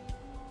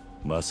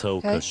正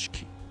岡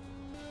式。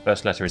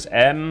First letter is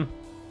M.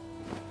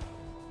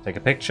 Take a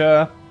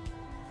picture.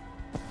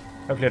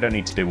 Hopefully I don't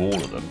need to do all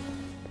of them.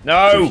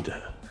 No!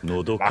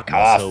 Fuck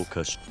off!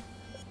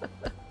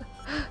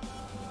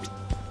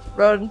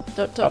 Run,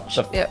 don't touch.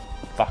 Up the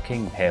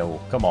fucking hill.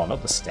 Come on,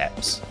 up the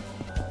steps.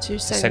 To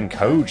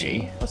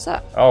Senkoji? What's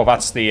that? Oh,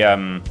 that's the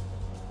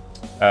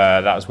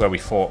that was where we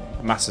fought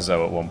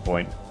Masazo at one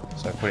point.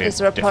 So pretty Is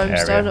there a different poem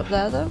area. stone up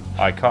there though?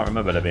 I can't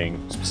remember there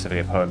being specifically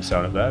a poem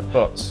stone up there,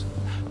 but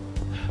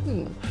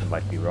I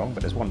might be wrong,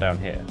 but there's one down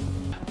here.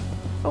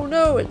 Oh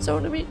no, it's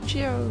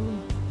Onomichi.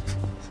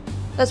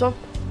 There's one.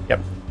 Yep.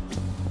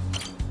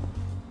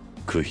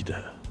 杭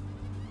だ。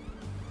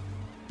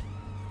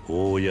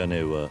大屋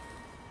根は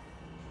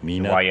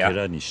皆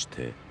寺にし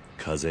て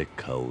風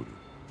香る。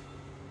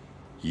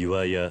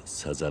岩や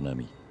さざ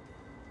波。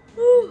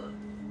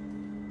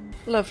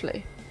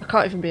Lovely. I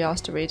can't even be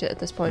asked to read it at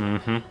this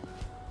point.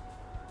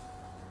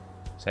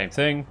 Same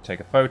thing.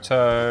 Take a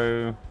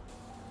photo.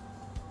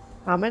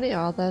 How many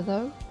are there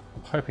though?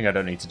 I'm hoping I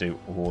don't need to do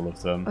all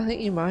of them. I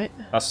think you might.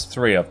 That's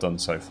 3 I've done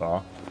so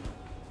far.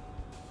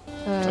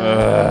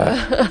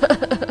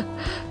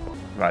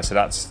 Right, so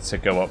that's to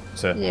go up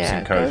to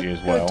Senkoji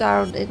as well. Go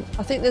down in.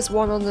 I think there's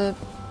one on the.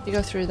 You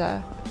go through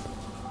there.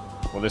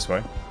 Well, this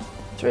way.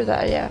 Through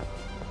there, yeah.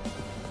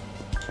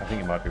 I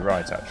think you might be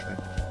right, actually.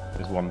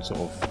 There's one sort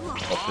of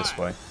up this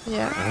way.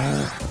 Yeah.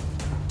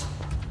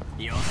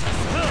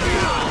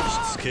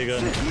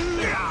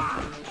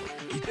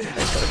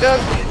 Go.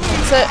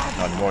 That's it.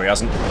 Not anymore, he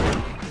hasn't.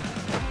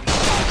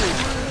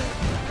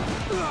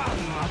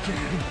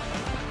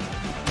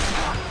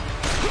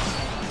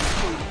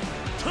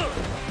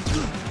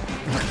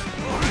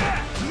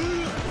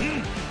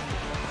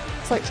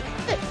 It's like.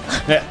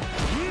 Yeah.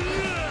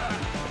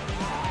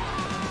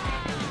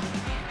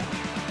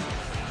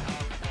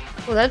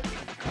 Well then.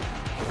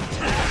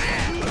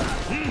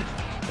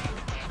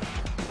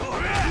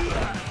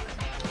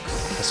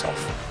 Piss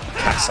off.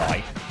 Cat's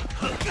eye.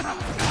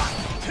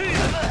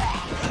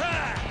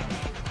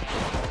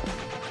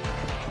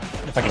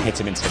 If I can hit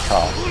him into the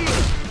car.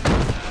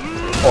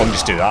 Or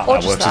just do that,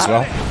 that works as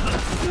well.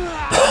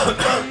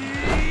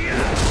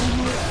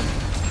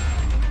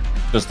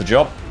 Does the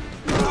job.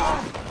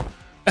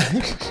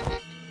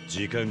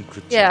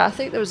 Yeah, I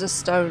think there was a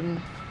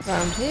stone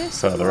around here.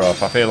 Further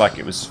up. I feel like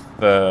it was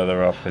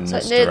further up in it's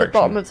this like near direction. the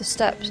bottom of the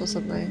steps or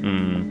something.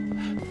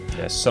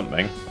 There's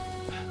something.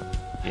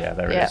 Yeah,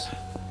 there it is.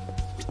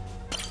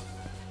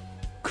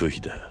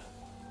 杭だ。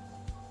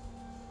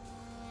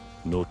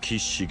軒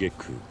茂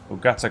く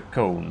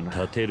Ugatakon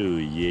建て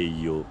る家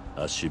よ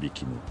足引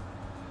きも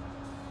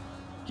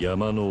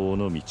山の尾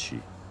道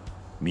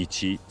道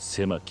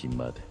狭き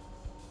まで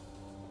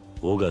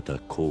尾形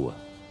公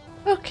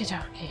安 Okie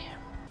dokie.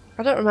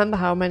 I don't remember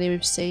how many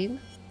we've seen.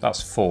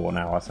 That's 4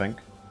 now, I think.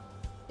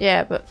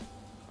 Yeah, but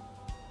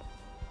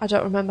I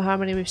don't remember how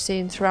many we've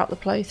seen throughout the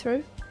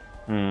playthrough.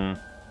 I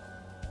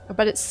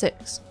bet it's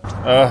 6.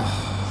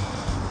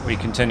 We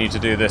continue to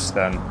do this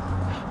then.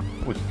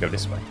 We could go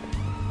this way.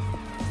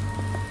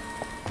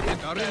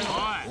 That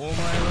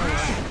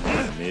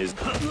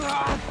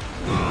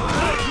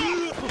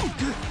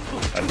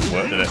didn't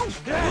work, did it?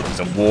 There's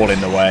a wall in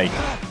the way.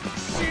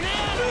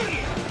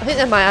 I think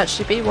there might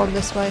actually be one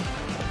this way.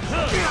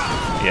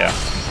 Yeah.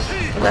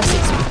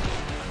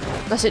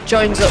 Unless it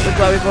joins up with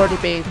where we've already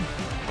been.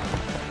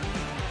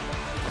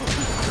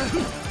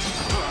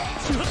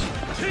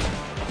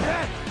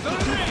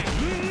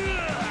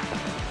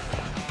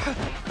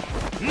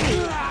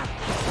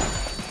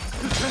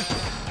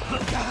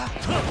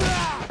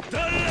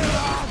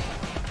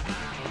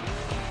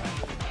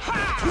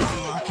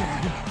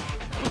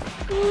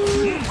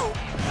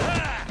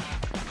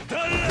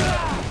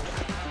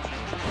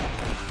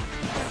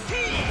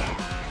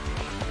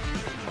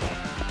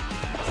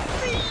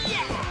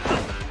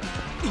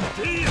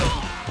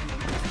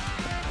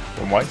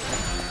 One way.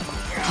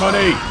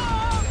 Money!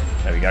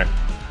 There we go.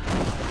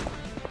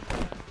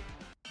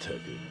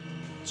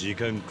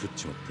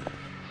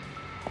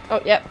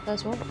 Oh, yep,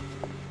 there's one.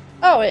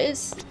 Oh, it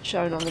is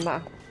shown on the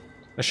map.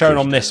 They're shown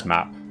on this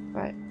map.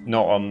 Right.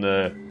 Not on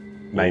the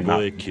main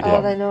map. Oh,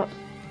 are they not?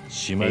 I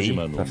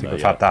think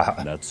we've had that.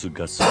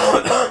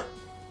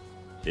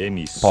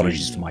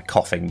 Apologies for my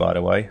coughing, by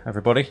the way,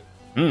 everybody.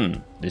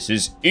 This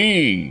is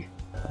E.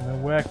 Now,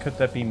 where could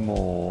there be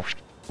more?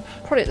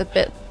 Probably at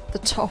the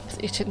top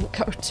that you didn't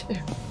go to.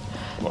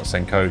 What,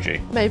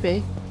 Senkoji?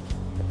 Maybe.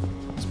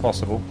 It's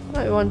possible.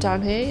 Might be one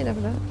down here, you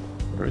never know.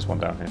 There is one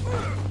down here.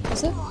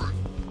 Is it?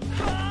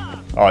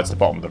 Oh, it's the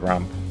bottom of the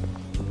ramp.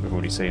 We've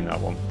already seen that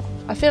one.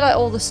 I feel like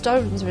all the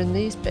stones are in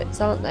these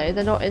bits, aren't they?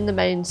 They're not in the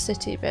main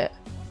city bit.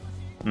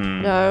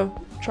 No.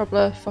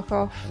 Troubler, fuck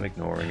off. I'm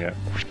ignoring it.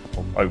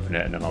 I'll open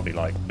it and then I'll be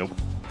like, nope.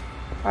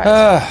 Right,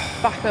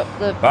 back up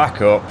the...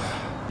 Back up.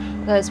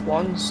 There's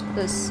one. So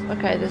there's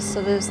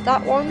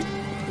that one.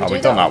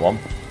 We've done that one.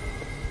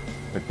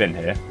 We've been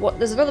here. What?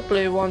 There's another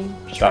blue one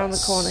just around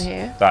the corner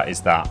here. That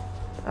is that.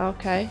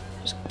 Okay.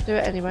 Just do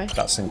it anyway.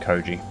 That's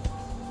Senkoji.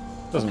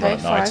 Doesn't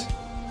look nice.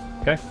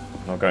 Okay.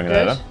 Not going Good.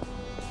 there then.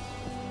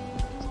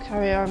 Let's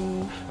carry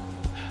on.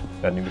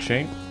 Vending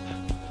machine.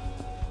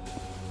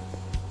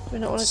 We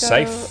don't want to go...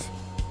 Safe.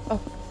 Oh.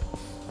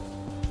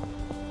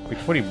 We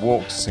could probably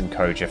walk to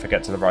Senkoji if I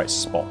get to the right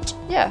spot.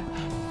 Yeah.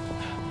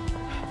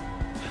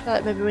 I feel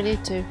like maybe we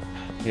need to.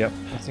 Yep,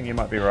 I think you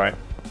might be right.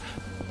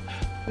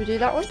 We do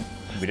that one?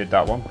 We did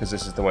that one because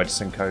this is the way to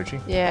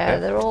Senkoji. Yeah,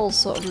 they're all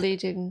sort of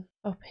leading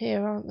up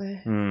here, aren't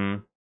they?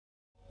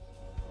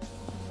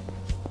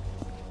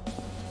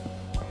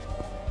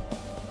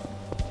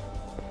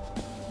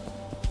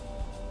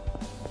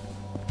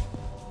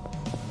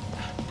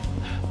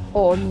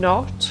 Or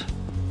not.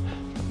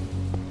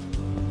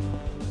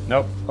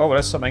 Nope. Oh,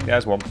 there's something.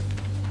 There's one.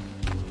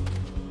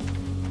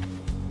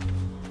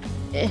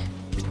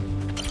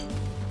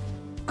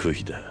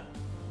 Kuhida.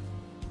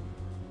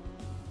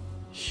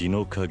 日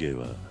の影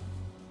は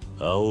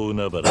青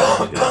海原の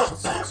部屋一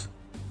つ。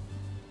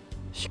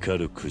光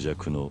るクジャ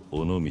クの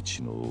尾道の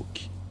王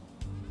旗。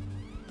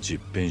十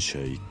編者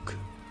一句。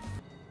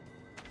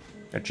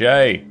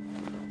Jay,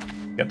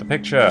 get the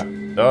picture.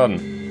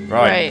 Done.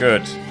 Right,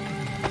 good.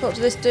 Talk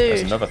to this dude.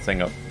 There's another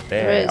thing up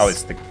there. Oh,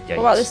 it's the gate. What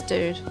about this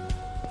dude?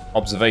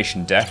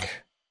 Observation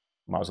deck.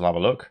 Might as well have a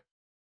look.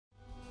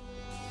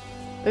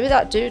 Maybe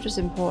that dude was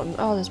important.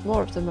 Oh, there's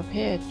more of them up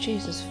here.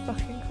 Jesus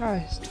fucking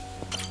Christ.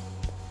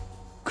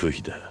 Oh,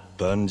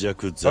 I'm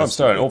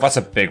starting. Oh, that's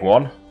a big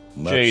one.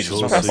 Jesus,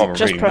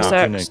 just press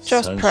X.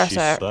 Just press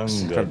X.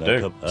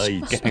 Do.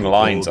 Skipping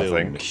lines, I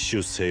think.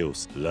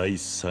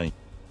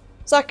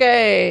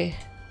 Sake!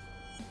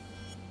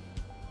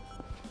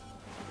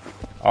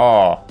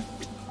 Oh.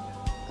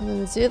 And then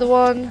there's the other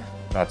one.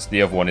 That's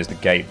the other one is the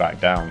gate back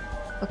down.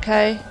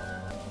 Okay.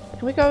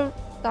 Can we go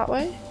that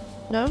way?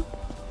 No?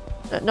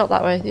 No, not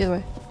that way, the other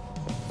way.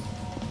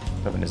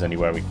 I don't think there's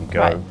anywhere we can go.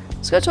 Right.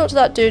 Let's go talk to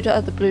that dude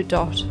at the blue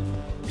dot.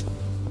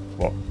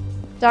 What?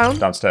 Down?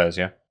 Downstairs,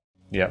 yeah?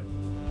 Yep.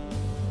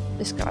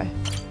 This guy.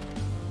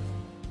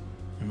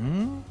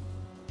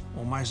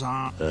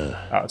 Out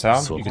of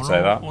town? You could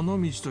say that. 尾道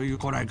という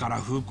古来から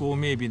風光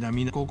明媚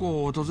なこ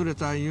こを訪れ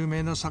た有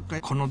名な作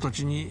家この土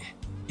地に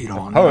い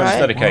ろんな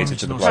dedicated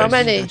to the place. How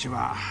many? Do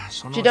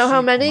you know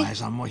how many? お前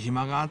さんも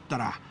暇があった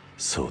ら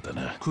そうだ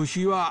な 9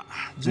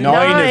 of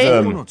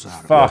them.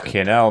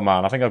 Fucking hell,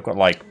 man. I think I've got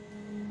like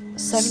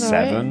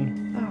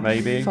 7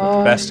 maybe.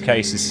 Best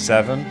case is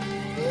 7.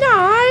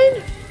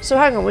 9? So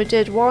hang on, we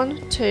did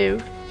 1, 2.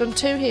 Done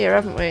 2 here,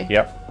 haven't we?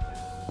 Yep.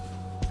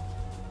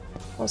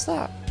 What's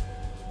that?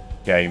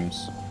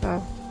 Games.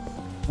 Oh.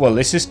 Well,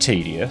 this is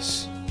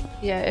tedious.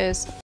 Yeah, it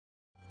is.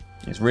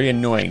 It's really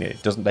annoying.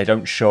 They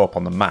don't show up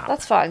on the map.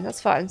 That's fine,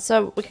 that's fine.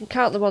 So we can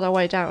count them on our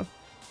way down.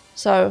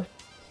 So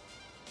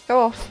go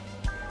off.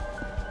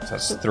 So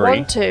that's 3.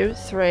 1, 2,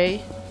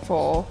 3,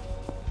 4.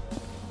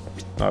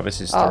 No,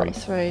 this is 3. Oh,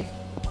 3. I'm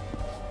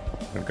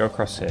gonna go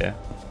across here.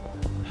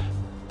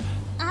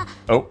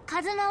 Oh.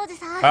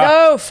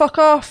 No, fuck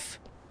off.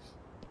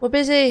 We're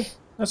busy.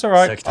 That's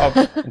alright.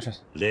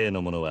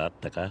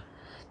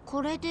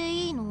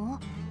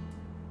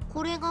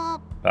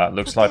 That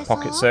looks like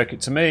pocket circuit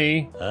to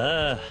me.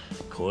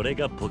 Actually,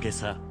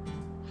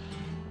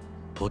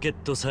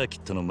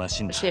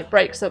 it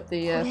breaks up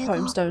the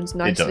foam stones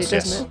nicely,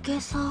 doesn't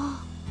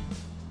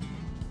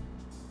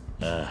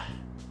it?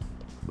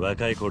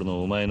 若い頃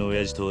のお前の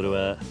親父と俺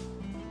は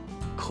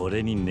こ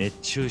れに熱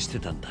中して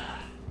たんだ。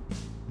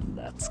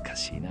懐か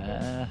しい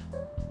な。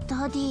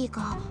ダディ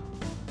が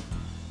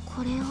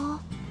これを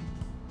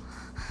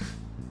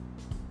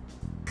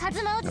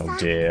Oh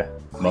dear.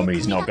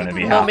 Mummy's not going to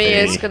be happy. Mummy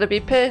is going to be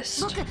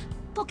pissed.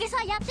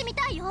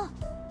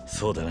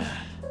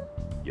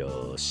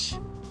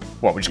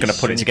 What, we're just going to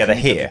put it together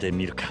here?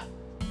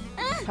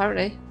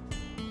 Apparently.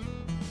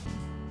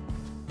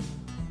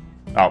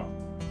 Oh,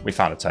 we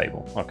found a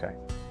table. Okay.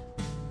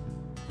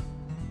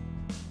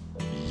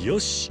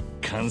 Yosh,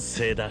 完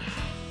成だ.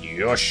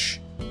 Yosh.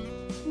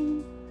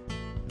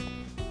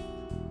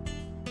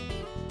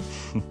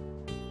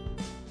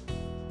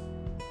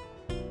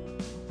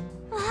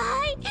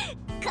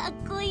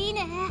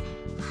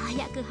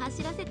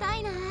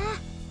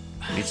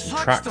 Need some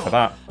track for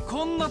that.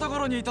 こんなとこ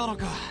ろにいたの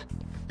か。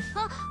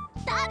あ、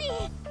ダデ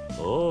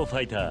ィ。おー、フ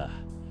ァイター。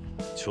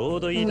ちょう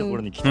どいいとこ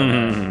ろに来た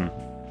な。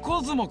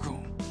カズマく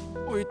ん、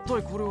一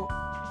体これ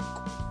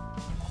は。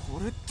こ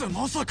れって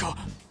まさか。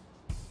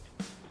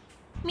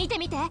見て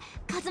見て、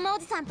カズマお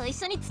じさんと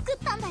一緒に作っ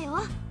たんだよ。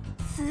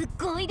すっ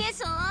ごいで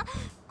しょ。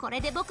こ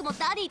れで僕も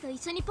ダディと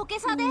一緒にポケ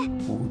サで。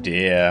Oh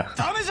dear.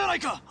 ダメじゃない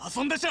か、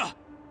遊んでちゃ。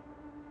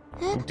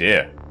Oh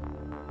dear.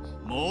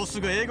 もう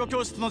すぐ英語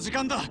教室の時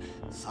間だ。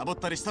サボっ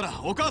たりしたら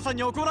お母さん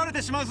に怒られ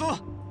てしまうぞ。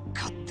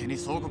勝手に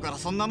倉庫から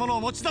そんなもの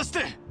を持ち出し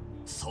て。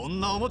そ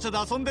んなおもちゃで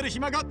遊んでる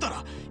暇があった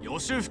ら予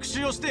習復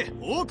習をして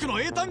多くの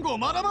英単語を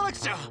学ばなく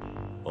ちゃ。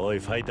おい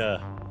ファイタ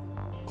ー、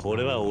こ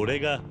れは俺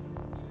が。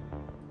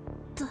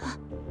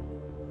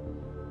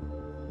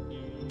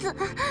ダ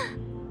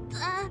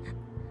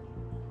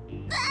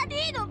デ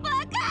ィのバ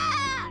カ。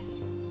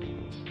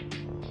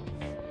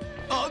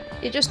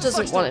He just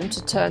doesn't want him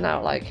to turn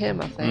out like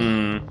him, I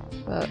think.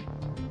 But...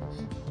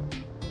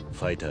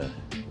 ファイター、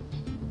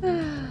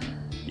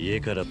家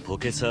からポ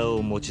ケサー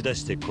を持ち出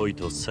してこい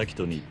とサキ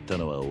トに言った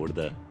のは俺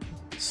だ。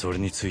それ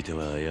について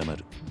は謝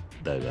る。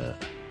だが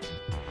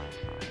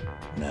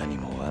何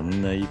もあ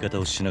んな言い方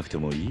をしなくて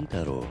もいい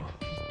だろ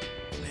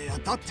う。いや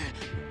だって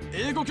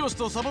英語教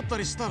室をサボった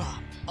りしたら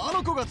あ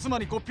の子が妻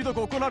にこっぴど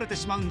く怒られて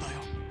しまうんだよ。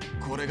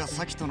これが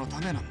サキトのた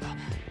めなんだ。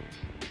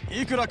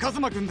いくらカズ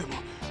マ君でも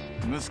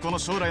息子の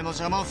将来の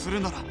邪魔をす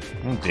るなら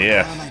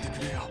やらないでく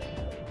れよ。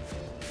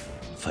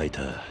ファイ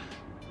タ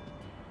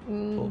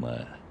ー、お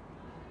前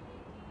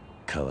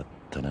変わっ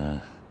た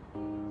な。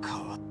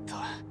変わった。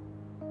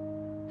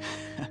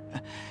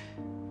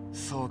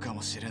そうか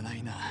もしれな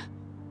いな。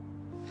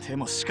で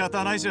も仕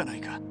方ないじゃな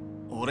いか。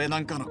俺な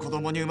んかの子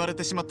供に生まれ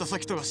てしまったサ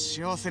キトが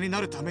幸せに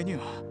なるために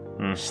は、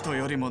人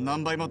よりも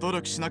何倍も努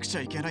力しなくち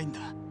ゃいけないんだ。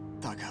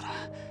だか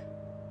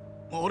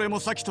ら俺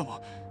もサキト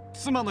も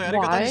妻のやり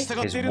方に従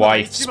っているのが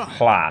一番。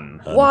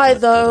Why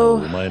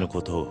though? お前の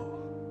ことを、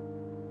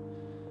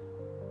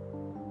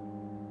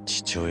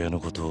父親の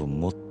ことを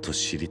もっと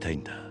知りたい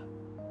んだ。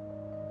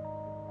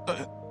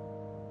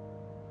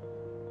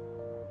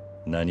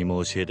何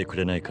も教えてく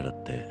れないから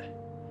って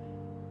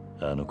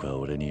あの子は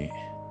俺に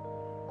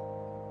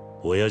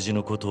親父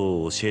のこ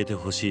とを教えて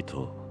ほしい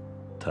と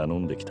頼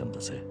んできたんだ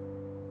ぜ。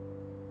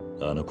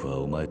あの子は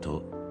お前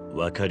と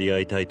分かり合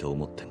いたいと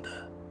思ってんだ。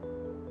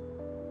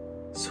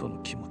その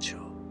気持ちを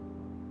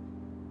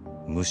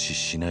無視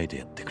しないで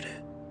やってくれ。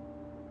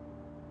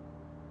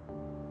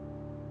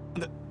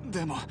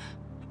でも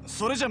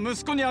それじゃ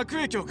息子に悪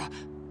影響が。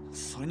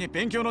それに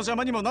勉強の邪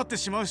魔にもなって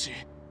しまうし。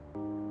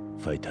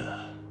ファイタ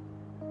ー、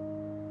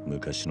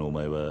昔のお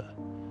前は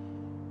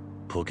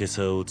ポケ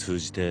サーを通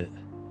じて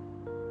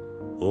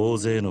大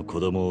勢の子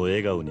供を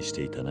笑顔にし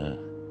ていたな。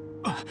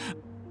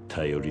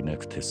頼りな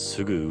くて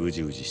すぐう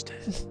じうじして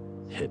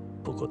へっ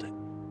ぽこで。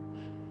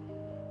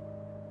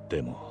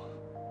でも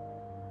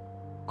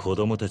子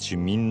供たち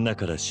みんな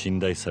から信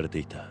頼されて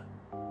いた。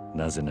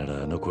なぜな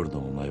らあの頃の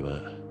お前は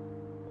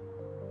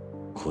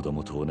子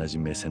供と同じ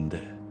目線で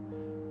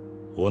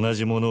同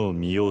じものを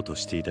見ようと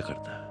していたか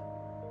らだ。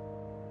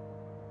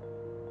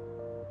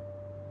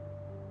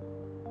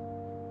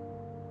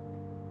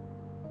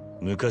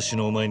昔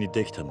のお前に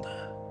できたんだ。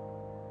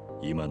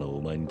今の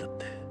お前にだっ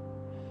て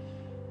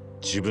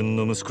自分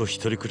の息子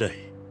一人くらい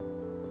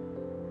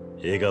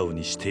笑顔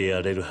にして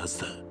やれるは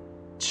ずだ。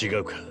違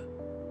うか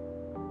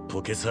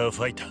ポケサー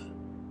ファイター。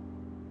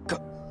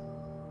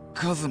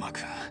カズマ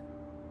君、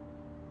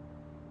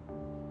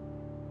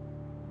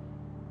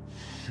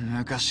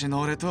昔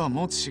の俺とは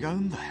もう違う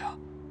んだよ。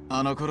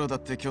あの頃だっ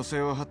て虚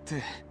勢を張っ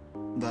て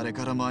誰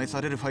からも愛さ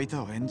れるファイタ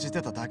ーを演じ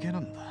てただけな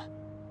んだ。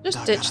だ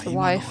から今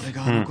の俺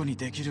があの子に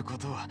できるこ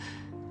とは、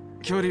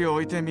距離を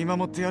置いて見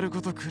守ってやる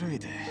ことくらい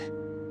で。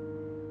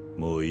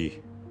もうい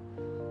い。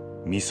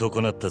見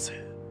損なった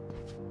ぜ。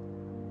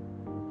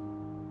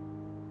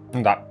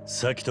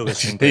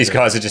These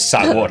guys are just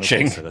sat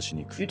watching.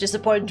 You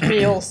disappoint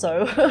me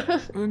also.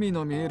 海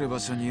の見える場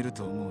所にいる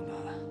と思うな。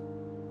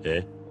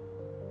え？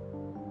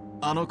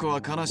あの子は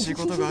悲しい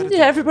ことがあると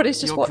Yeah, everybody's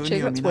just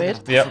watching. That's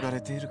weird. 黄昏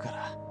れているか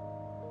ら。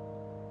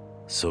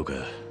そうか。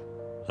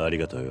あり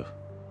がとうよ。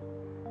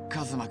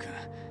カズマ君、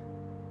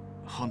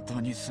本当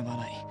にすま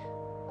ない。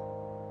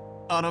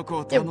あの子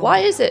を Yeah,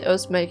 why is it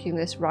us making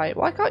this right?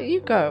 Why can't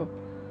you go?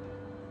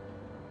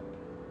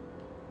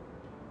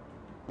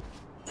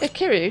 Hey,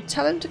 Kiryu,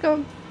 tell him to go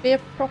and be a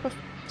proper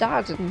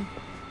dad and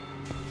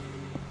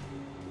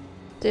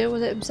deal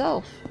with it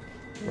himself.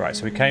 Right,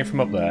 so we came from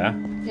up there.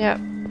 Yeah.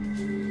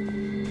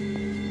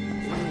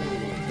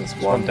 There's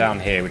one down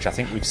here, which I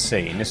think we've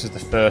seen. This is the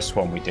first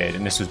one we did,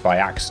 and this was by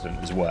accident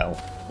as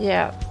well.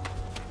 Yeah.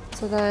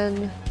 So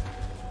then...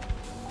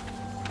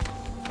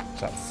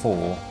 Is that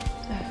 4?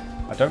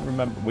 I don't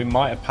remember. We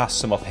might have passed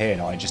some up here,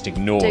 and I just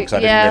ignored because I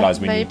didn't realise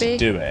we needed to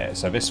do it.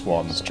 So this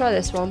one. Let's try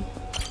this one.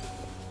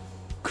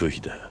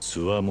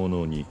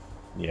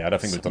 Yeah, I don't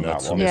think we've done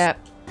that one. Yeah,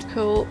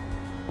 cool.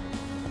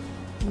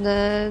 And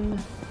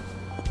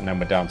then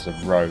we're down to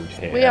the road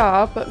here. We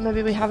are, but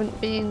maybe we haven't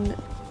been...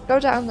 Go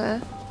down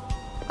there,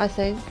 I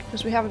think,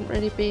 because we haven't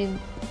really been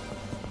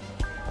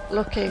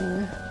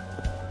looking...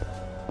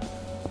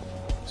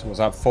 So was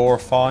that 4 or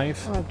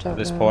 5 I don't at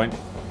this know. point?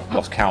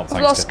 Lost count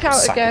thanks lost to count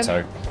Sakito.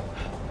 again.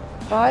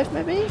 5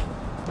 maybe?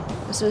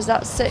 So is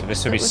that 6? So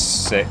this would be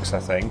 6, I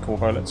think.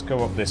 Although let's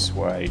go up this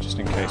way, just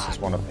in case there's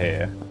one up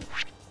here.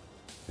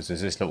 Because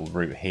there's this little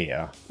route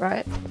here.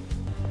 Right.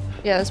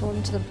 Yeah, there's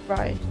one to the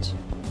right.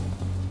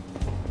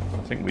 I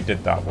think we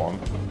did that one.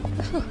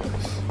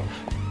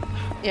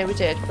 Yeah, we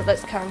did, but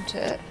let's count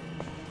it.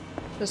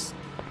 Because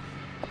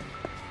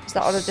is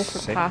that on a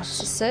different 6. path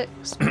to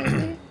 6,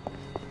 maybe?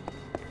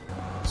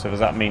 So does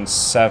that mean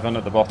 7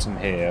 at the bottom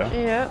here?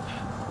 Yeah.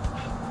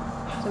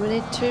 So we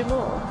need 2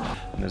 more.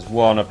 And there's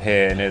one up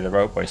here near the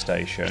roadway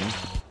station.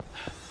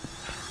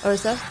 Oh,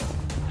 is there?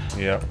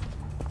 Yep.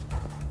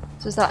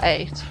 So is that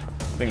 8? I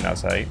think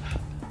that's 8.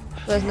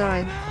 There's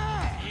 9.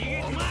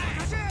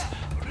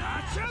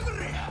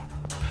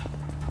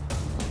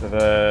 So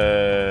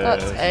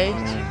That's 8.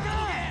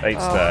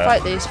 8's there.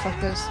 Fight these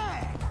fuckers.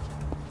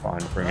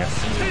 Fine, bring it.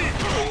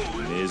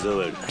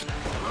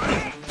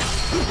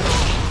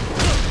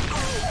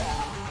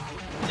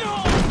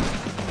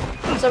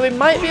 So we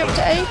might be up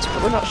to 8,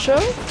 but we're not sure.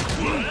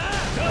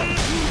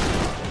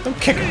 Don't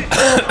kick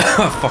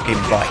a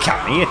fucking bike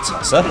at me, you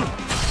tosser.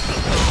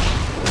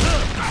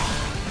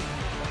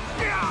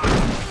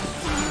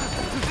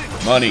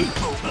 Money.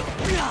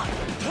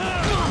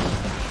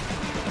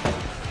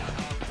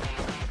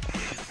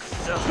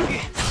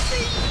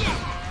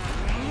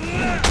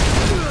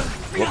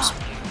 Whoops.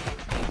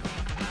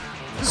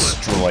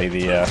 Destroy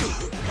the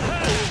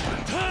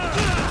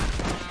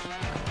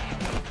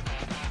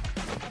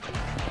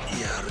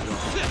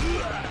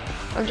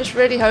I'm just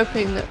really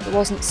hoping that there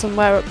wasn't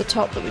somewhere up the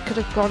top that we could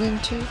have gone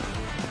into.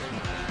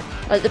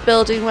 Like the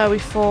building where we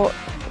fought,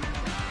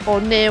 or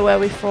near where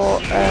we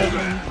fought,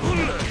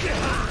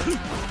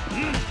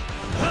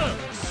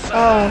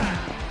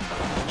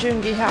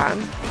 Jungi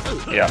Han.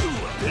 Yeah.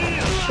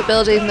 The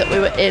building that we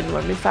were in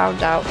when we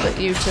found out that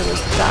Yuta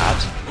was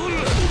Zadd.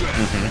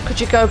 Could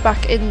you go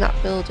back in that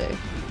building?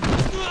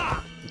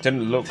 It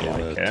didn't look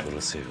like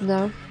it.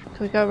 No. Can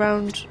we go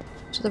around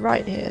to the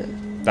right here?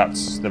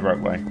 That's the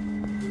roadway.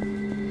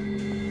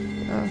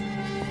 Oh.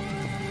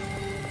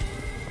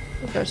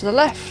 We'll go to the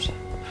left.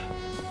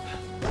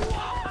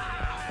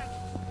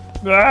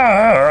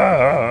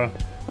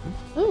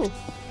 Ooh.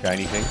 Got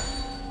anything?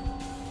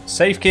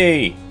 Safe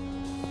key!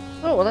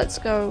 Oh, well, let's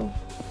go.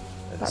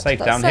 There's a safe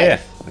down here,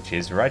 which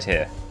is right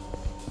here.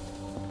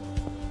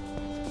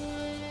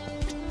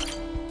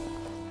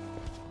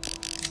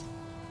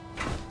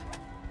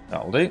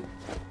 That'll do.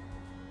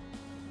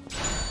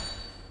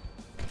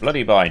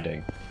 Bloody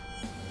binding.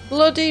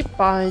 Bloody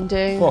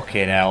binding.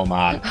 Fucking hell,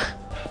 man.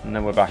 And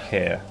then we're back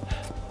here.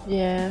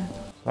 Yeah.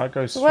 That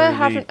goes So where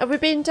through have we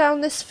been down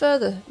this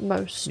further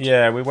most?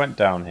 Yeah, we went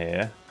down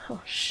here.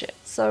 Oh shit.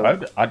 So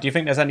do you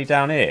think there's any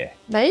down here?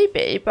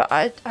 maybe, but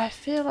I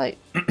feel like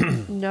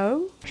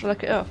no. Shall I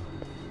look it up?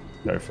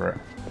 Go for it.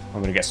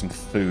 I'm gonna get some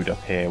food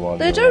up here while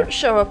They don't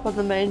show up on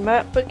the main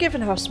map, but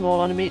given how small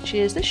Onomichi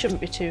is, they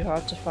shouldn't be too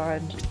hard to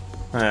find.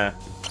 Yeah.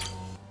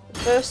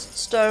 First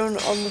stone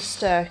on the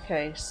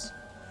staircase.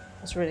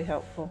 That's really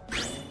helpful.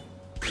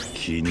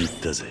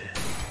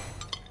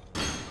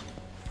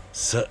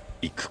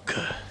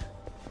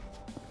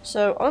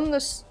 So on the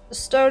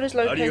stone is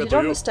located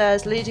on the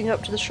stairs leading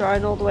up to the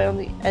shrine all the way on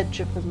the edge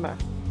of the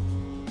map.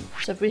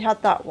 So if we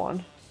had that one.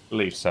 I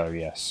believe so,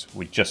 yes.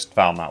 We just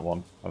found that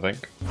one, I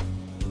think.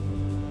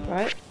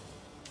 Right.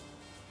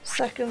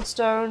 Second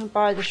stone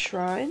by the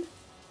shrine.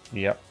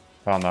 Yep,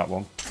 found that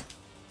one.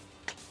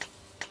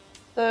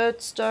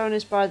 Third stone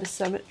is by the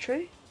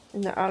cemetery,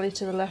 in the alley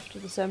to the left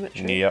of the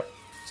cemetery. Yep.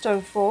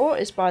 Stone 4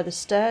 is by the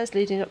stairs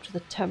leading up to the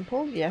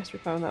temple. Yes, we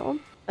found that one.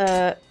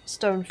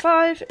 Stone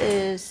 5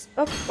 is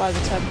up by the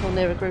temple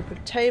near a group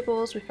of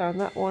tables. We found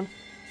that one.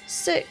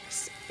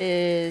 6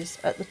 is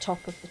at the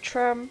top of the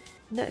tram.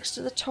 Next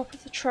to the top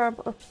of the tram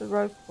up the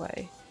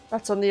ropeway.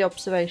 That's on the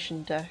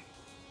observation deck.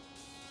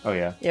 Oh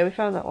yeah. Yeah, we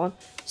found that one.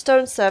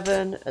 Stone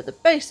 7 at the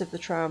base of the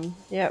tram.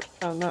 Yep,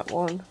 found that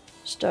one.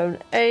 Stone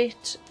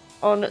 8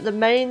 on the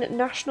main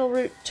National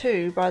Route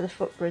 2 by the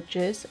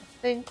footbridges. I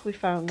think we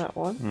found that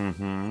one.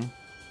 Mm-hmm.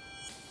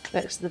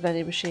 Next to the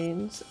vending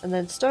machines. And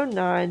then stone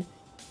 9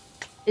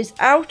 is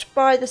out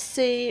by the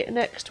sea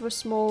next to a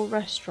small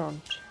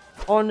restaurant.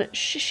 On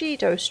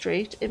Shishido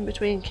Street, in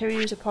between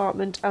Kiryu's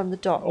apartment and the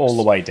docks. All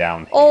the way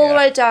down here. All the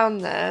way down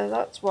there,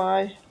 that's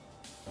why.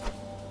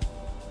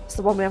 It's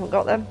the one we haven't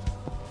got then.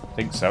 I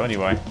think so,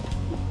 anyway.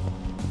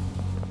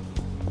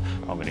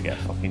 I'm gonna get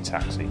a fucking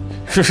taxi.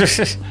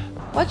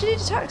 Why do you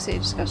need a taxi?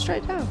 Just go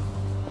straight down.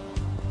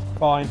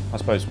 Fine. I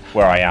suppose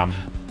where I am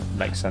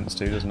makes sense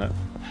too, doesn't it?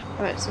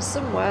 Right, so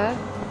somewhere.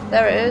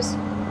 There it is.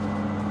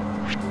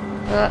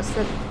 Well, that's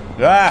the...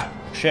 Ah!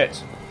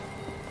 Shit.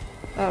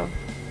 Oh.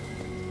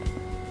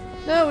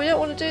 No, we don't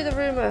want to do the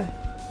rumour.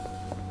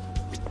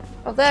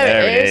 Oh,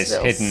 there it is.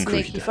 Hidden.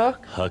 Sneaky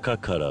fuck. I've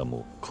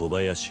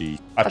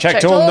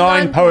checked all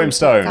 9 poem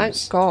stones.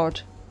 Thank God.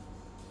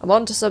 I'm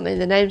onto something.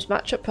 The names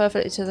match up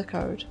perfectly to the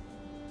code.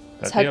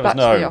 Let's head back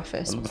to the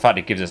office. The fact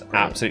it gives us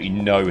absolutely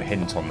no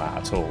hint on that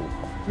at all.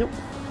 Nope.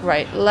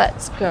 Right,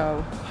 let's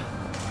go.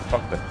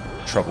 Fuck the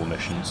trouble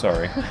mission,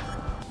 sorry.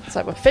 It's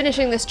like we're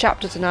finishing this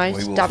chapter tonight.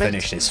 We will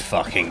finish this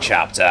fucking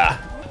chapter.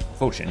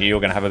 Fortunately, you're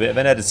going to have a bit of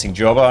an editing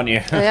job, aren't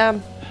you? I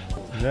am.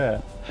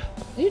 Yeah.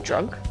 Are you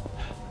drunk?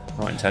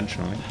 Not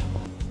intentionally.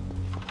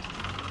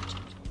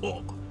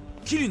 Oh,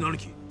 Kiryu, I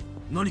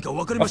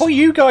thought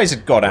you guys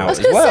had got out as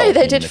well. I was going to say,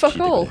 they did fuck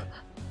all.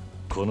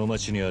 この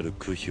町にある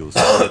区碑を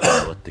全て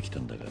回ってきた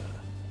んだが、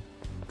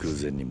偶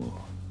然にも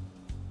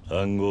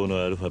暗号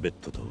のアルファベッ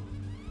トと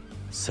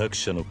作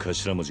者の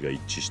頭文字が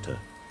一致した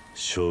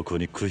証拠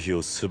に区碑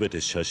を全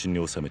て写真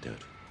に収めてある。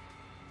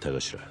田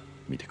頭、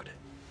見てくれ。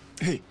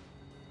Hey.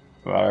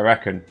 Well, I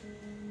reckon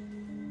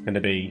going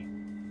to be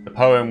the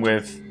poem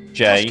with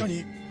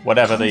J,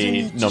 whatever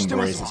the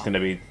number is. It's going to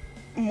be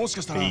the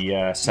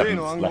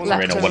 7th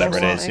letter in or whatever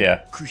it is.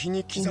 Yeah. 区碑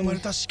に刻まれ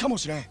たしかも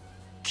しれん。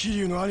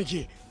桐生の兄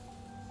貴。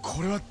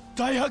これは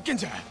大発見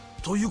じゃ。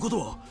ということ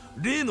は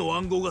例の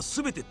暗号が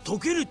すべて解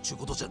けるっちゅう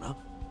ことじゃな。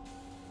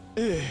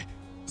ええ、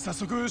早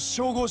速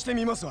照合して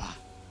みますわ。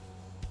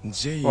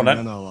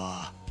J7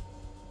 は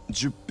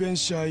10編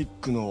者一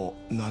句の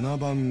7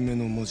番目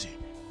の文字。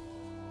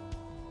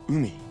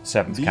海。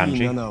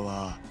B7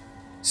 は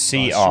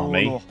Sea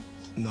Army。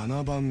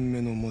7番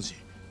目の文字。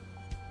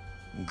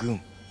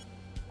軍。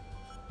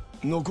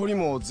残り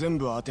も全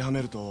部当ては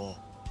めると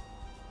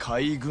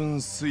海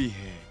軍水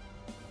兵。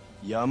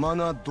山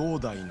名道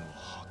大の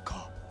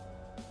墓。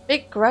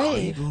Big grave。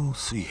海軍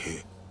水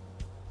兵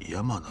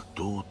山名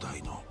道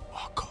大の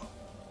墓。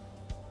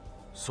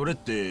それっ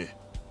て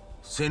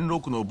戦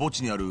六の墓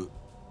地にある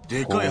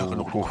でかい墓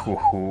のこと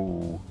か。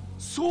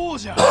そう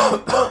じゃ。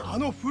あ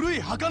の古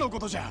い墓のこ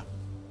とじゃ。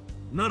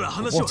なら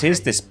話は。What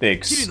is this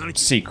big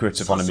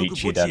secret of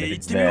Onomichi then if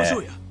it's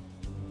there?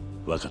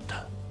 わかっ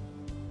た。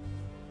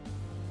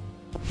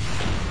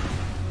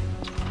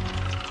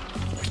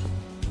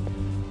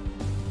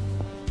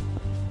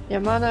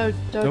Yamano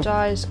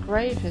Dodai's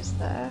grave is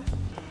there.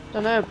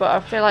 Don't know, but I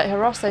feel like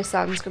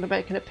Hirose-san's going to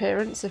make an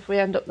appearance if we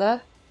end up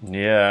there.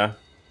 Yeah.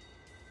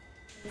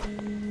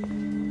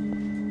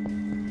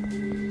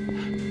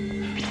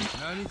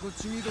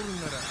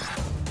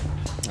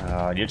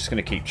 You're just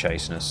going to keep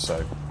chasing us,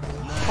 so...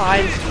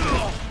 Fine.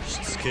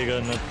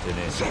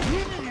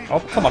 Oh,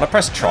 come on, I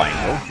pressed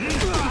triangle.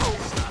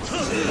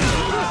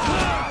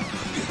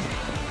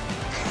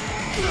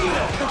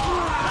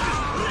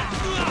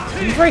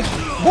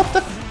 What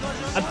the...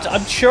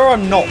 I'm sure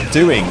I'm not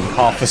doing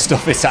half the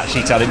stuff it's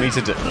actually telling me to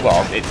do.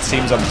 Well, it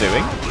seems I'm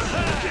doing.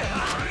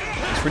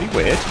 It's really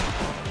weird.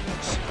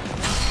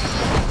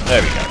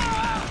 There we go.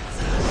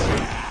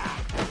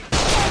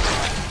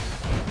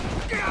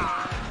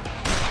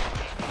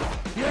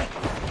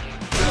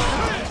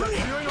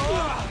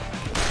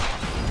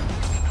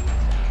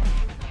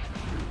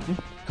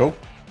 Cool.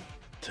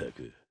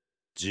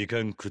 You're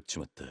gonna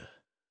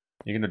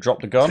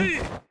drop the gun?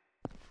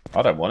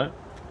 I don't want it.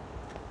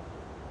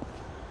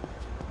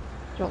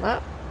 Do you want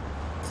that?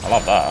 I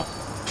love that.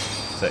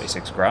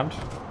 36 grand.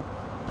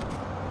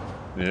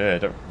 Yeah,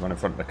 don't run in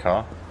front of the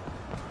car.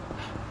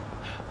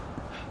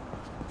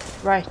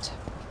 Right.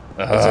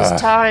 It is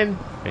time.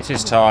 It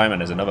is time,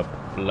 and there's another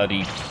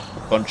bloody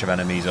bunch of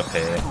enemies up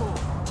here.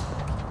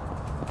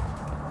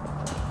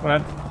 Come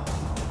on.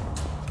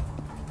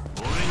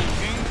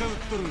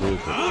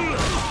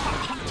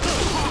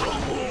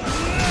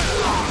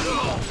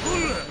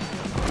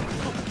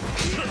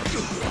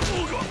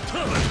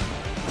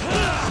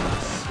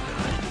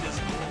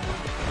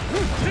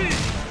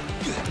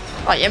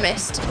 Oh, you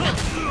missed.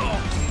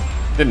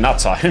 Didn't that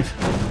time.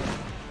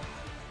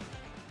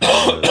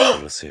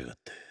 Oh,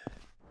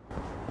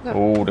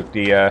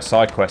 the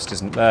side quest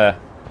isn't there.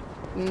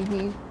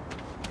 Mm-hmm.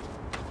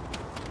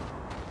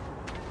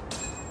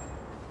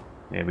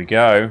 Here we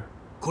go.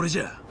 これ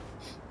じゃ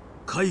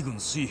海軍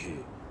水兵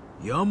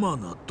山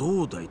名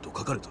道大と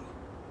書かれてる。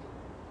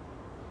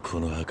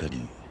この墓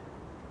に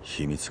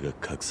秘密が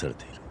隠され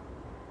ている。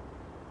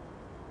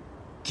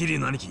桐生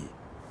の兄貴、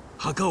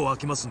墓を開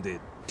けますんで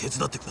手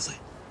伝ってくださ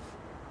い。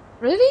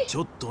Really? ち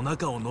ょっと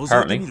中を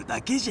覗いてみる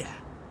だけじゃ。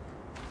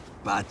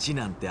バチ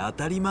なんて当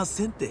たりま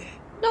せんって。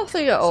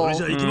Nothing at all. それ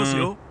じゃ行きます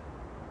よ。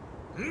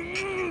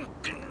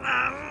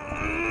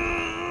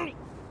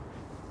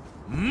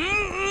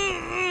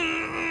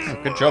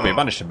Good job, you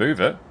managed to move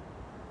it.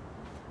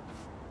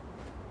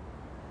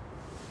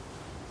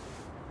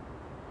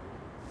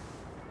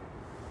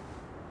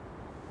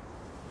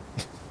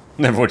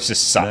 Everyone's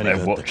just sat there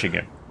watching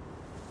him.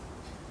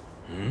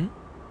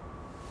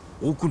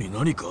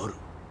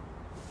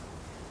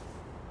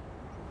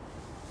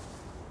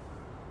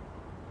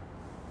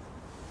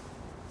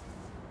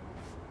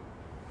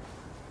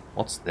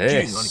 What's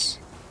this?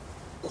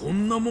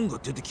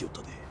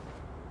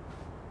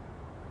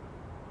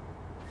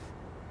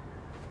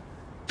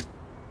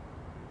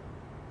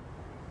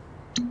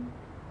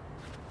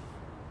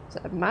 Is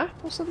it a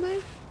map or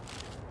something?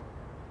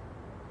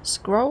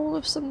 Scroll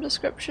of some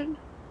description?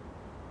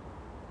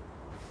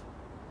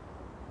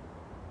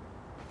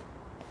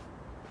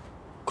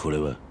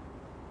 What?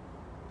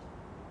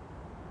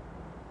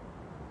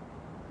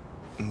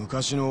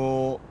 昔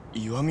の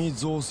石見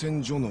造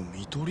船所の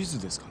見取り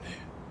図ですかね。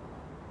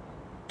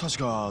確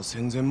か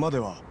戦前まで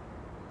は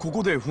こ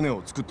こで船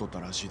を作っとっ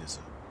たらしいで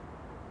す。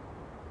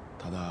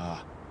た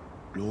だ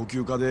老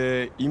朽化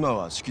で今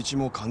は敷地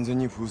も完全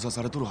に封鎖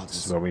されとるはずで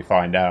す。 This is where we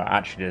find out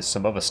actually there's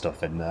some other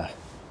stuff in there.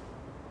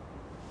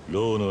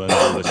 ローの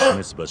暗号が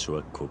示す場所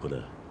はここだ。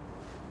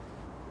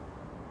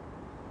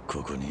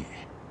ここに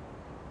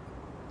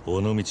尾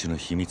道の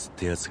秘密っ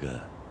てやつ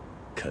が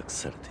隠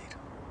されている。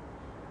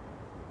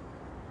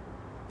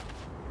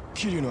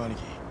桐生の兄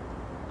貴、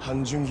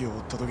半純義を追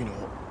った時の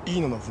イ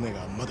ーノの船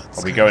がまだ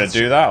Are we going to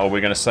do that or are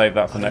we going to save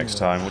that for next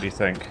time? What do you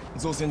think?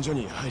 造船所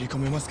に入り込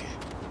めますか?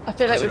 I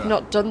feel like we've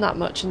not done that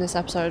much in this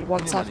episode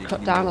once I've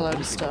cut down a load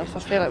of stuff. I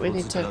feel like we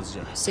need to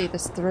see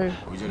this through.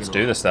 Let's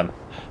do this then.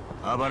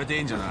 Let's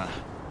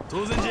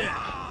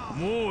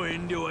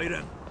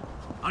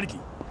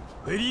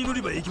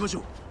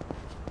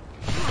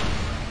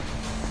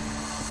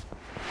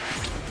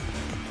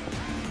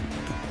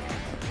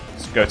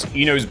go to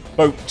Ino's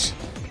boat.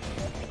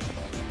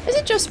 Is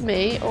it just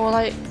me, or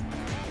like...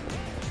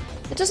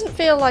 It doesn't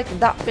feel like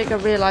that big a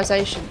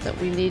realisation that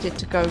we needed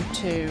to go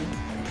to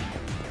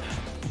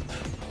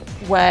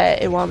where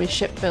Iwami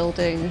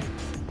shipbuilding,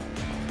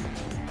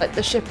 like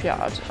the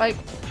shipyard, like...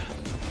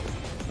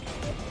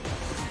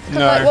 No.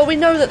 Like, well, we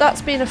know that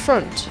that's been a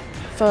front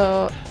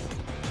for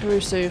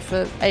Urusu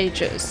for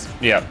ages.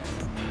 Yeah.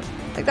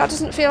 Like, that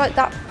doesn't feel like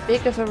that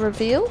big of a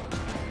reveal.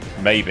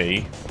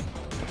 Maybe.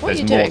 What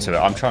There's more to it.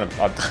 I'm trying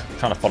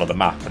to follow the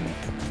map and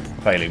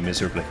failing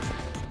miserably.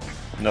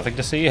 Nothing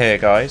to see here,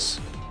 guys.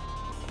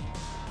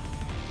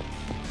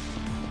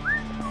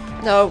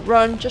 No,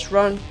 run, just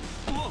run.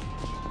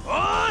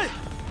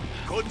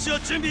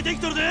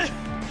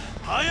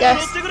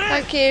 Yes,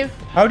 thank you.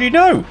 How do you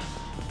know?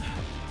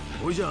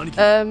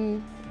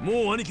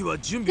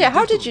 Yeah,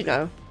 how did you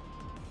know?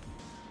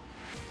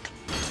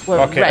 We're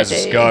okay, ready.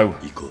 let's go.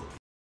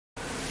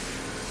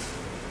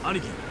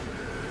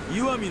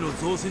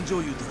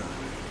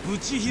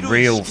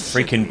 Real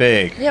freaking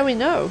big. Yeah, we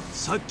know.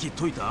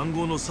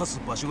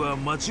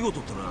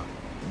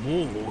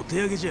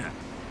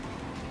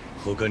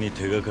 We're going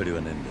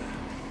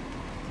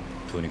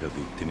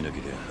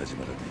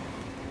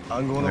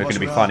to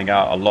be finding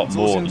out a lot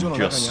more than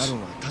just,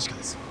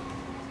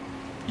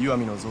 you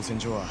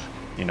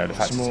know, the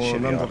fact it's a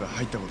shipyard.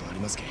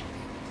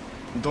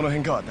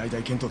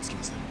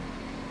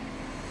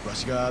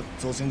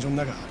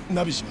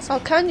 Oh,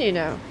 can you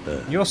now?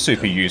 You're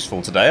super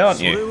useful today,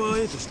 aren't you?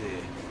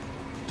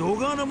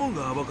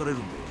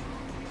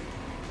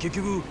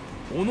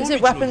 Is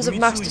it weapons of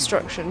mass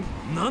destruction?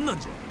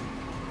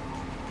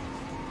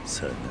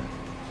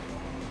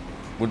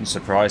 Wouldn't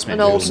surprise me.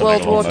 An old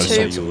World War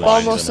II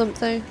bomb or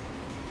something.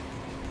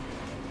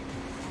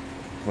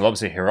 Well,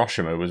 obviously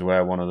Hiroshima was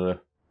where one of the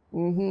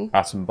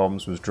atom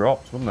bombs was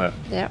dropped, wasn't it?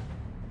 Yeah.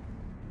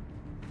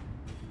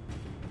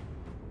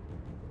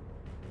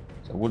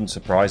 So it wouldn't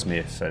surprise me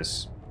if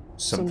there's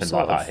something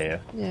like that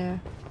here. Yeah.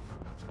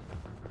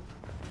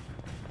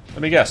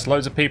 Let me guess,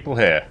 loads of people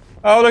here.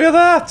 Oh, look at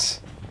that!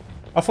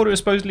 I thought it was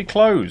supposedly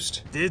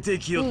closed.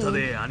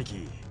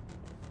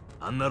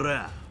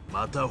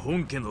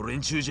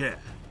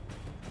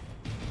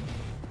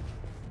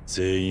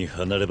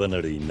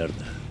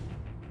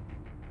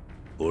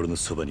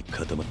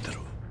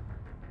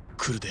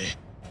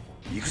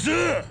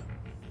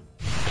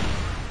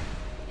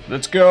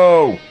 Let's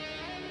go!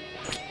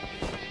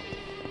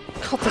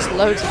 God, there's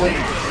loads of them.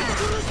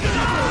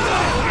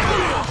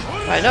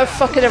 Right, no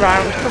fucking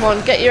around. Come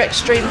on, get your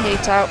extreme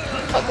heat out.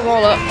 Fuck them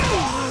all up.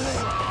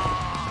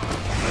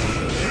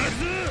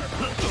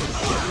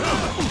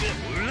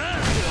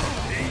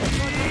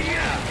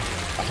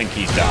 I think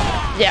he's down.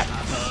 Yeah.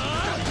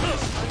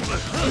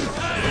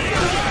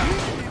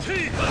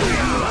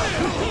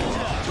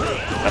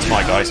 That's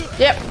my guys.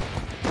 Yep.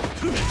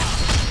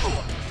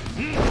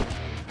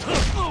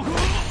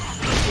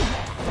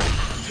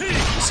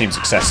 Seems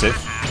excessive.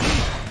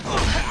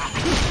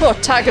 Poor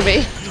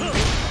Tagami.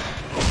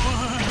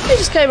 He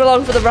just came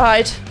along for the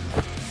ride.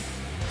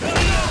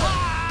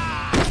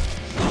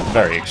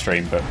 Very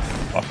extreme, but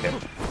fuck him.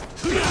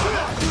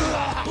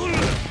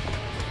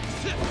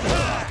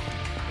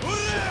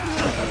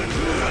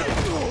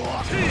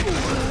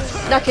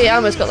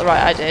 Nakayama's got the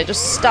right idea.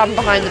 Just stand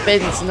behind the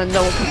bins and then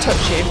no one can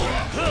touch you.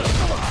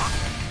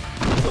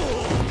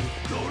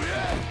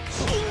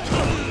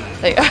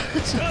 There you go.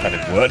 That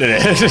didn't work, did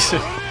it?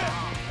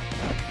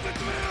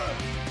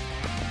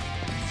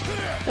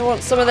 I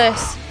want some of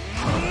this.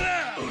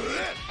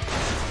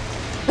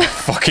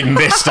 Fucking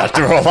missed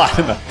after all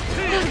that.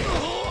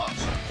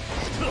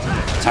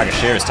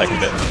 Takashira's taking a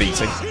bit of a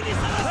beating.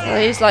 Well,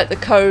 he's like the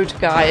code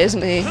guy,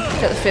 isn't he? I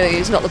get the feeling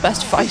he's not the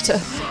best fighter.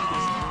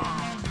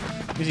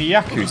 He's a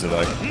Yakuza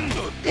though.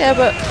 Yeah,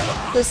 but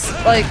there's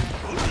like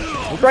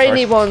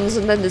brainy ones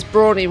and then there's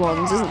brawny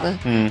ones, isn't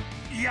there?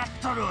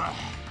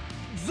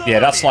 Yeah,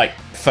 that's like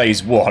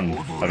phase 1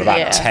 of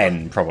about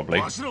 10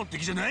 probably.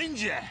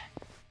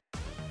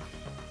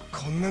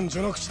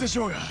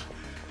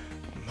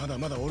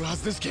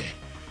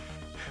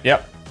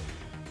 Yep.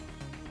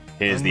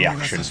 Here's the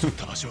action.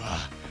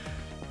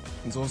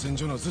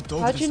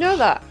 How'd you know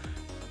that?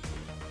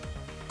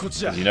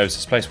 Because he knows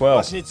this place well.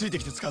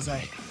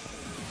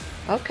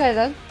 Okay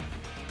then.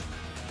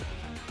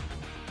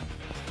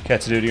 Care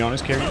to do the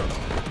honours, Kiryu?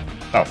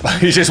 Oh,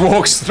 he just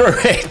walks through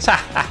it.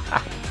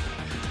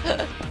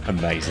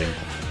 Amazing.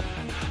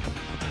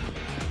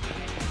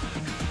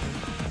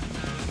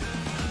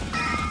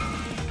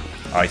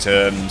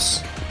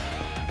 Items.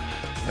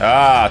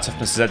 Ah,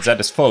 toughness ZZ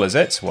is full, is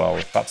it? Well,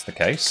 if that's the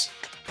case.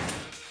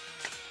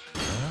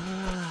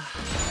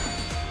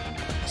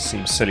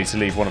 Seems silly to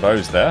leave one of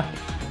those there.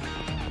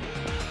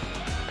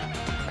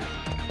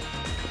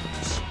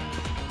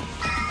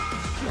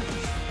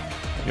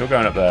 You're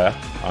going up there.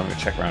 I'm going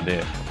to check around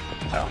here.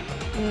 Oh.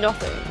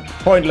 Nothing.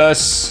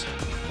 Pointless.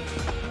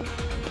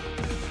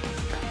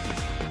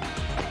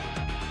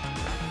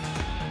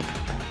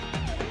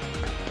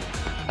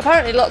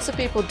 Apparently lots of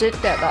people did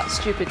get that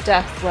stupid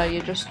death where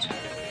you just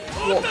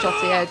walked off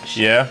the edge.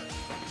 Yeah.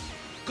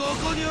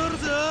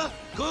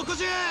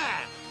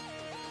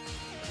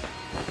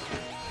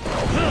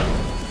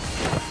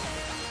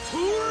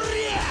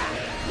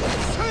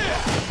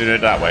 Doing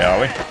it that way, are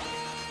we?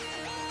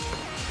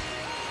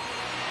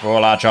 We're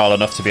all agile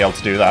enough to be able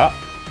to do that.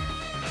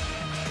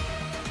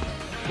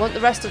 Won't the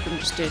rest of them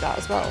just do that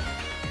as well?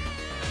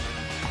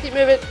 Keep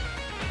moving.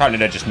 Apparently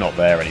they're just not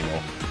there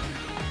anymore.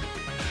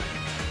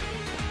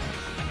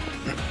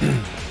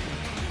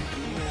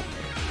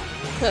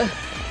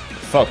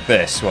 Fuck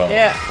this. Well,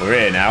 yeah. We're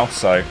here now,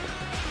 so...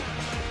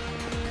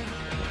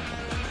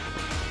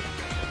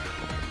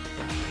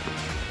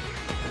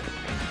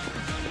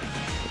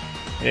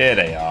 Here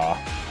they are.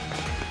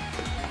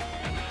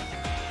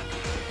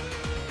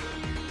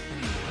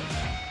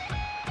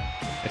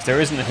 If there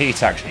isn't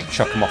heat action,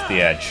 chuck them off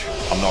the edge.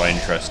 I'm not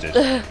interested.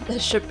 There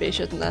should be,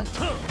 shouldn't there?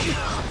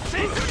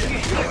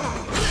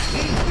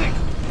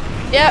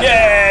 Yep.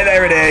 Yeah,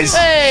 there it is.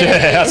 Hey.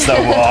 That's the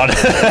one.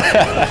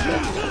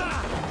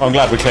 I'm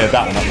glad we cleared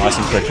that one up nice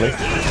and quickly.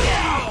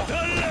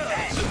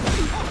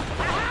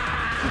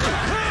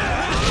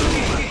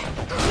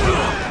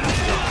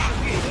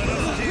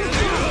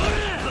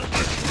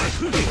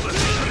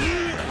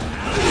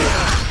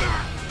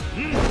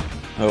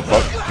 Oh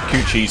fuck,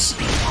 Kikuchi's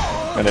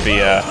gonna be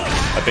a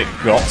bit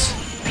got.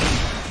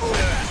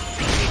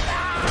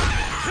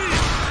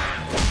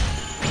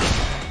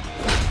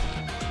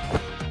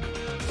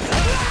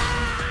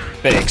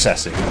 Bit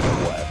excessive, but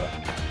whatever.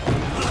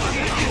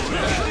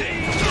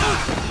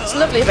 It's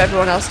lovely of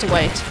everyone else to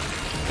wait.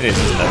 It is,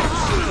 isn't it?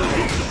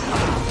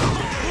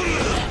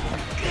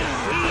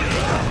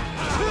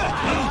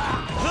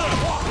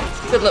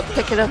 Good luck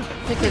picking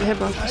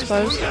him up, I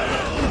suppose.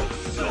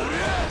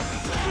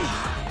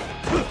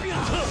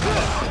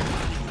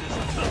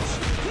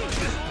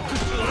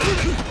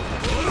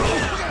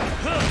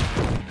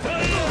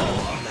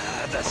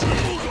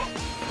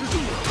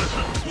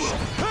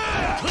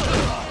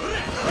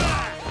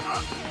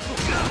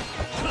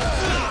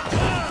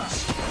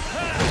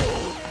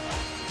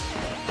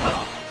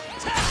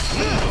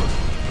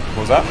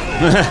 What was that?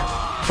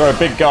 Throw a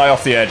big guy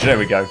off the edge. There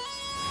we go.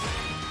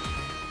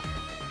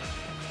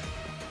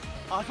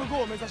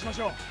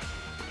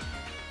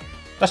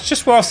 That's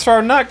just where I've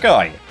thrown that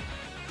guy.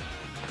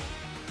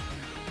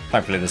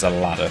 Thankfully there's a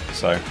ladder,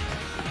 so...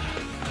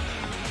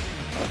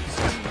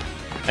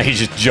 And he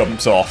just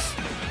jumps off.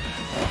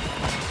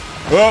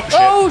 Oh, shit.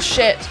 Oh,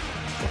 shit.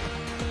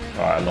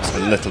 Right, I lost a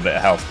little bit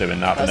of health doing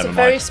that, but That's never a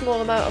mind. very small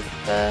amount of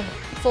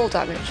fall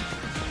damage.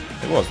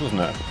 It was,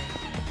 wasn't it?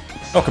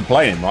 Not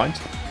complaining, mind.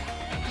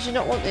 Did you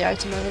not want the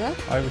item over there?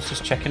 I was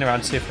just checking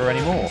around to see if there were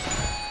any more.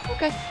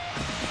 Okay.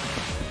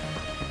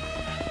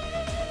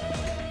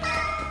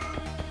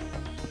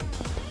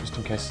 Just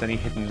in case there's any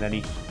hidden in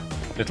any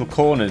little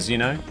corners, you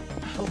know?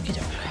 Okie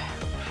doke.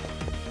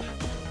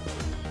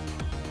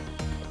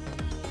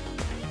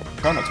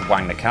 Try not to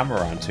wang the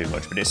camera around too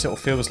much, but it sort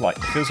of feels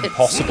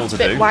impossible to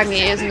do. It's a bit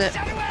wangy, isn't it?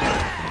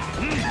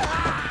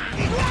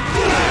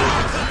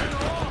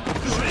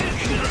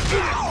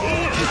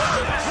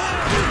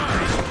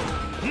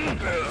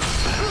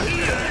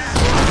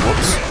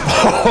 Whoops.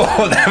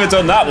 Oh, never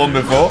done that one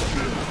before.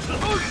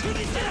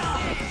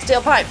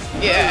 Steel pipe.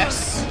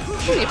 Yes.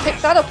 Ooh, you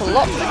picked that up a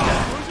lot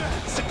quicker.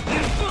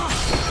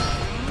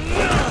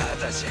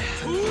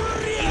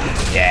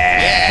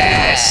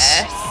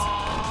 Yes.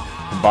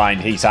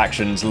 combined heat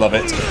actions, love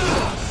it.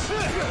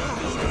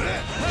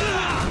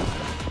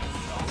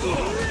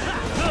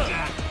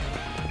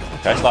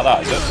 Okay, it's like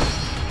that, is it?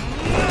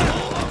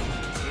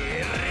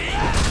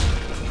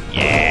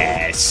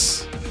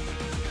 Yes!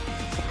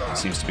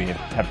 Seems to be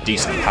have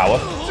decent power.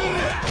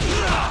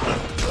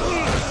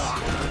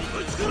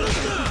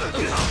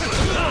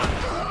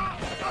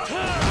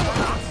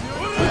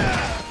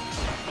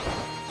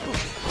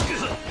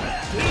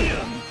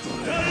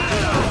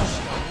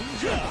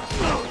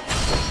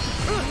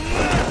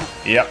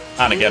 Yep,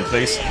 and again,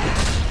 please.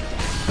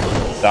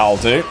 That'll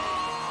do.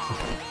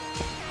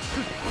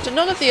 Do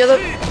none of the other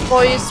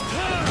boys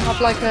have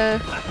like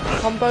a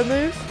combo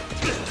move?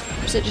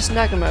 Or is it just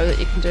Nagamo that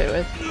you can do it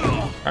with?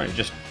 Apparently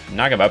just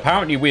Nagamo.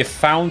 Apparently we've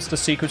found the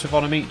secret of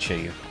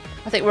Onomichi.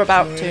 I think we're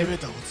about to.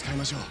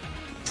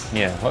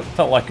 Yeah, well, it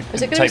felt like it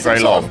didn't take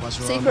very long.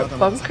 Secret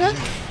bunker?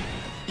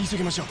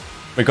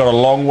 We've got a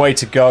long way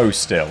to go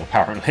still,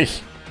 apparently.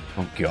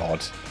 Oh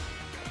god.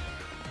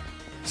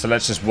 So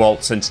let's just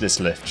waltz into this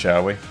lift,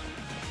 shall we?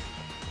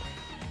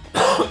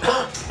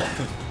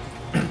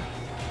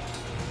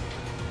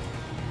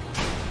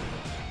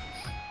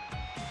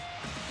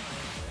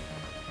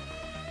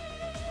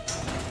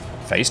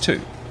 Phase 2.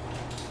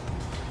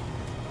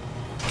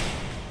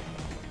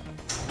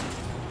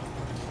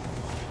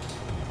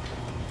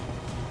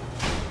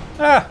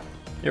 Ah!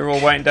 You're all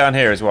waiting down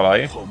here as well, are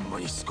you?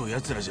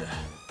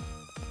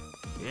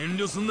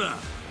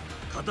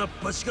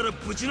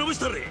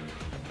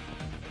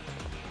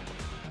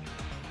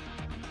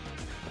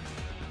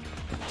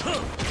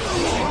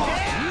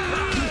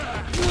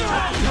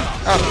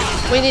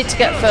 Oh, we need to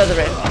get further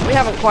in. We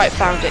haven't quite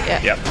found it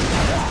yet. Yep.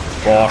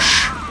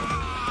 Wash.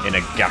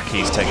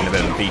 Inagaki's taking a bit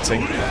of a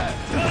beating.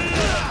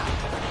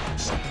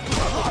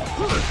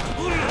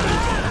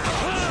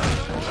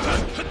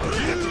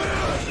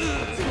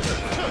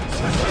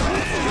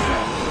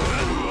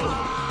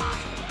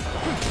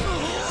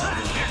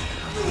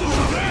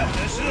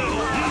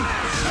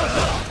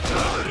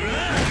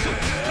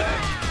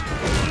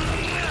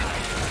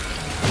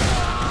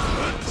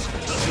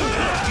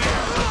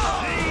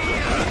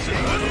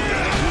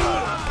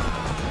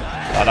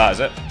 Like that, is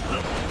it?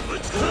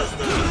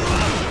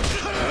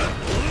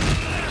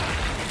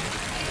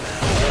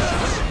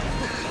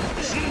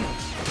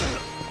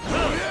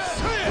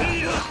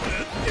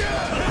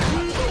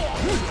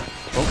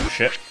 Oh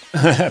shit.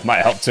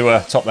 Might help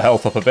to top the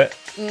health up a bit.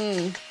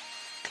 Mm.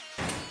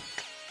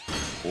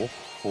 Oh,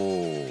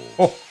 oh.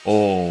 Oh,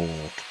 oh.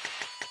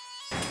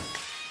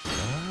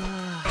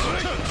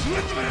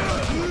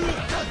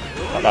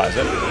 Like that, is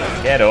it?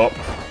 Get up.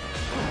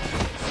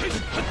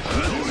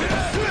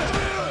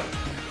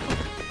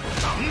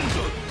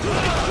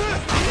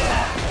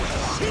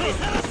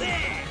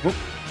 Oop.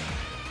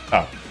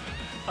 Oh.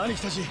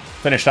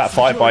 Finish that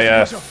fight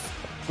by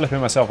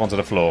flipping myself onto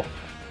the floor.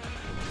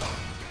 I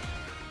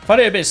find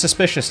it a bit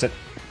suspicious that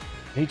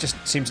he just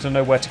seems to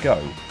know where to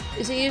go.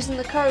 Is he using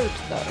the code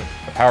though?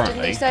 Apparently.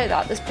 Didn't he say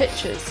that? There's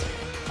pictures.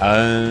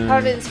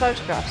 Apparently there's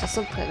photographs or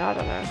something, I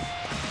don't know.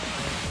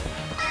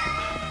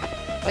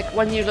 Like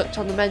when you looked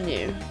on the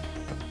menu,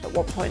 at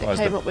one point it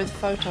came up with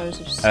photos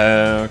of stuff.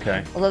 Oh,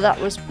 okay. Although that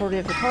was probably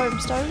of the poem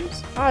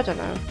stones. I don't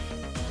know.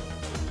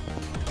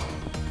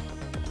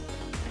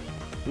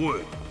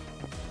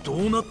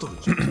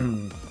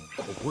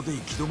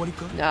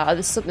 Nah,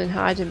 there's something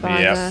hiding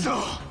behind there.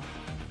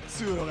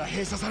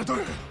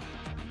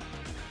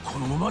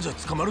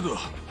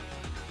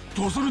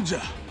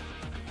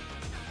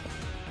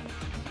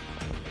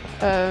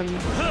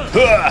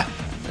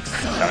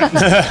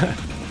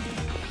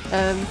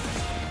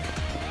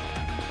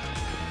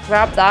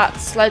 Grab that,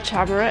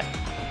 sledgehammer it.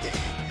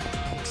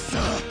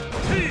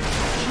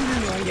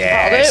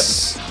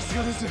 Yes.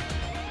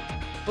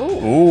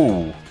 Ooh.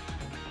 Ooh.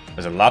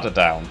 There's a ladder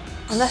down.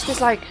 Unless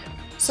there's like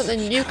something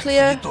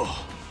nuclear.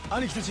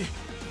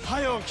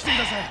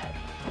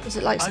 Is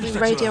it like something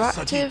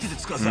radioactive?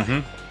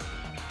 Mm-hmm.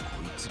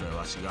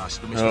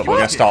 Oh, we're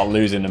gonna start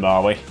losing them,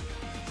 are we?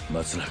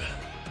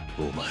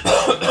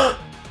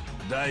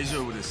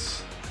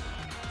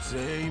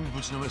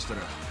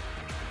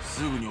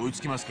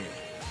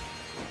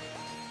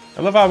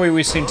 I love how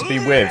we seem to be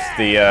with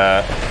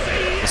the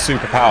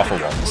super powerful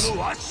ones.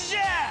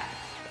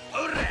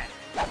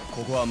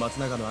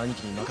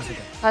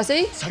 Has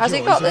he? Has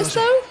he got this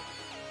though?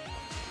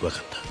 I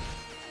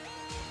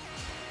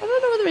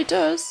don't know whether he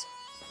does.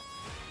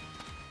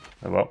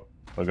 Oh well,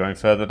 we're going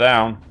further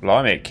down.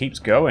 Blimey, it keeps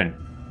going.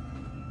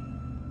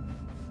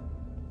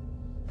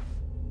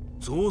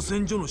 Is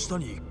it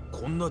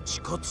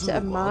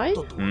a mine?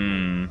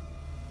 Hmm.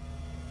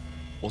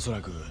 Is it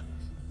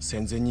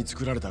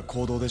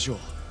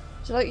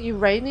like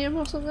uranium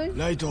or something?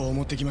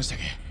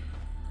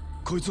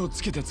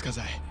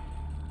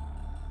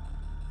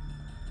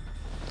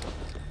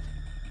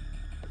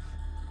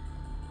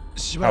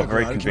 How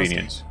very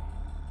convenient.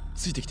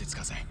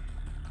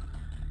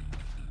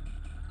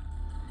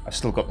 I've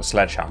still got the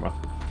sledgehammer.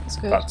 That's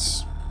good.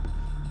 That's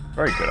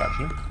very good,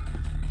 actually.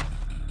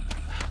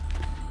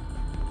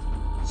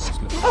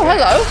 Oh,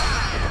 hello.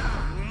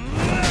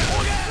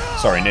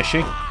 Sorry,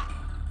 Nishi.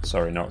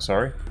 Sorry, not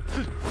sorry.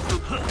 I'm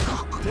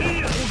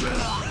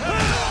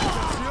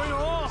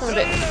a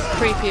bit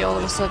creepy all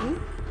of a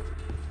sudden.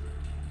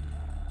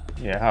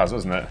 Yeah, it has,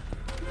 hasn't it?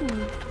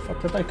 Where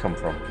did they come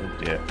from? Oh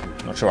dear.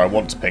 I'm not sure I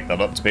want to pick that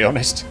up, to be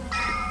honest.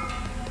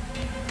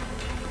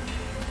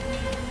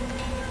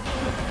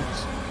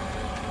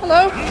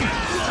 Hello?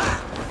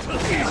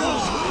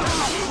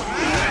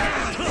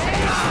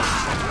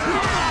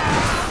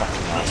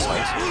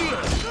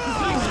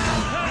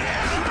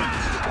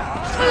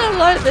 I don't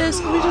like this.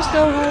 Can we just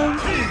go home?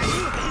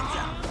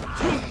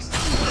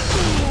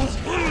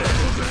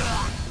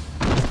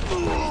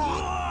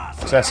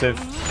 Excessive?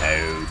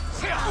 No.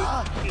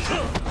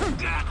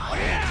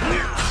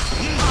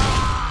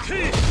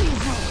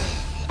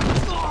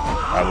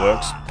 That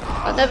works.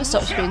 That never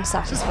stops being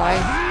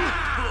satisfying.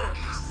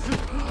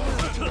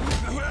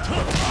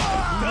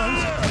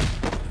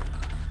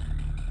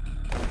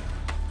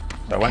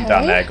 So I went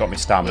down there, got me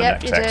stamina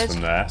Yep, next X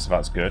from there, so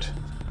that's good.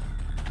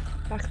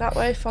 Back that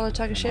way, follow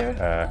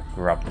Takashira.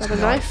 Grab this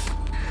knife.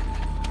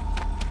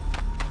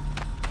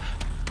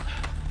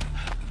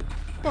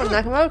 Come on,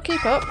 Nakamo,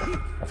 keep up.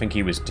 I think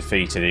he was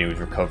defeated, he was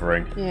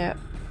recovering. Yeah.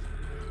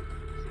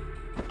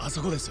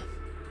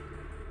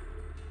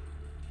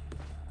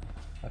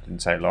 That didn't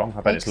take long.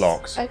 I bet it's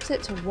locked.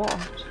 Exit to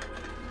what?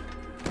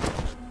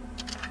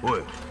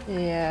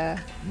 Yeah.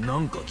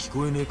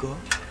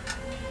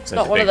 It's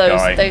not one of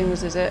those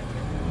things, is it?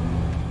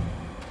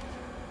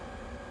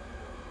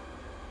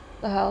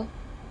 The hell?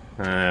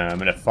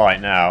 I'm in a fight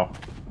now.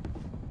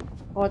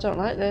 Oh, I don't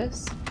like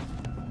this. I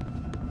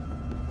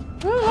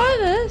don't like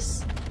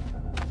this.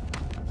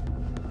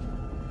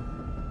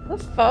 The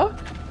fuck?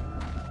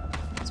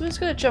 Someone's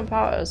gonna jump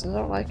out at us and I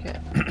don't like it.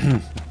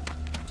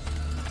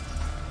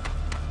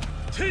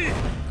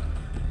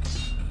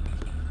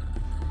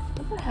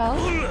 What the hell?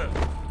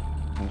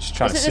 I'm just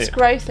trying to see. Is it this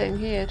grey thing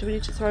here? Do we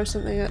need to throw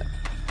something at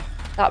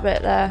that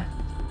bit there?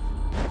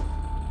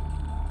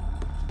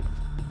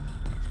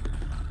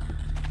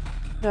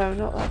 No,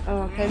 not that.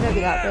 Oh, okay, maybe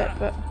that bit,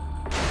 but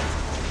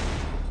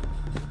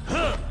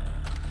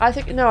I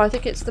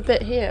think it's the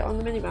bit here on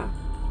the minimap.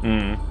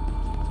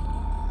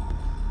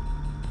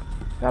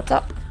 Grab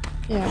that.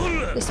 Yeah,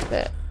 this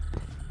bit.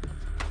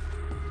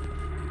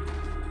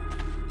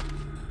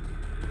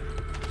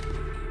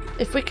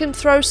 If we can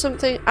throw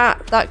something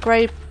at that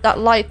grey, that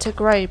lighter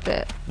grey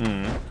bit.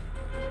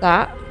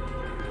 That.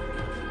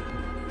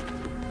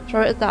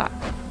 Throw it at that.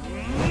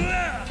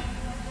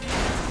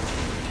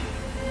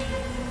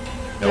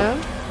 Nope. No?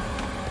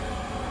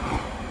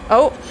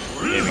 Oh!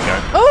 Here we go.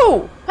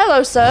 Oh!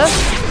 Hello, sir!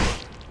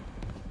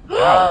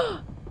 Wow.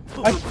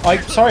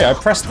 Sorry, I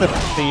pressed the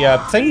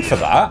thing for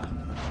that.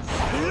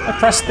 I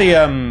pressed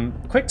the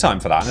quick time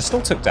for that and it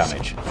still took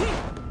damage.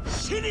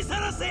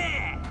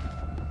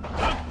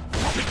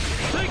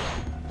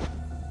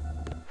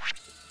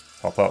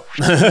 Pop up.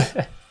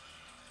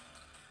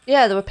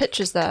 Yeah, there were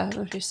pictures there. I don't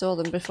know if you saw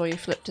them before you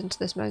flipped into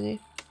this menu.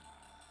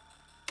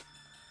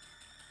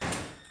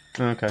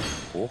 Okay,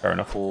 fair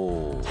enough.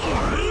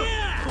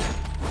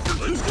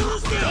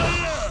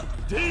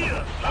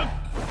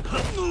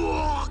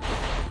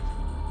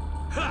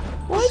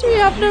 Why do we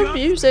have no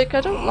music?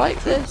 I don't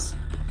like this.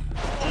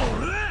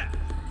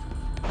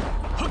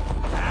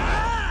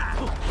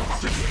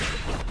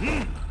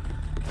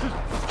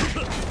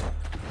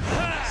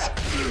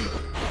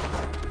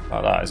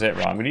 Like that is it,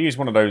 right? I'm going to use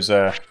one of those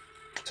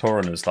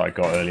Tauriners that I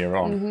got earlier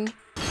on.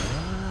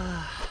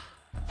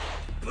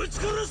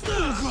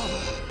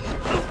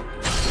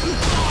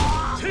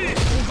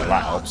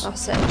 That helps.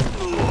 That's it.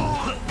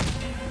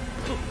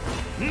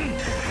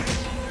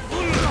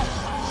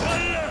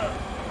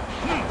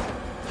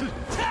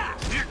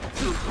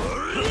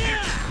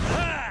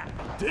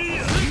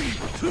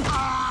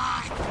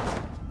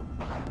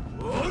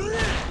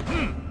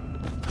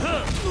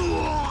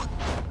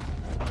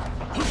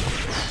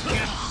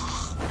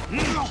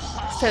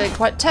 Feeling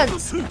quite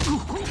tense.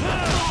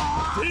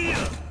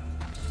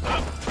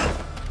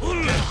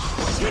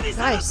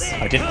 Nice.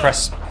 I did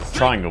press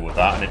triangle with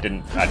that and it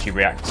didn't actually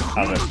react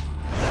as a...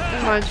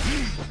 Never mind.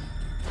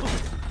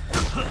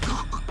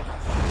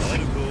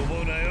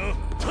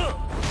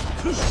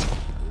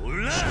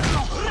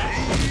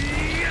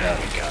 There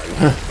we go.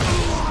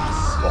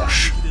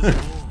 Wash.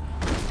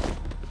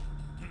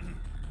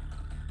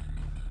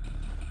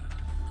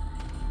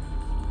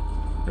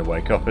 Gonna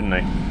wake up, isn't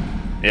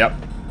he? Yep.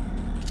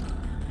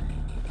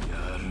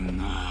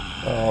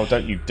 Oh,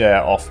 don't you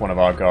dare off one of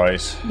our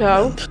guys.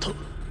 No.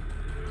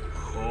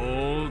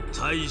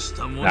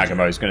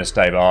 Nagamo's gonna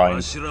stay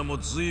behind.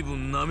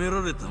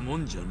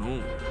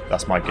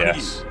 That's my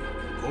guess.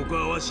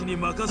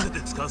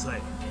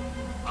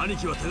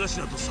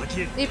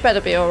 He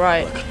better be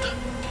alright.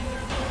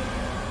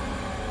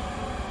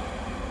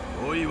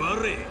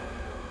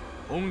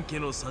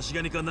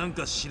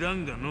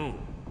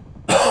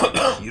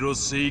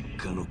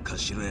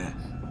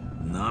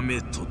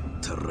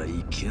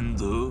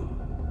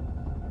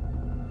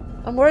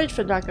 I'm worried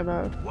for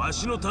Nagamo.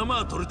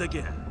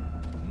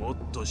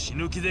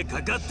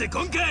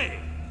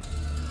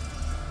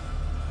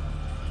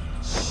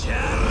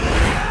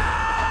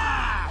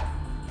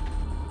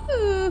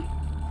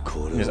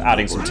 Just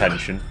adding some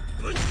tension.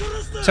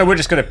 So we're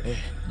just gonna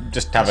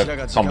have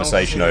a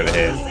conversation over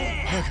here.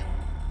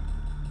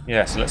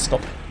 Yeah, so let's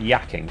stop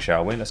yakking,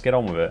 shall we? Let's get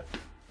on with it.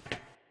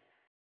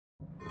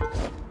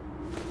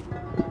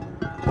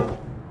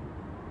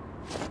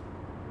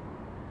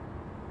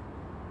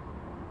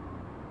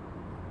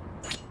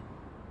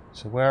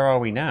 So where are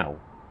we now?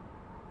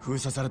 封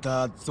鎖され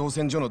た造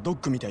船所のドッ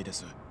クみたいで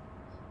す。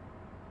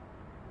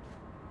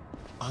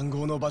暗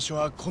号の場所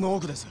はこの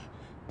奥です。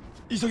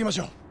急ぎまし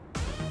ょう。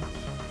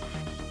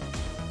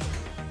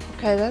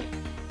Okay then.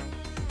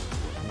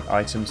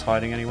 Items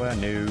hiding anywhere?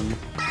 No.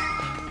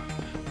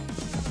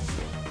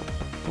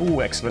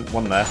 Ooh, excellent.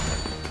 One there.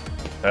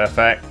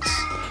 Perfect.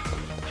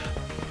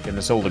 Giving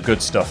us all the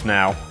good stuff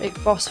now. Big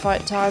boss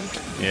fight time.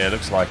 Yeah,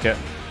 looks like it.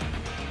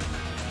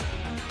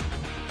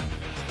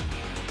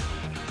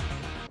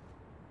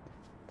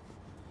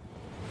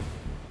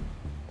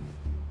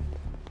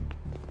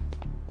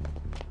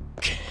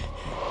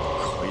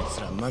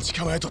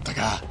 Come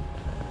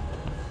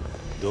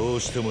ど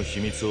うしても秘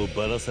密を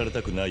ばらされ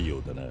たくないよ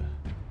うだな。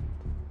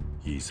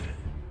いいぜ。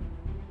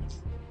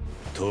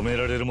止め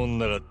られるもん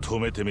なら止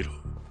めてみろ。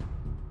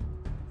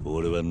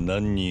俺は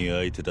何人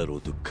相手だろ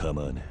うと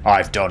構わねえ。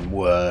I've done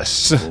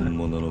worse. 本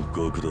物の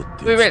極道っ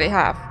て。We really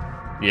have.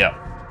 Yeah,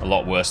 a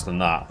lot worse than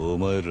that. お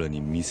前らに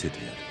見せて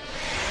やる。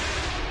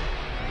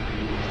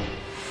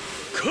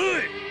来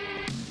い。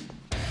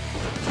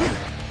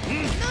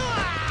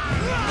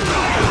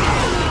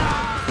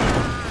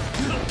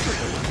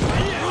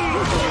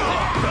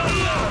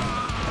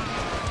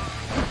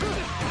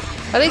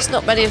 At least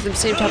not many of them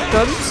seem to have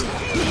guns.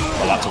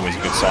 Well, that's always a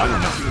good sign,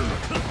 isn't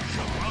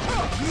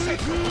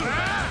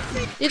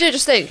it? You do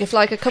just think if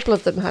like a couple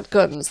of them had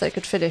guns, they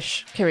could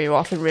finish Kiryu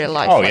off in real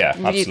life. Oh like, yeah,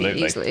 really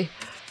absolutely. Easily.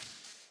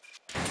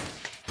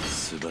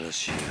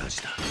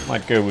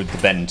 Might go with the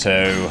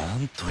bento.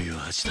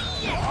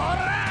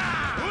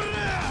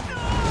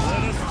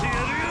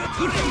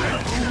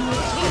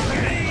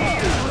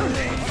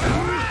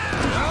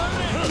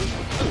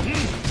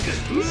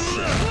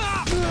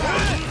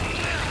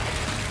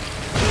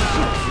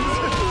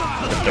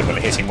 Don't want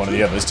it hitting one of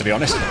the others, to be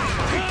honest.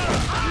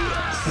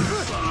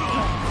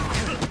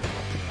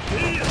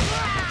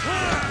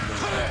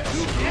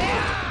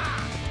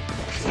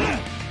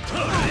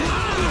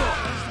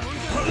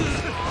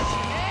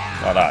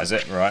 Oh, that is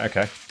it. Right,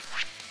 okay.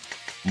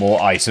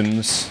 More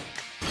items.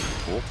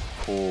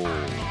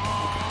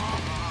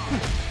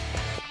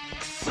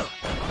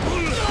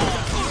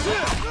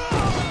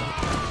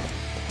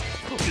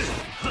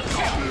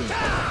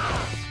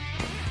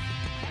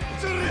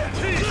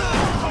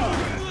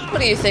 What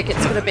do you think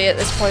it's going to be at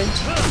this point?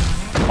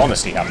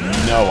 Honestly, have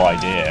no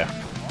idea.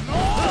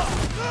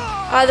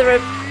 Either a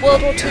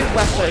World War II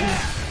weapon,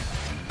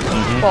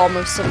 bomb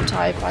of some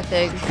type, I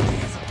think,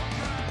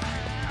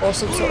 or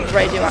some sort of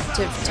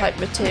radioactive type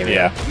material.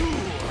 Yeah.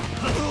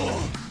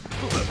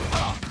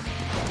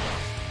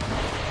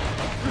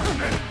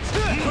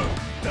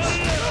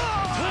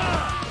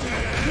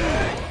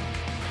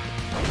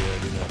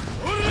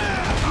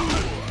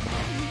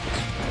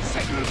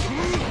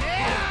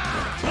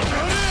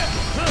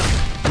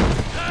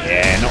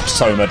 Yeah, knock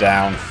Soma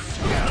down.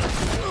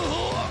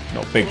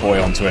 Knock Big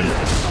Boy onto him.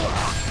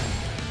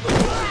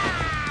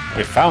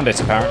 We found it,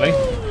 apparently.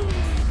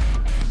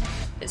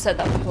 It said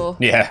that before.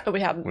 Yeah. But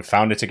we haven't. We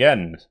found it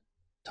again.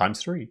 Times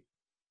 3.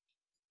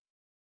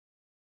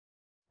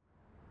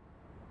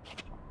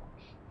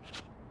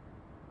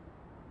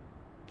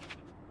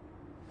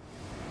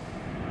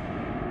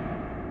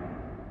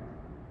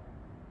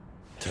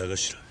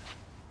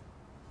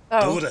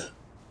 Oh.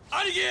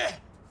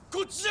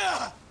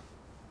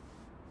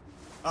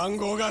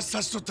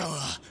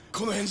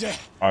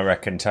 I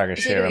reckon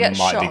Tagashira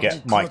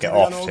might get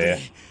off here.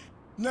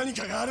 I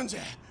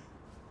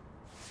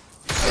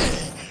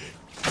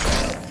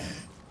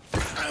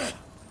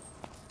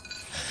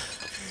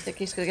think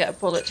he's going to get a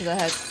bullet to the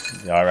head.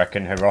 Yeah, I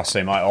reckon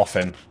Hirose might off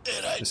him.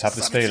 Just have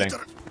this feeling.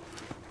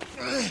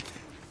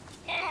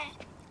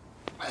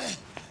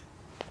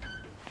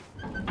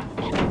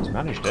 He's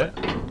managed it.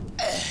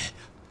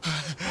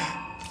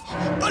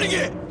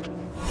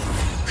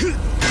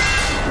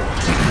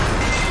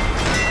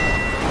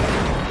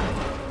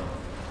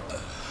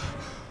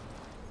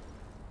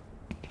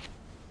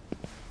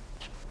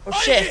 Oh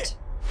shit!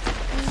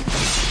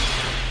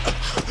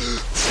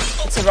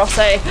 It's a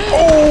Hirose.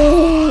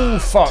 Oh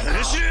fuck!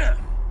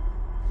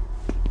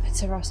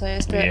 It's a Hirose,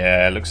 isn't it?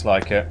 Yeah, looks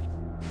like it.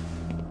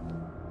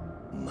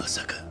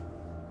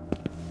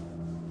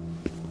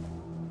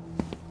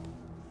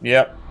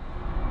 Yep.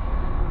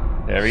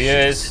 There he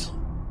is.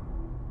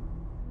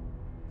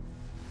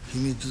 秘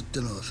密って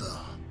のは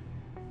さ、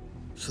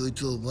そい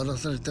つをばら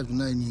されたく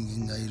ない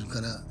人間がいるか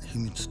ら秘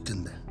密って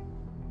んだよ。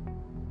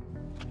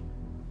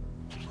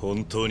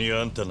本当に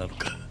あんたなの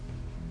か、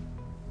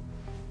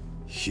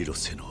広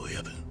瀬の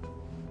親分。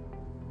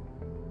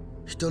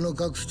人の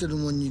隠してる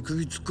もんに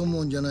首突っ込む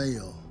もんじゃない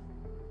よ。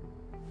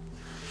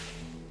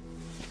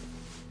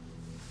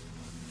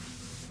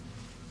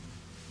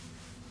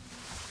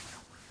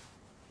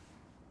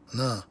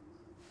なあ、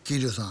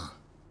桐生さん。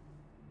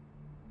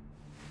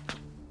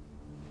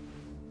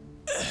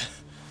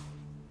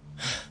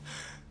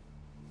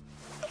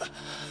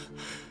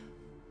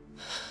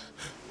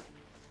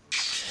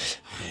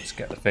Just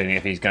get the feeling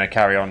if he's going to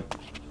carry on.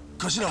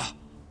 頭、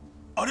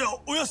あれは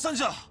おやっさん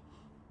じゃ。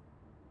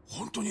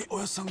本当にお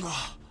やっさんが。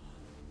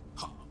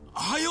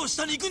はよ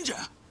下に行くんじゃ。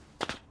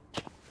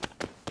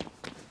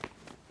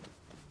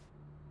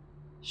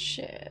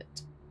Shit.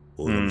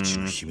 尾道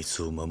の秘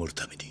密を守る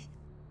ために。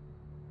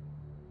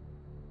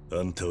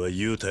あんたは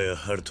ユータや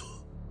ハルト、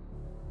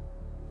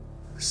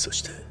そ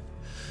して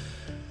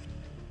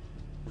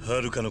ハ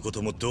ルカのこ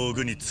とも道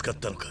具に使っ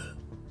たのか。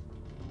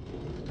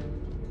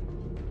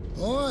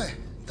おい、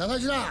高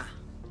頭、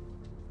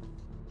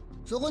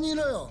そこにい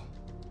ろよ。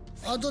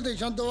後で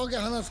ちゃんと訳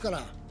話すか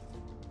ら。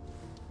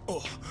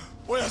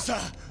おやっさん、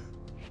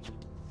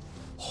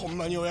ほん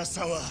まにおやっ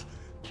さんは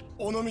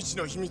尾道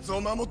の秘密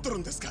を守っとる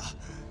んですか。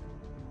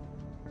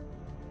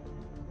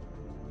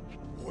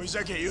おいじ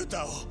ゃけユー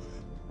タを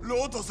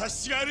ローと差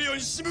し違えるよう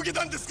に仕向け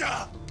たんです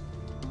か。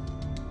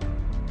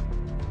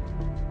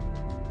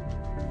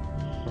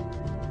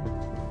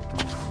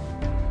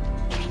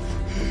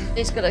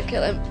He's gonna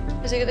kill him.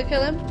 Is he gonna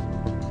kill him?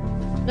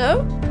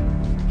 No?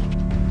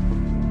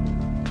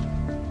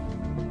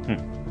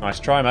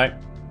 Nice try, mate.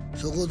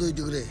 そこをどい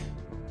てくれ。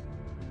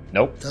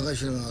Nope. 高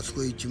頭があそ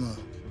こへ行っちまう。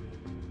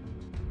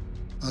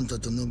あんた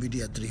とのんびり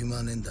やってる暇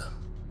はねえんだ。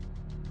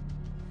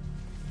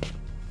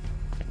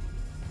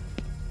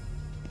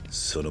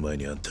その前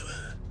にあんたは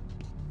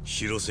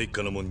広瀬一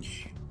家の門に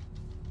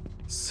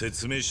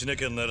説明しな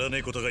きゃならね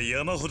えことが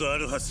山ほどあ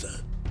るはずだ。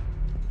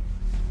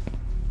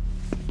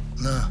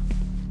なあ、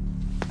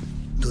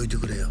どいて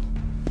くれよ。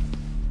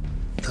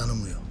頼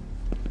むよ。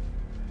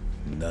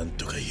なん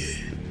とか言え。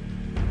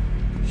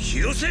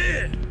広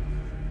瀬！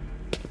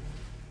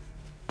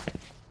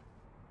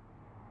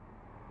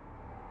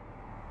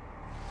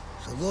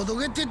そこをど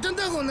けって言ってん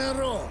だ、この野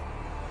郎。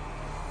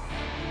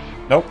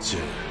Nope.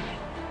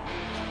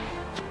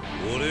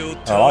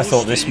 Oh, I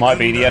thought this might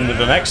be the end of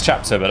the next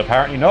chapter, but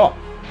apparently not.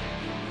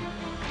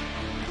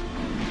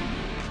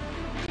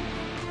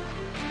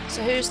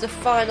 So who's the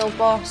final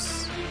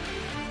boss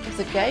of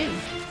the game?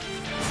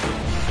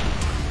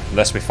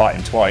 Unless we fight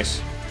him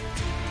twice.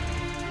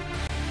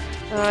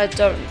 I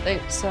don't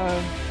think so.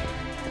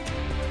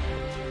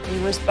 He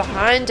was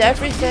behind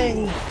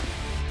everything.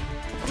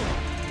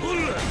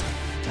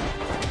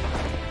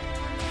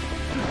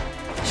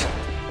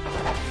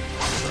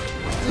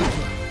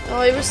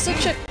 Oh, he was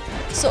such a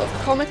sort of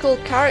comical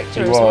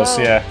character as well. He was,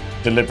 yeah,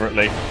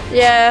 deliberately.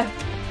 Yeah.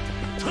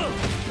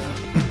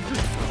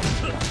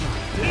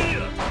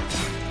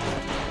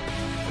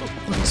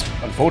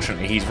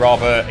 Unfortunately, he's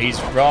rather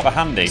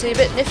handy. Is he a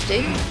bit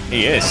nifty?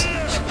 He is.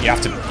 You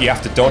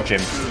have to dodge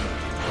him.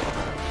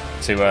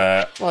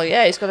 To Well,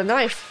 yeah, he's got a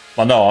knife.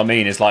 Well, no, I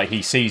mean, it's like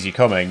he sees you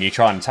coming. You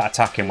try and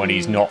attack him when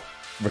he's not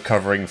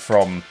recovering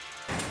from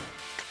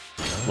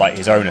like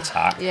his own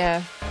attack.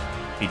 Yeah.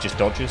 He just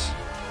dodges.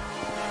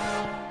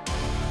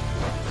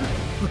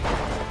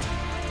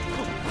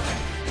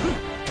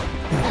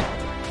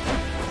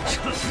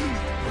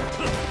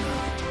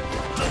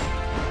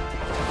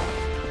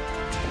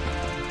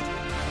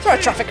 Throw a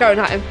traffic cone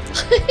at him.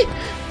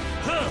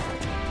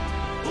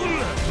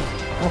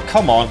 Oh,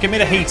 come on, give me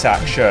the heat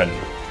action.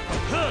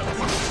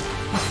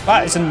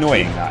 That is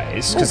annoying, that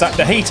is. Because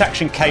the heat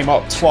action came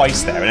up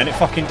twice there and then it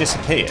fucking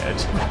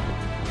disappeared.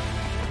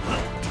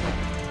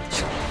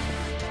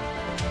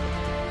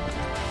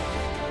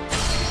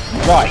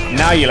 Right,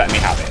 now you let me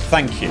have it.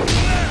 Thank you.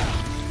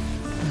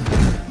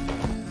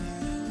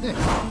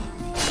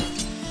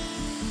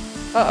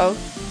 Uh-oh.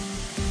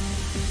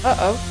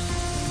 Uh-oh.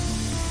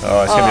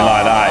 Oh, it's going to be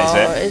like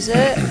that, is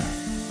it?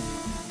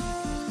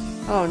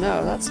 Oh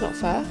no, that's not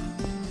fair.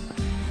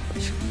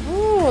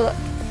 Oh,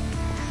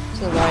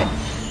 to the right.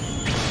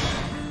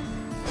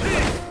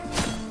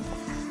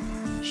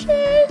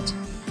 Shit!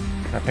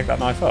 Can I pick that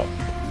knife up?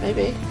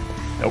 Maybe.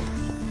 Nope.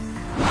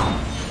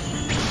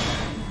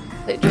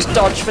 They just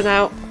dodge for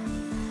now.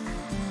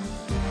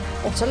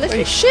 What a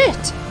little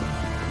shit!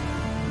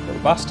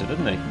 Little bastard,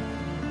 isn't he?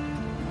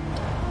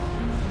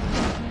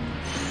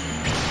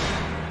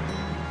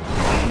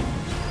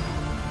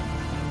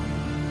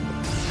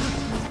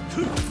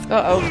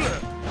 Uh-oh.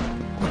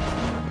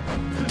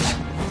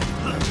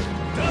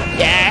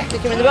 Yeah,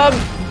 kick him in the bum.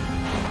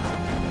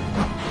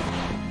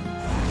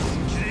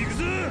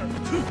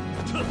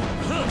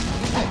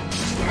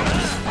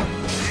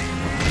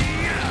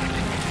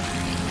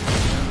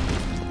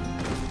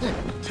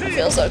 I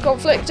feel so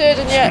conflicted,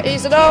 and yet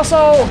he's an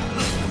arsehole.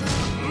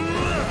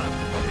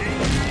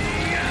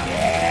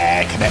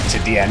 Yeah,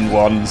 connected the end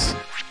ones.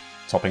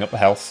 Topping up the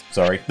health,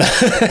 sorry.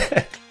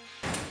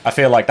 I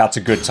feel like that's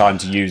a good time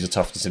to use a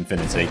Toughness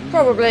Infinity.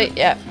 Probably,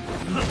 yeah.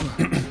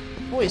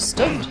 Oh, he's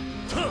stunned.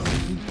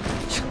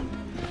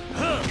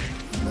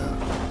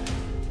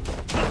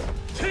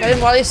 Get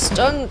him while he's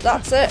stunned,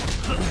 that's it.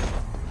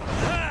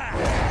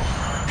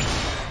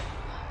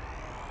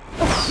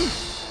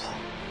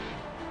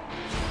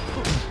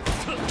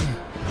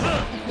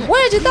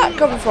 did that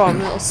come from?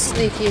 Little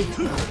sneaky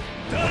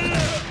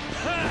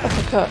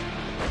uppercut.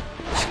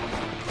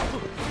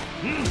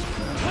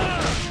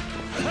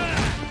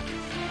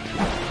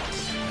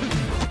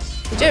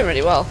 You're doing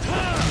really well.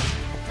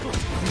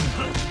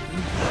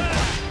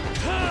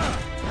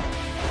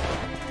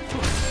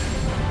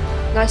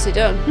 Nicely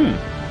done.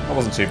 That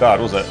wasn't too bad,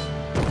 was it?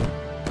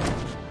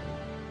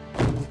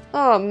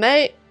 Oh,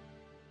 mate.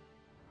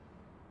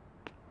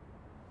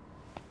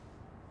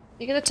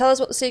 You gonna tell us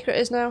what the secret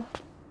is now?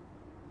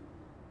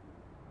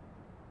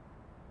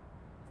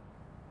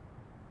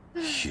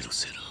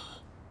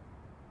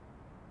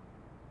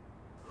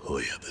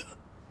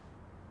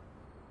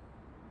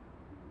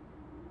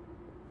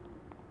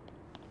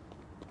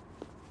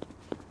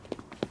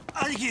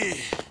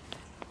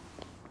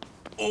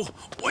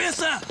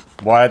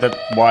 Why are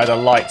the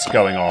lights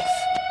going off?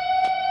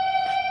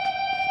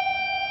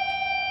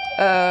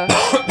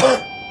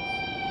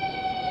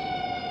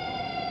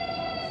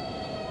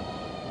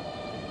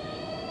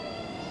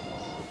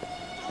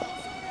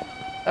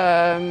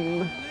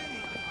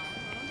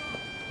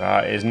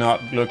 That is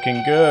not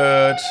looking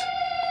good.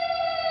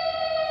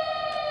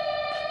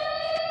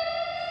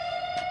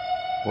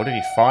 What did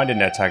he find in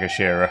there,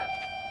 Takashira?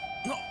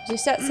 Did he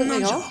set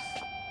something off?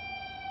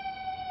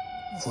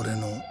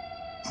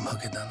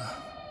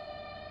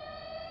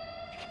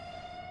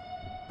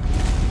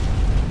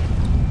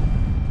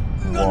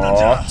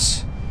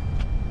 What?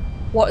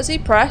 What has he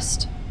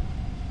pressed?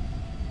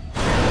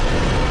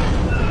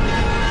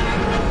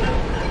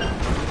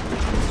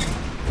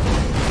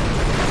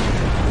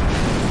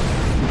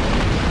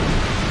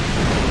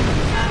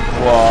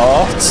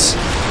 What?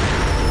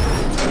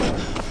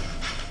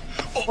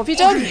 What have you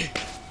done?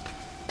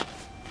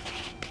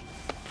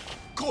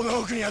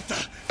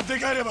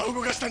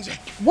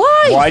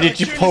 Why? Why did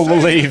you pull the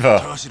lever?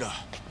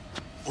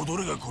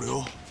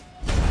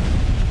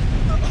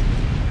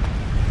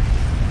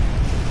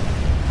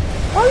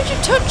 Why would you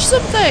touch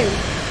something?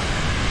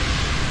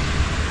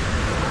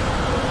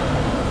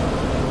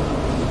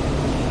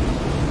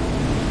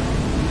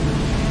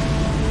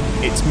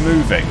 It's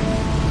moving.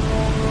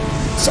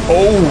 So,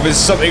 oh, there's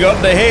something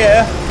under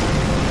here.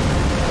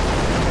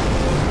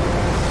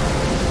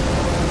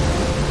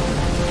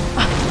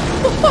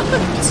 What?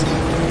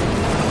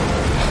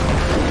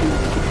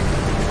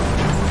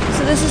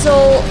 So this is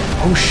all...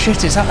 Oh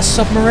shit, is that a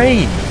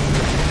submarine?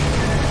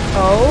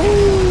 Oh.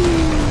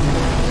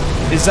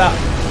 Is that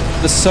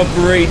the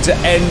submarine to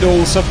end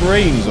all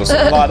submarines or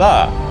something like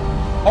that?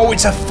 Oh,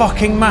 it's a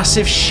fucking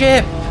massive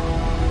ship!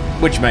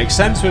 Which makes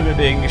sense with it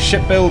being a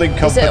shipbuilding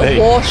company. Is it a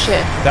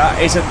warship?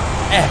 That is an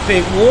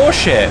epic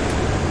warship!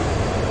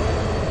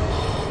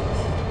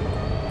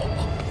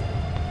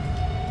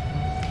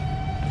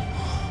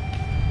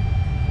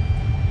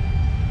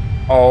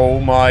 Oh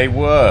my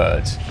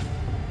word.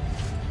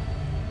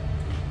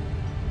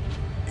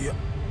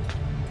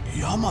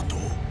 Yamato?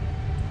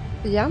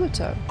 The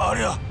Yamato?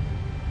 Aria,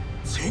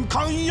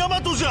 Senkan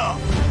Yamato ja.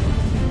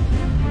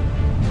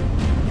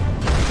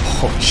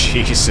 Oh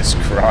Jesus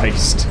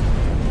Christ.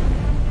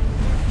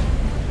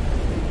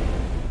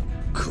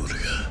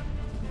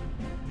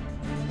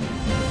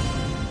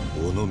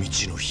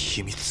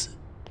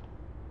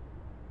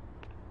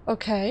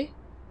 Okay.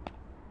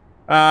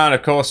 And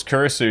of course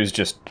Kurisu's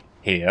just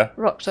here.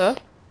 Rocked her.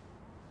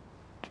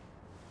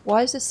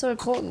 Why is this so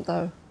important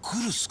though?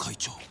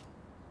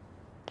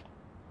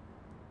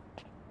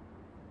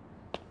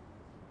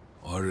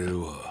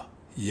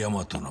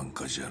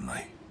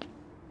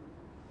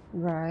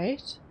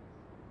 Right.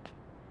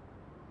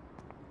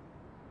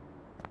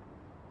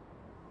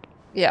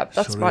 Yeah,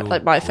 that's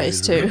like my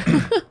face too.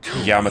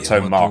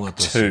 Yamato Mark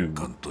II.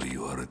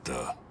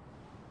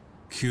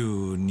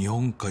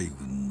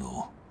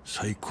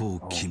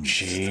 Oh,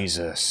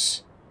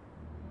 Jesus.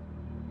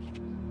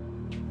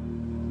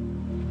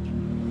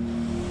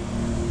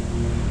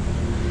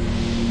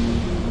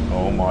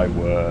 Oh my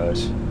word.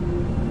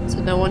 So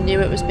no one knew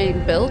it was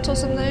being built or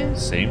something?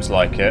 Seems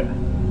like it.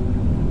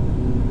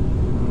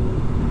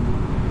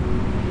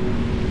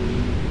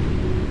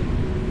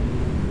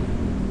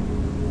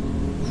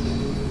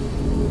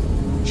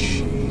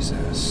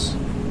 Jesus.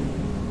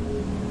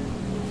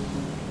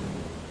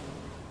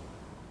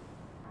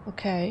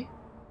 Okay.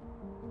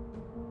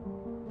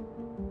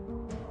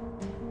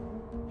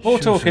 More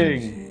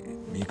talking.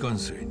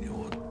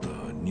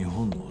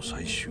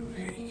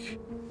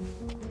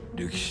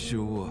 歴史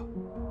上は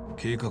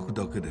計画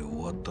だけで終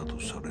わったと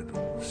される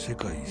世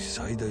界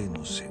最大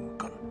の戦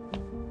艦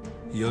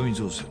闇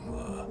造船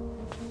は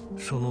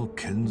その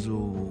建造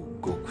を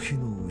極秘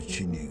のう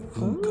ちに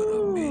軍から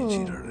命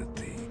じられ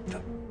ていた。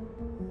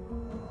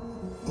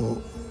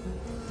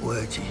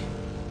親父。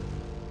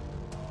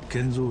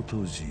建造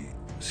当時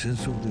戦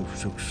争で不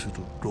足する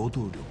労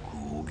働力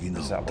を補うた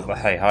め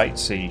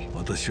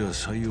私は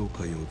採用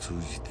会を通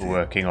じて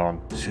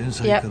戦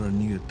災から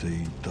逃げて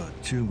いた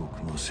中国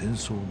の戦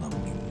争難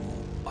民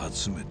を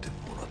集めても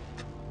らっ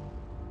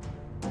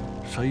た。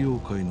採用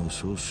会の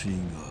総帥が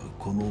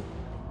この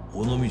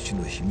尾道の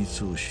秘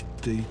密を知っ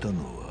ていた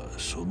のは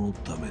その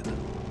ためだ。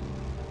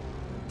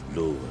I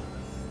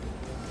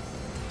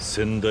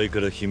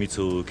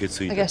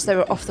guess they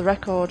were off the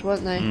record,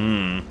 weren't they?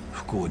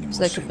 So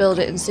they could build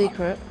it in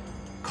secret.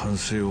 完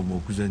成を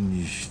目前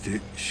にして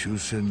終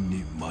戦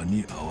に間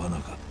に合わな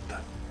かっ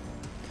た。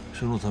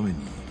そのために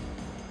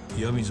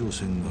闇造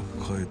船が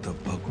抱えた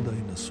莫大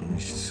な損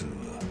失は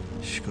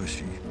しか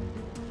し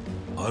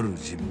ある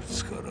人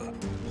物から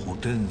補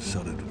填さ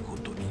れるこ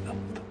とになっ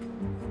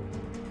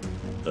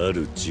た。あ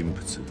る人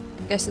物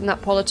Guessing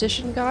that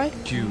politician guy?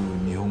 旧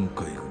日本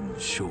海軍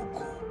将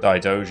校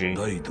大道寺実。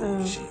大道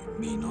寺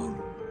実。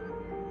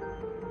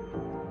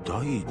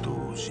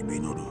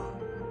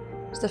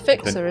 It's the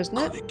fixer, isn't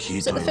it?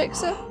 Is it the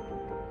fixer?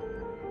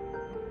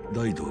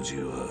 大道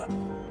寺は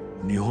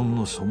日本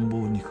の存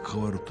亡に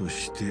関わると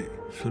して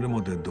それ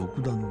まで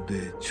独断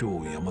で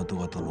超大和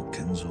型の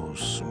建造を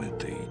進め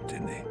ていて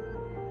ね。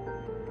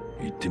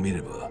言ってみ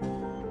れば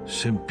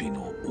戦費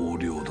の横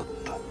領だっ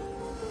た。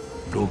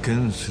露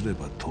見すれ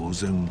ば当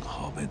然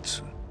破滅。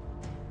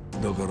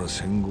だから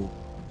戦後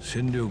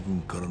占領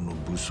軍からの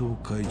武装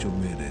解除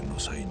命令の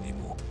際に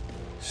も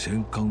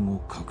戦艦を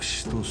隠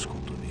し通すこ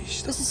とに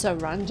した。This is so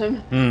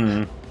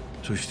random.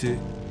 そして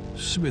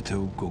全て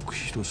を極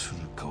秘とする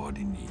代わ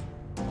りに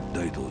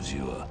大道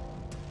寺は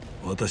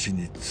私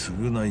に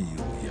償いを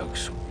約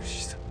束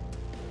した。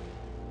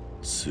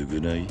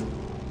償い？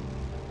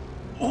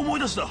思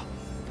い出した。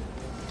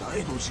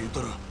大道寺言っ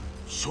たら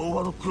昭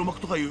和の黒幕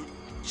とかいう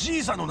じ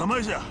いさんの名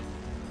前じゃ。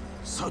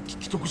さっき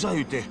既得じゃ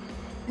言うて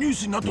ニュー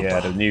スになっとった。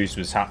 Yeah, the news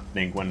was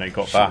happening when they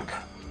got back.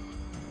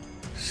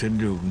 占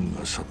領軍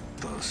が去っ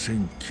た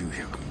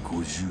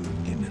1952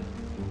年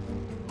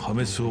破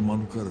滅を免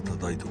れた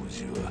大道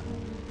寺は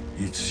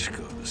いつし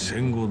か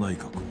戦後内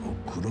閣の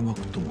黒幕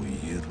ともい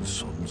える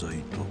存在となっ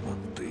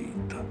てい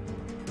た。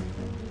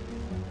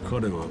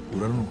彼は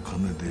裏の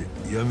金で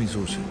闇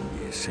造船に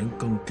戦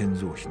艦建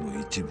造費の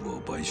一部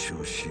を賠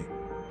償し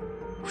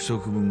不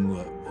足分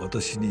は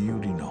私に有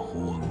利な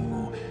法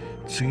案を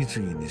次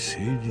々に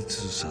成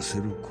立させ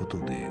ること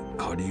で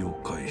借りを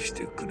返し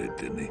てくれ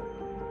てね。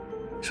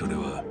それ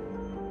は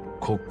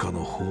国家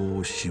の法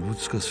を私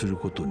物化する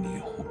ことに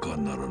他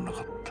ならな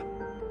かった。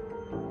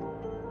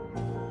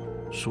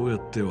そうや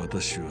って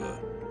私は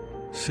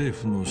政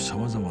府のさ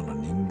まざまな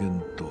人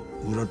間と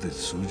裏で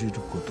通じる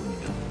ことになっ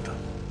た。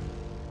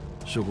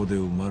そこで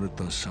生まれ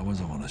たさま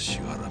ざまなし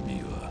がら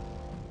みは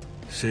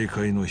政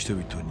界の人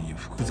々に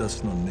複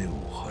雑な根を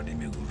張り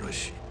巡ら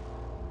し、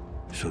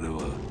それは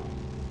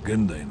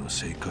現代の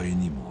政界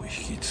にも引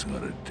き継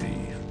がれている。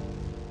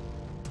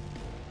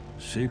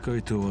政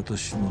界と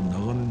私の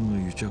長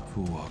年の癒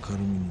着を明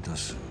るみに出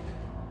す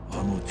あ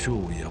の超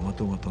大和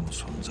型の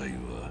存在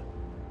は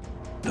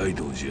大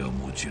道寺は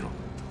もちろん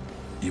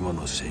今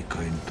の政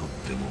界にとっ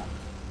ても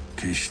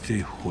決し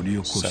て掘り起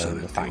こさ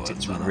れてはな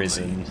らない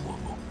も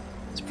の。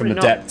From the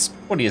depths,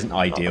 probably isn't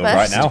ideal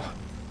right now.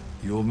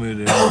 The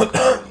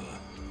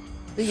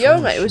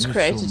Yomei was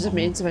created as a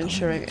means of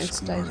ensuring it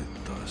stayed.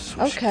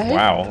 Okay.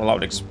 Wow, well that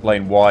would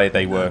explain why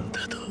they were,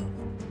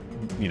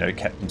 you know,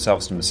 kept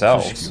themselves to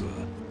themselves.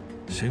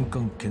 戦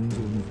艦建造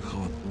に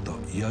関わった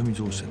闇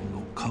造船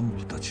の幹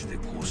部たちで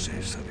構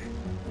成され、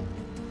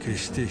決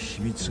して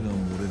秘密が漏れない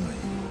よ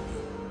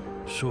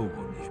うに相互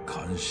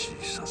に監視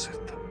させた。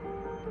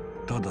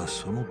ただ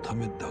そのた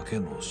めだけ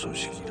の組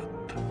織だっ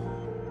た。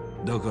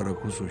だから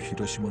こそ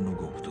広島の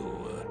極道は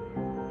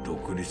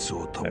独立を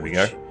保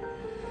ち、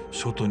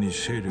外に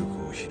勢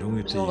力を広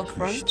げていく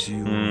必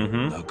要は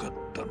なかっ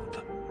たの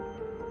だ。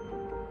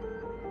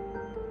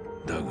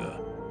だ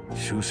が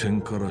終戦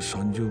から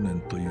30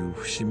年という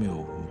節目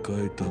を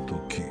迎えた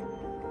時、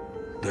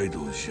大道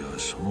寺は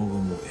その後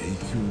も永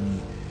久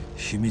に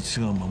秘密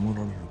が守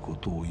られるこ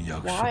とを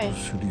約束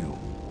するよ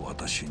う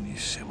私に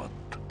迫っ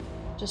た。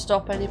そ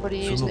の頃に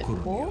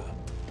は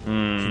秘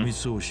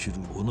密を知る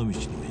尾道の生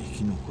き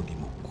残り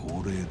も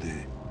高齢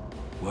で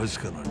わず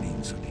かな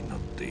人数になっ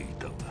てい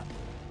たが、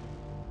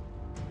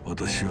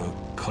私は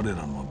彼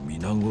らの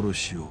皆殺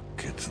しを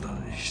決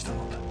断した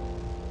のだ。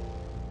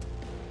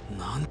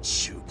なん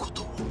ちゅうこ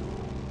とを。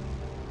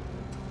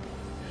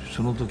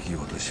その時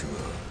私は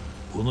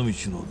尾道の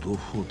同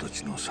胞た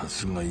ちの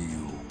殺害を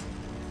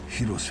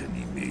広瀬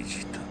に命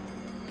じた。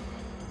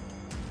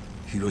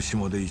広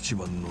島で一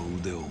番の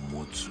腕を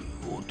持つ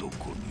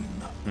男に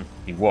な。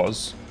He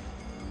was.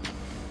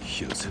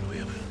 広瀬の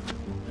親分、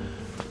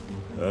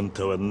あん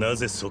たはな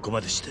ぜそこ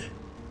までし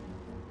て、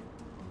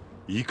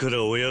いく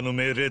ら親の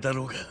命令だ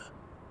ろうが、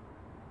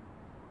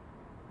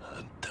あ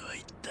んたは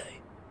一体。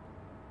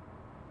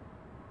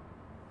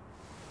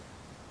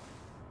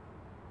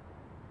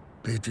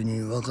別に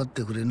分かっ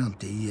てくれなん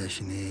て言いや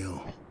しねえ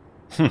よ。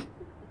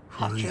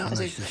古い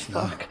話だし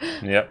な。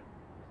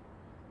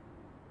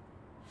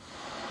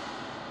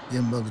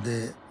原爆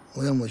で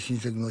親も親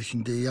戚も死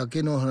んで焼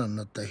け野原に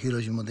なった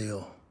広島で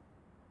よ。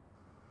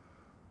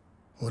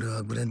俺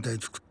はグレン隊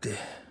作って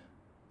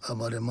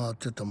暴れ回っ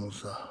てたもん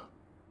さ。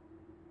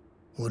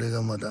俺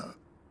がまだ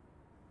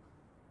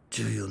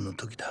14の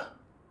時だ。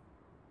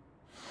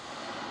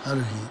あ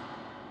る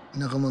日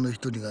仲間の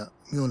一人が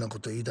妙なこ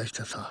と言い出し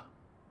てさ。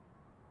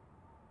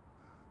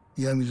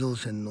闇造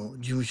船の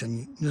事務所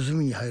に盗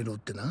みに入ろうっ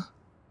てな。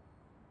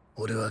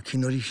俺は気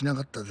乗りしな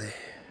かったぜ。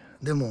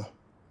でも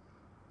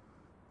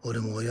俺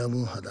も親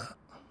分肌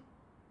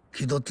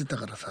気取ってた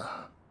から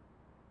さ、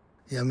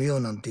やめよ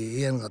うなんて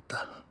言えなかっ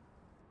た。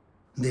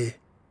で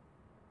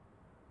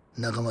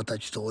仲間た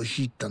ちと押し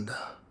入ったん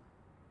だ。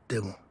で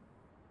も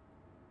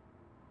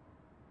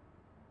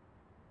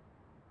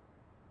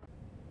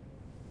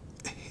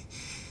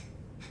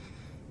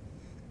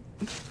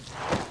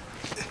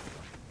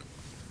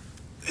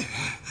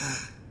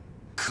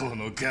こ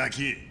のガ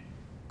キ、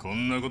こ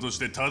んなことし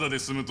てタダで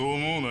済むと思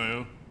うな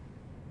よ。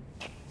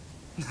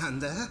なん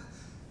だ、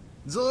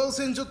造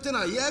船所っての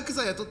はヤク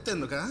ザ雇って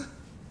んのか。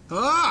お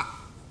あ、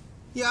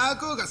ヤ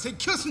コウが説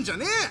教すんじゃ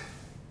ね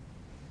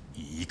え。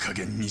いい加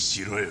減に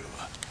しろよ。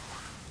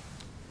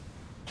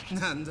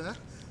なんだ、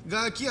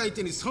ガキ相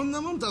手にそん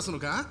なもん出すの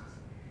か。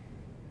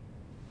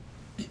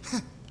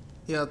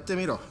やって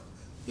みろ、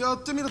や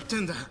ってみろって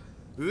んだ。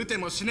撃て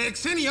もしねえく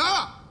せによ。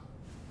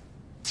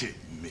て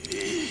めえ、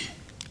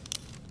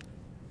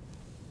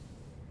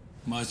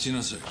待ち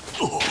なさい。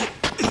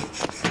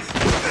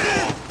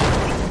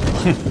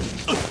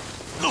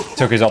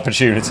Took his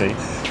opportunity. こ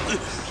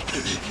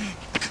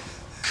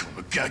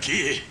のガキ。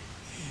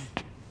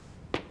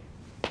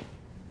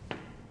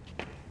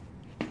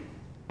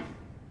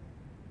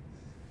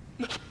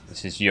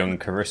This is young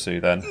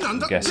Karisu then, I'm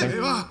guessing.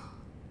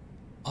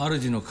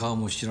 主の顔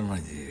も知らな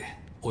いで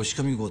押し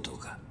込み強盗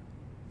か。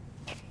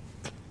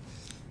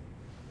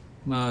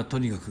まあと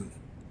にかく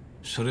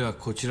それは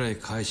こちらへ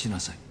返しな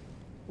さい。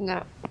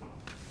No.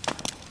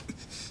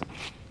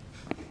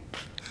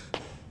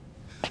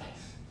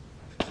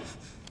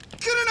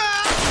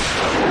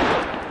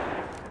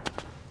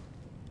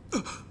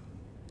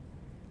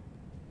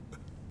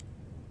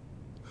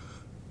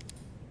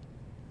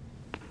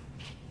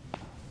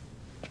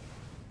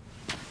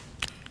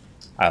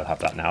 I'll have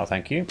that now,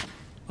 thank you.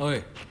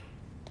 Oi.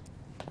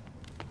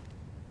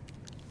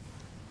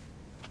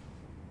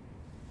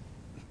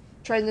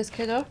 Train this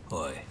kid up.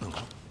 Oi.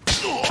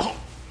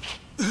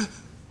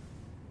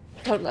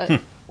 Don't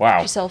let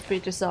yourself be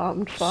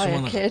disarmed by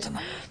a kid.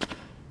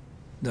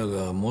 だ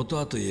が元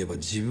はといえば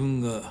自分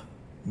が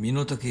身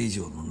の丈以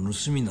上の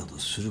盗みなど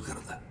するか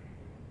らだ。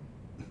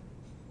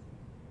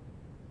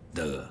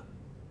だが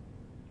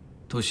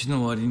年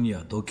の割に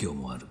は度胸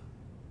もある。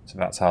So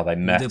that's how they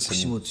met and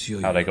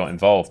how they got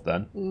involved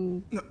then.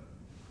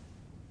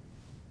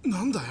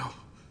 なんだよ。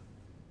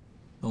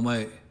お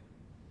前、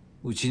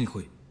うちに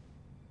来い。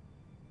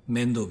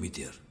面倒見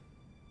てや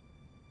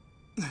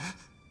る。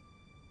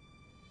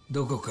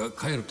どこか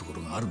帰るとこ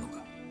ろがあるの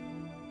か。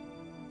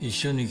一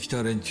緒に来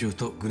た連中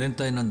とグレン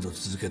隊何度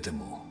続けて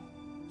も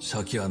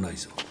先はない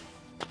ぞ。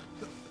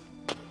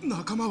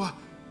仲間は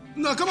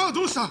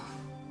どうした。あ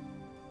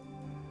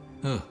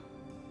あ、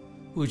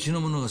うち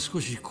の者が少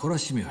し懲ら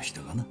しめはし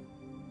たがな。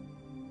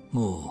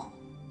も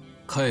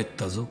う帰っ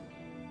たぞ。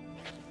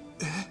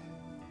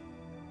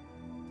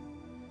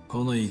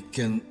この一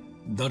件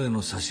誰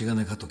の差し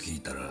金かと聞い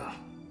たら、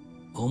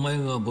お前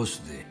がボス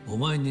でお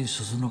前に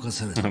そそのか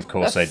された。Of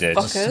course they did.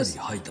 あっさり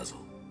吐いたぞ。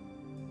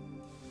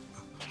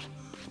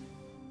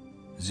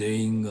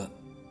全員が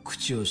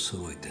口を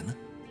揃えてな。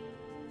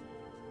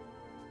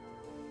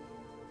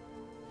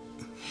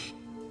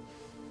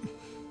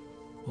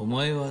お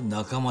前は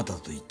仲間だ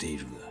と言ってい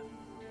るが、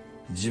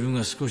自分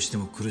が少しで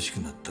も苦しく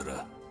なった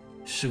ら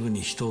すぐ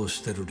に人を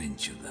捨てる連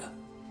中だ。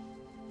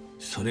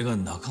それが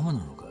仲間な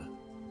のか。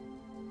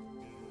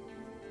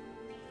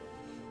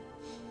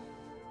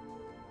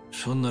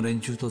そんな連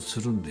中とつ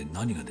るんで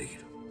何ができ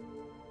る。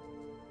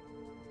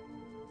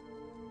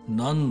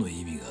何の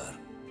意味がある。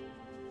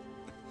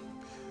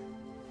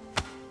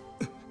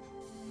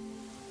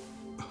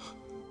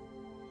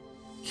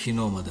昨日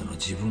までの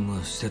自分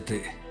を捨て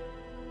て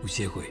う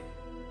ちへ来い。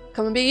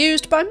Come and be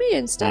used by me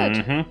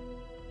instead.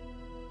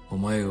 お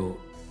前を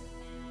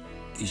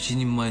一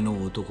人前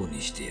の男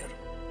にしてやる。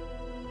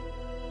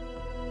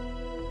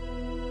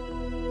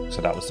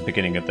So that was the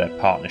beginning of their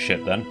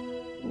partnership then.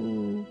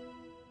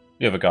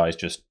 The other guy's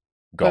just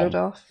gone.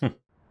 Off.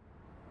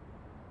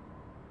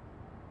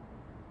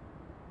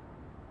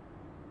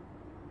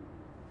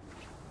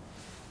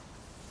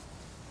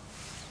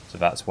 So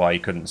that's why he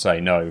couldn't say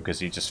no,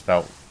 because he just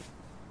felt,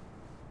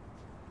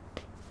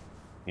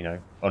 you know,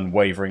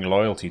 unwavering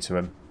loyalty to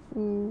him.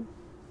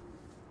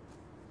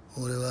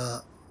 俺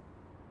は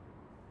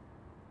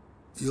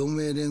陽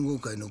明連合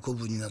会の古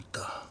部になっ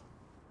た。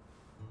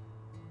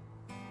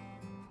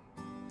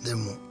で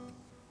も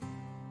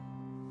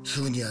す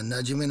ぐには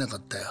馴染めなか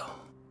ったよ。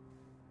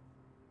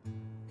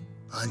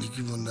兄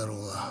貴分だろ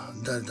うが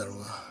誰だろう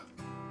が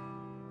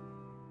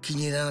気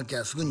に入らなき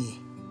ゃすぐに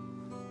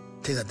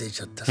手が出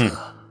ちゃって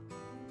さ、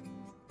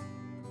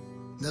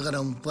だか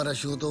らもっぱら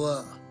仕事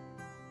は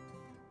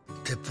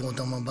鉄砲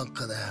玉ばっ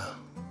かだよ。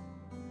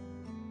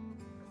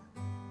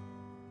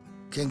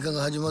喧嘩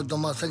が始まると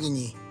真っ先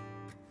に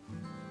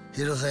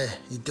広瀬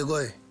行って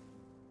こい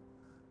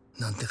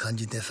なんて感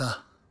じで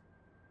さ。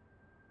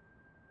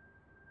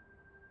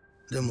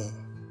でも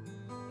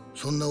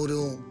そんな俺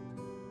を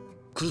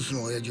クルス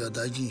の親父は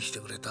大事にして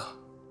くれた。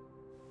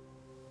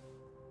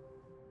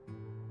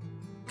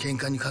喧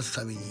嘩に勝つ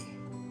たびに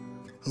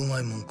うま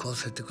いもん食わ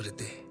せてくれ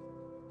て、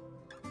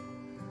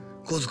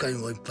小遣い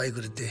もいっぱい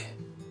くれて、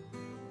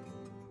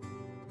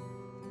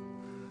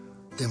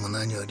でも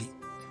何より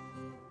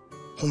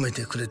褒め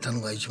てくれたの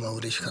が一番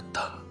嬉しかっ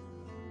た。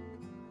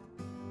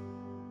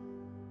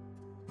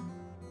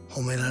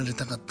褒められ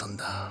たかったん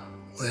だ、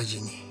親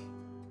父に。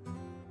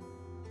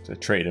So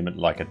treat him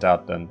like a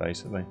dad then,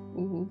 basically.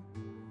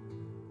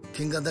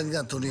 喧嘩だけ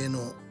が取り柄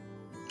の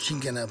真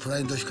剣なプラ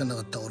イドしかな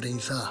かった俺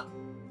にさ、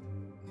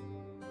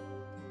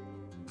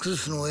クル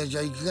スの親父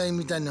は生きがい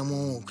みたいなも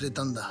んをくれ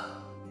たんだ。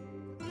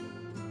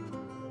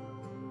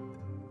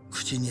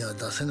口には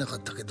出せなかっ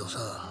たけど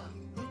さ、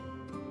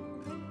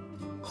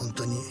本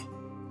当に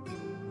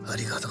あ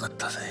りがたかっ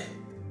たぜ。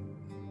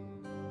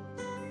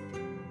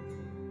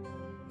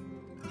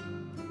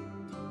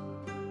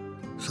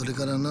それ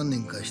から何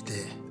年かし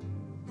て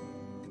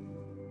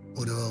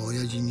俺は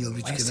親父に呼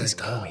びつけられ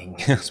た。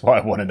That's what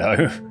I want to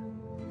know.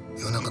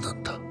 夜中だっ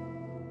た。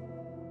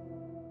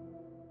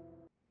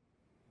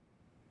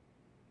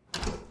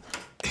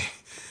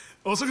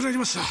遅くなり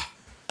ました。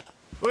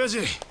親父、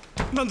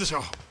何でしょ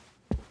う。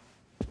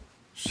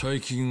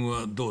最近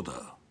はどう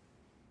だ。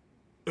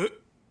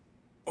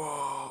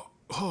は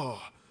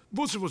あ、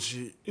ぼちぼ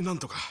ちなん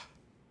とか。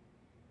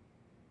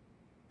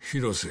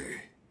広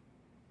瀬、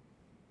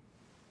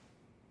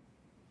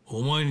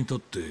お前にとっ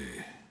て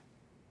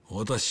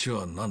私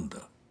は何だ。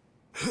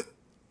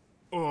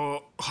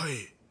は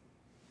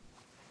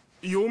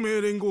い。陽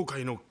明連合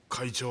会の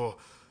会長、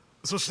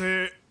そし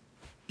て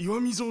石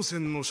見造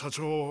船の社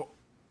長、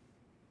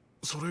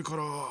それか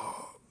ら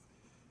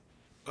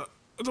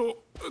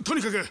と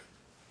にかく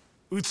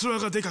器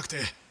がでかく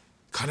て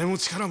金も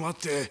力もあっ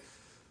て、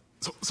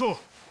そう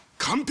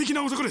完璧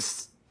な男で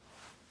す。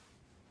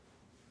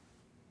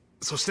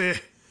そして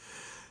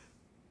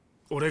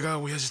俺が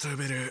親父と呼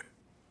べる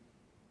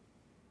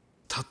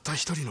たった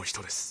一人の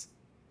人です。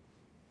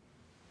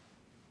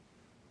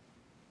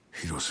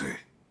広瀬、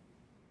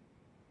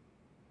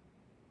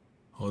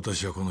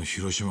私はこの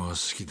広島が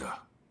好き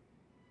だ。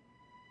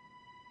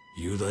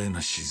雄大な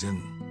自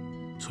然、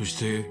そし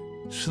て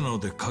素直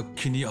で活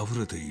気にあふ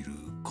れている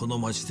この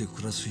町で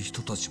暮らす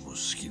人たちも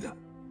好きだ。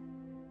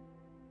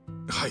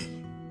はい。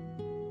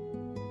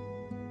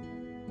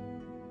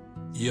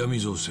石見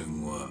造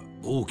船は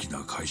大き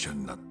な会社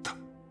になった。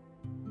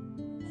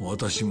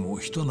私も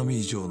人並み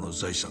以上の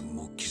財産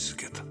を築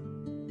けた。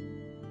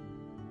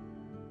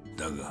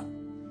だが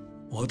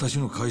私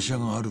の会社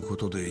があるこ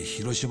とで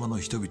広島の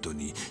人々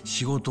に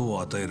仕事を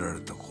与えら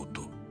れたこ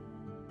と、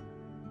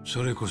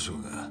それこそ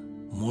が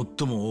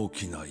最も大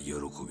きな喜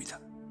びだ。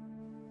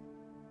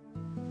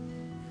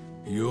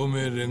陽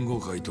明連合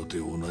会とて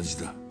同じ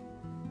だ。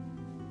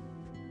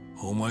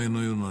お前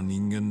のような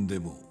人間で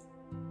も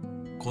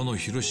この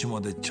広島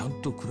でちゃ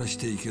んと暮らし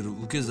ていける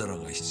受け皿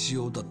が必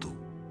要だと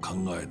考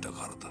えた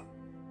からだ。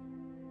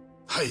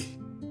はい。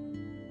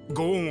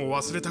ご恩を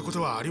忘れたこ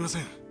とはありませ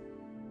ん。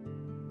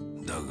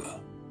だが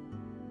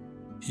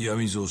石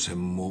見造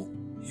船も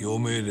陽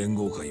明連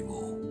合会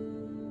も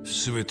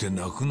全て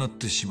なくなっ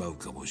てしまう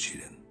かもし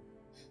れん。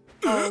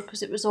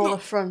because it was all a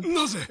front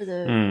for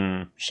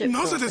the ship.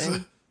 なぜです。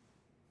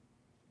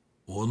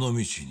尾道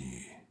に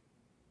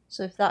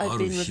So if that had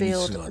been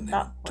revealed at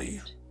that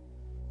point,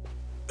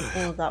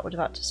 all of that would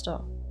have had to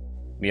stop.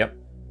 Yep.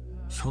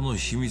 その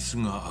秘密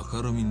が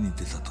明るみに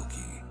出た時、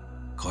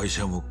会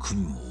社も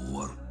組も終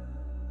わる。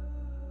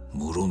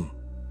無論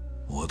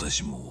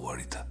私も終わ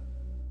りだ。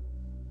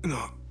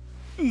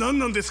何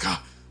なんです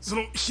か、そ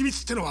の秘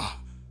密ってのは。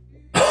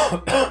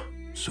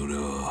それ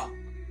は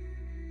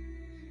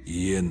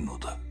言えんの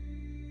だ。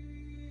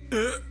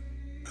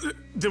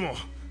でも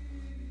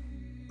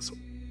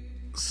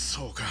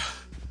そうか、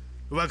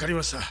わかり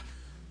ました。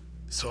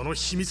その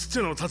秘密っ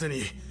てのを盾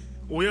に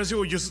親父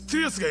をゆすって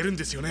るやつがいるん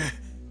ですよね。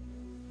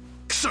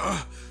くそ、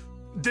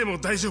でも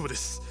大丈夫で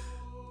す。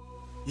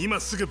今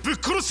すぐぶっ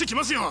殺してき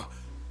ますよ。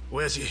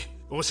親父、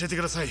教えて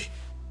ください。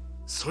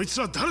そいつ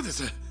は誰で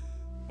す。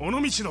尾道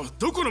の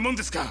どこのもん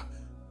ですか。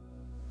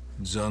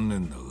残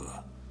念だ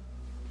が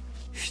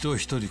人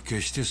一人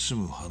決して済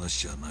む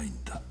話じゃない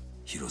んだ、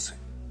広瀬。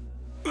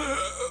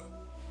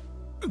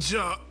じ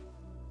ゃあ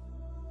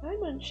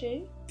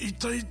一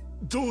体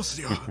どうす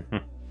りゃ。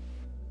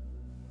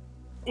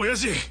親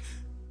父、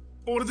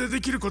俺でで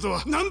きること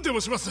は何でも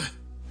します。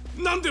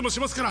何でもし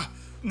ますから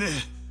ね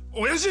え、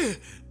親父。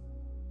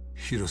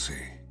広瀬、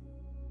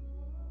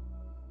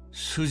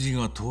筋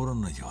が通ら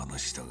ない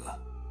話だが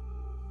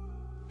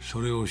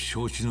それを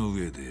承知の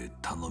上で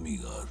頼み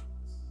がある。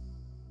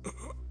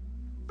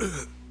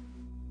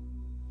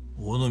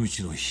尾道の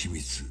秘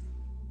密、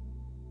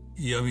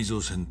石見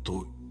造船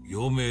と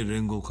陽明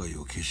連合会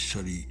を消し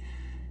去り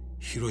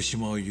広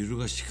島を揺る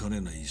がしか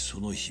ねないそ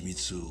の秘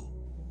密を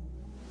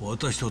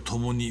私と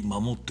共に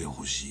守って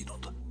ほしいの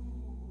だ。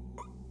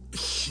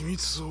秘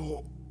密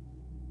を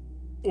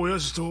親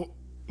父と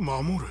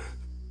守る。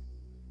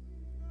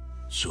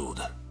そう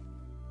だ。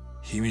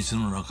秘密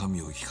の中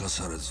身を聞か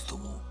されずと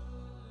も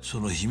そ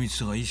の秘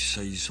密が一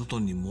切外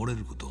に漏れ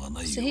ることが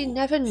ないよ So he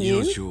never う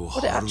knew 命を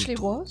what it 張る actually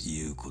と was?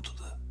 いうこと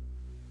だ。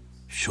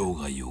生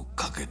涯を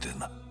かけて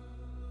な。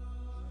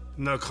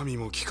中身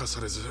も聞か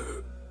され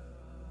ず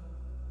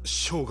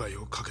生涯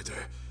をかけて。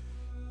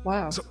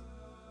 Wow.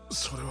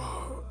 それ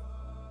は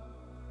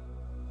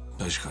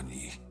確か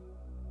に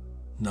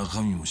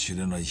中身も知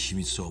れない秘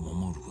密を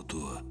守ること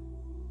は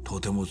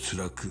とても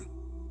辛く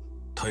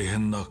大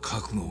変な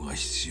覚悟が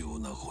必要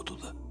なこと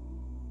だ。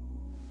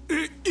い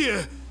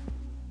え、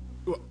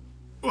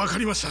わか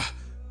りました。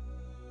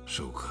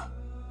そうか。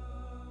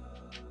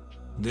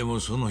でも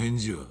その返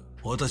事は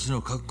私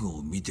の覚悟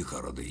を見て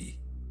からでいい。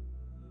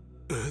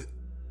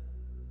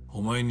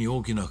お前に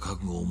大きな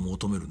覚悟を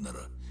求めるなら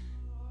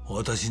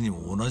私に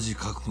も同じ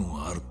覚悟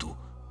があると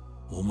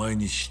お前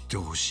に知って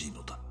ほしい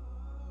のだ。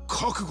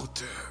覚悟っ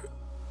て、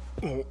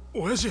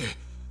親父、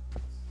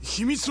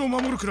秘密を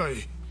守るくらい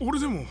俺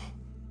でも。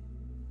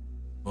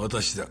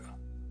私だ。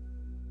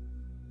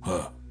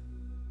ああ、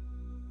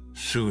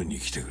すぐに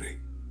来てくれ。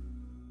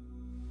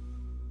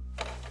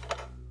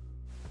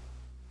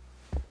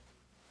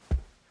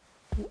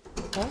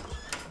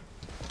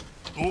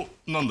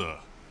お、なん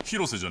だ、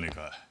広瀬じゃねえ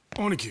か。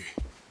兄貴。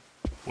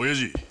親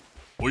父、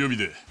お呼び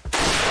で。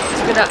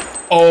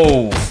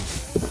Oh,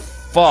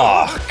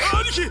 fuck.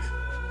 兄貴。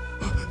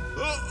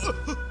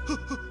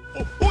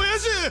親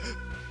父。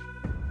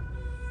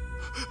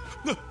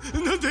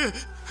なんで。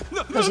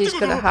Because he's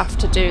gonna have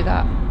to do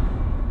that.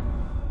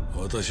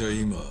 私は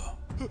今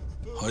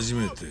初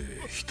めて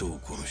人を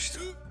殺した。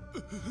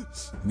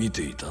見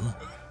ていたな。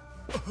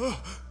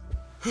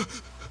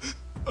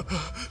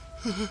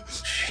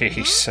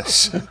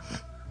Jesus.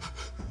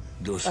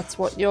 That's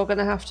what you're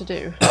gonna have to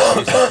do.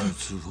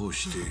 通報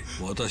して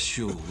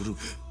私を売る。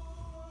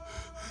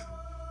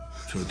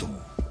それとも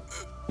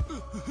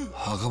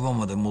墓場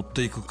まで持っ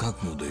ていく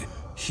覚悟で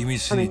秘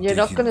密 I に mean, you're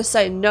not gonna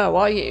say no,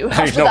 are you?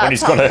 He's not when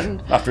he's got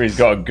after he's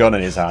got a gun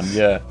in his hand,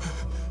 yeah.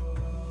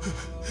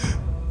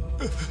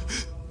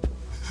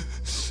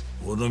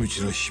 尾道の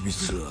秘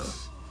密は、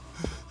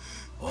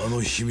あ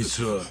の秘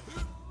密は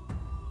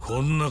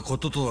こんなこ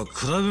ととは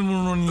比べ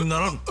物にな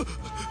らん。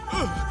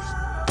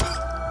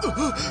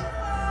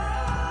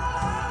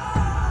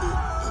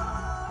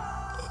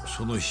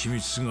その秘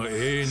密が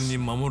永遠に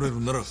守れる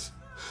なら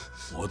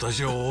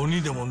私は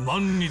鬼でも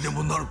何にで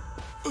もなる。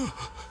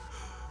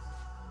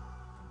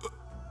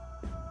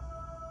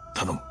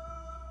頼む。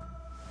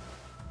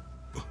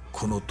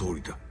この通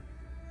りだ。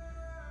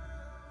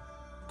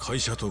会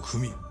社と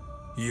組、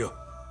いや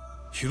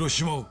広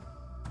島を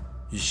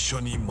一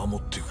緒に守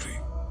ってく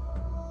れ。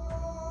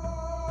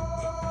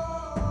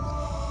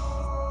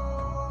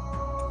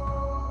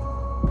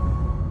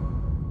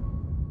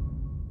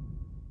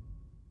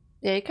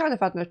Yeah, he kind of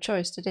had no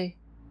choice, did he?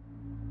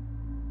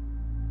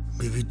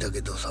 ビビった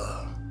けどさ、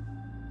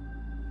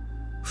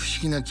不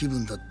思議な気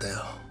分だった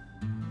よ。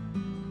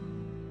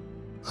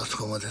あそ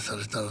こまでさ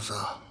れたら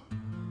さ、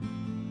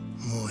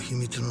もう秘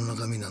密の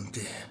中身なん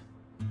て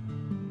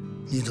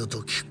二度と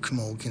聞く気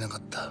も起きなか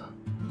った。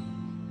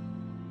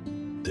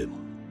でも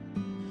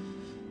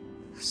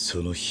そ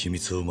の秘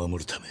密を守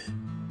るため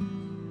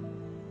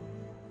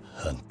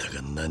あんた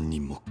が何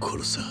人も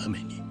殺す羽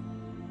目に。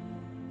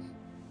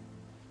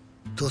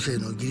都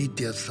政の義理っ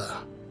てやつ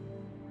さ。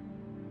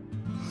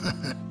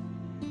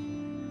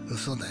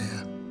嘘だよ。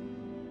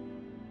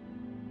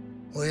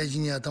親父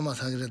に頭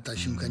下げられた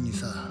瞬間に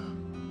さ、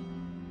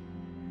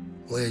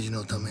親父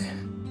のため、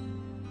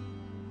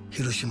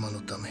広島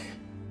のため、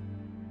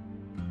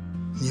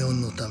日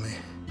本のため、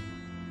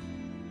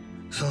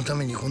そのた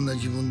めにこんな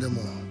自分で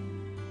も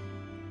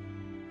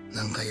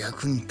なんか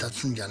役に立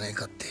つんじゃない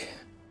かって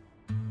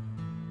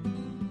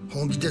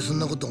本気でそん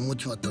なこと思っ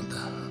ちまったんだ。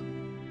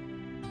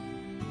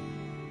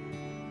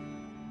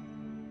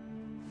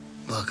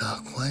バ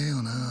カ怖い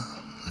よな。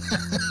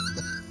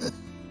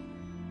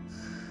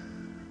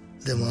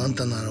でもあん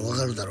たならわ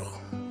かるだろ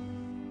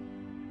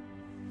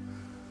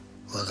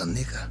う。わかん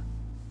ねえか。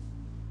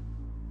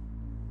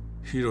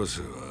広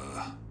瀬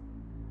は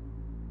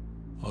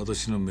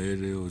私の命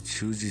令を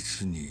忠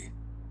実に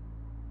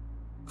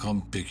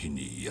完璧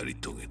にやり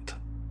遂げた。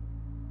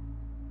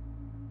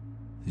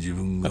自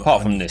分が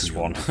兄と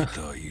呼んでい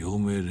た陽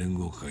明連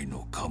合会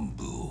の幹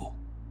部を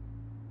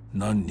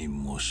何人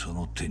もそ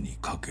の手に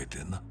かけ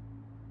てな。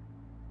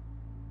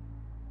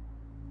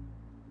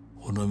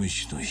尾道の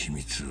秘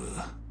密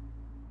は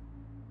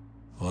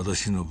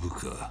私の部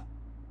下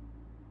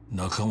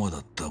仲間だ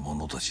った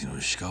者たちの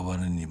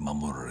屍に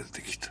守られ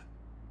てきた。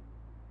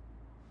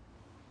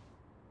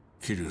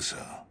桐生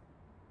さ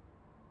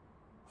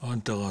ん、あ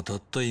んたがた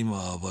った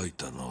今暴い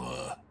たの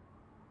は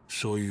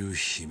そういう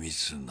秘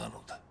密な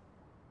のだ。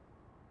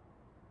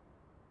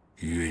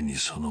故に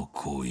その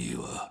行為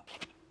は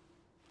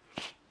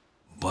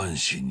万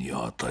死に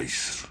値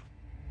する。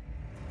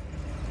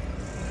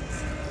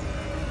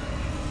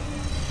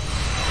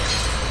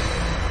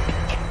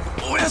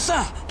おや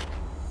さん、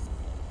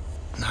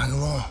南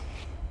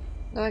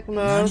雲、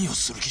何を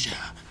する気じゃ。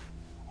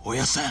お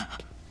やさ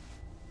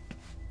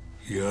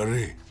ん、や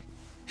れ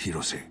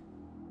広瀬。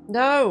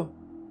No.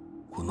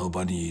 この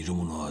場にいる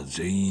者は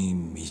全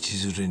員道連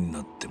れにな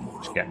っても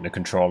らう。 Getting the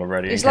controller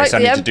ready in He's case like I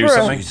the need to do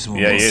Emperor. something.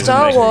 Yeah, he is.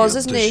 Star Isn't he? Wars,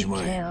 isn't he?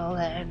 Kill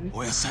him.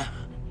 おやさ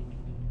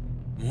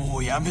ん、も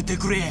うやめて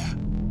くれや。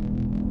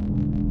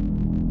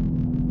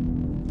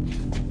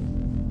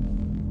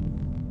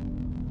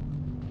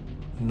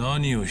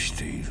何をし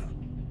ている？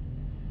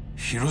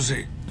広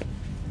瀬。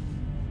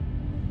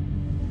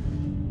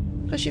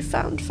 Because you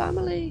found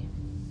family.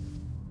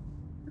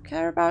 I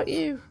care about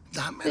you.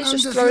 Please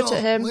just throw it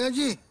at him. 親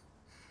父、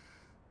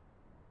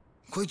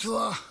こいつ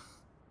は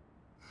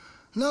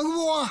南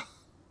雲は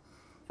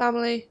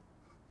Family.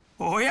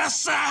 おやっ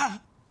さ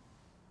ん。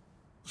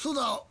そう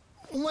だ、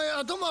お前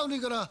頭悪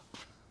いから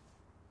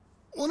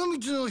尾道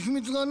の秘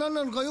密が何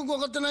なのかよく分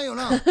かってないよ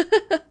な。だか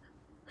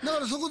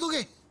らそこど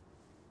け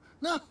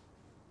な。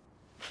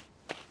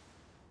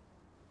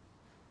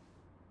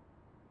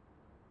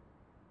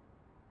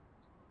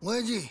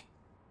親父、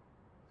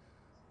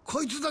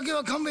こいつだけ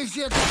は勘弁して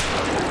やって。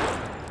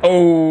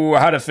 Oh,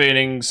 I had a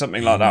feeling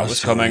something like that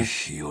was coming.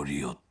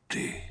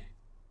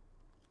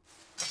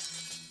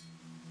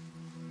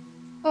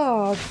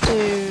 Oh,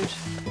 dude.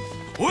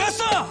 おやっ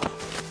さん。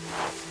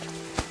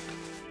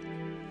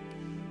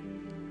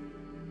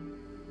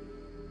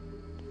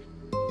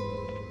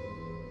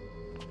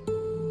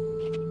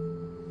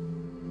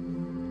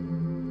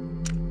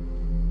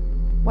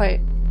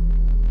 Wait.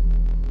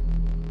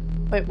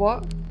 Wait,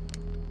 what?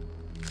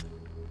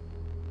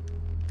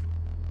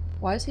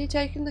 Why is he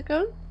taking the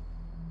gun?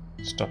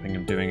 Stopping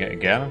him doing it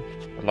again,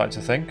 I'd like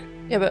to think.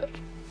 Yeah, but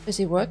is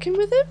he working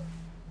with him?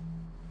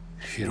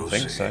 I don't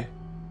think so.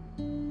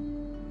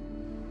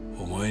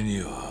 お前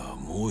には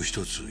もう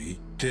一つ言っ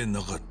てな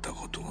かった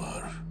ことがあ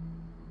る。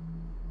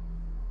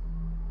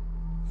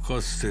か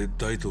つて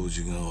大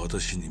東寺が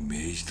私に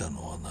命じた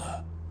のは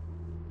な、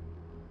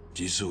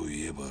実を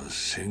言えば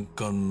戦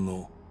艦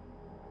の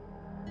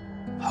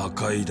破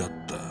壊だっ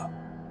た。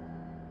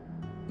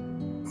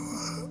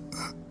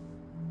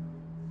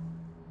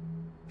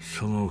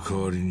その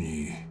代わり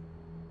に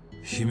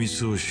秘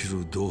密を知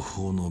る同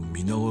胞の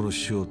皆殺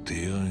しを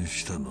提案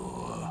したの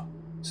は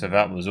So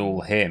that was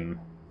all him.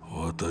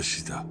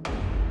 私だ。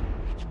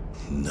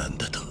なん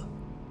だと。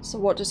 So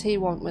what does he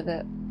want with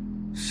it?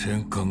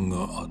 戦艦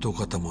が跡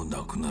形も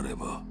なくなれ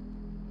ば、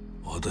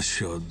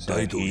私は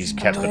大道 He's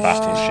kept the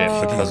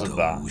battleship because of を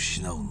that.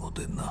 失うの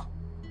でな。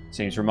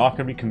 Seems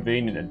remarkably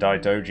convenient that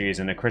Daidoji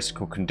is in a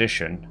critical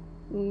condition.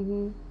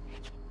 Mm-hmm.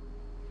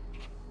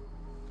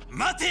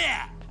 待て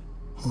や。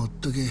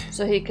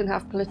 So he can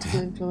have political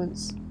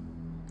influence.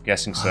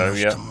 Guessing so,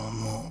 yeah.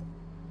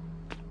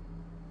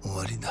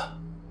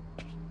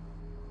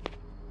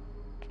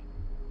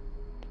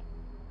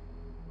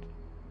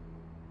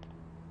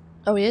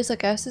 Oh, he is, I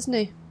guess, isn't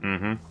he?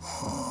 Mm-hmm.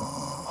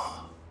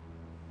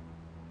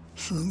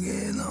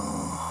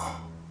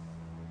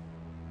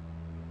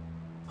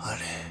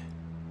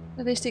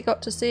 At least he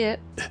got to see it.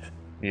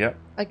 Yep.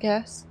 I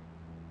guess.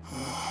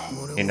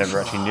 He never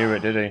actually knew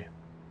it, did he?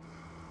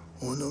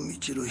 尾道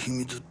の秘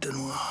密って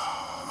の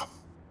は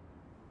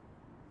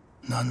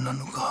何な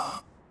の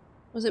か。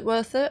 Was it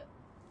worth it?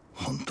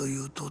 本当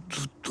言うと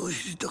ずっと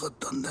知りたかっ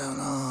たんだよ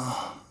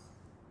な。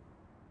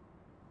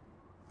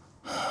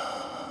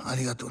あ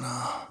りがとう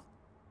な。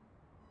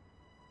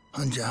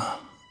あんちゃ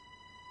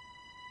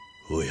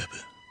ん。親分。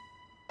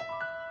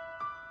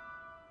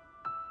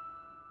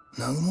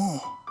南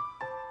雲。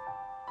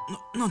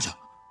なんじゃ。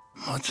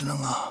松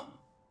永。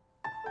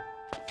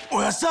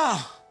おやっさん。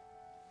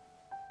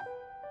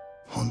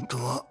 本当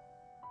は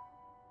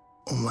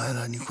お前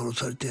らに殺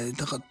されてやり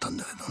たかったん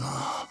だけど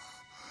な。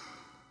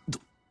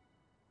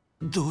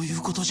どういう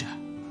ことじゃ。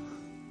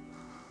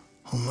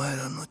お前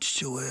らの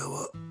父親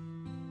は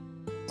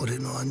俺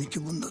の兄貴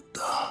分だっ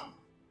た。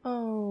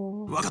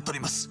分かっており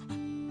ます。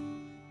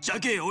じゃ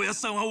けえおやっ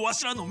さんはわ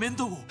しらの面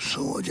倒を。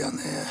そうじゃね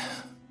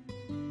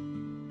え。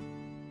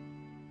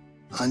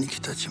兄貴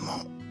たちも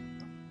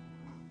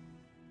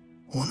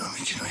尾道の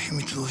秘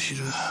密を知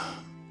る。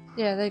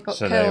 Yeah, they got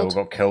so killed. they all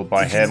got killed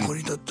by him.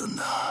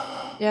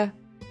 Yeah.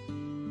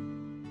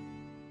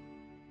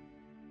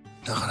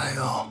 だから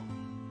よ。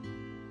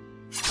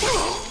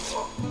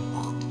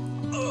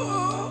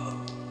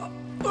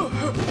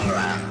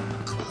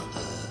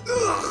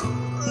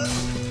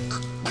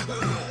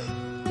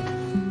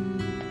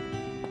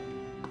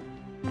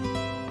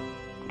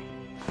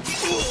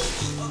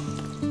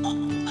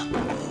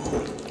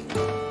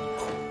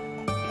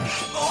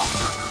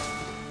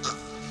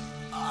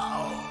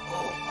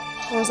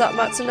Was that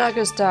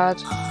Matsunaga's dad?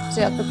 Is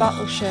he at the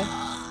battleship?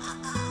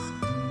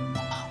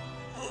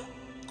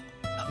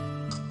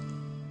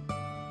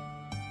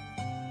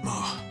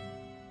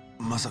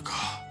 まさか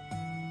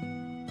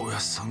おや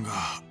っさんが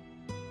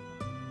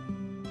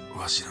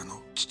わしら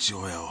の父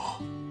親を。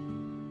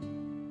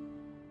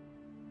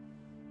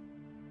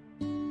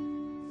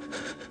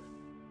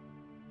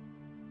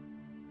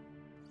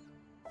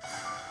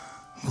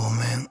ご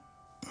めん。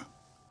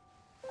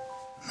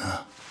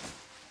な。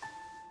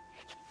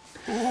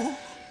おや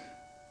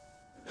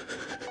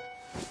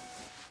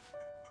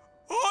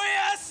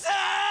っさん。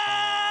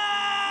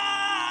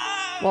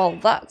Well,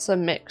 that's a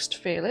mixed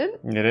feeling.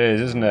 It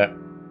is, isn't it?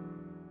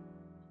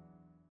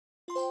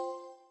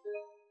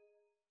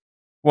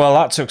 Well,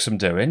 that took some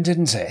doing,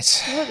 didn't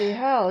it? Bloody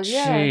hell,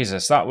 yeah.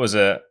 Jesus, that was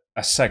a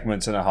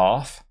segment and a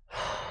half.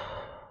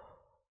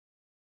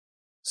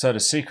 So the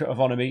secret of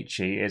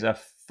Onomichi is a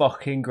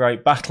fucking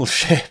great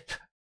battleship.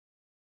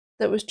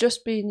 That was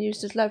just being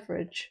used as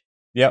leverage.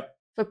 Yep.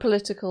 For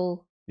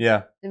political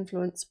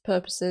influence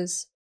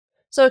purposes.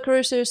 So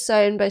Kurusu's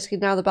saying basically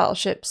now the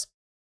battleship's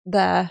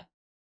there.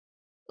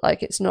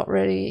 Like it's not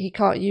really, he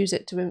can't use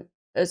it to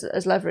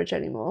as leverage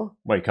anymore.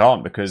 Well, he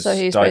can't because so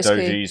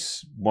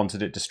Daidoji's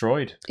wanted it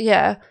destroyed.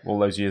 Yeah. All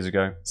those years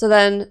ago. So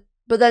then,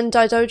 but then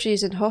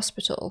Daidoji's in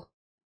hospital,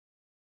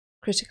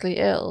 critically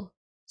ill.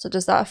 So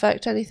does that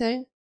affect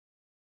anything?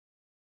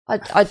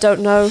 I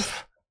don't know.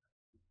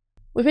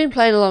 We've been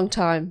playing a long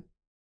time.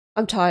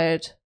 I'm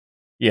tired.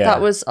 Yeah.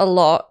 That was a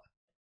lot.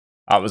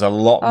 That was a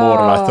lot more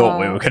than I thought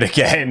we were going to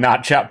get in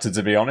that chapter,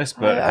 to be honest.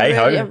 But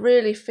hey-ho. I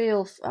really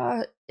feel...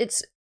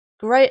 it's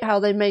great how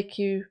they make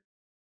you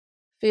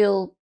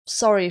feel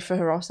sorry for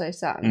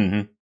Hirose-san.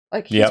 Mm-hmm.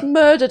 Like, he's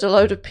murdered a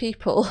load of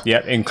people.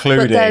 Yeah,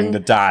 including the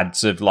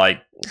dads of, like,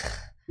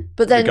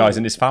 but then the guys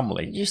in his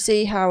family. You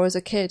see how, as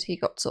a kid, he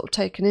got sort of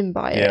taken in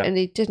by it, and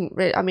he didn't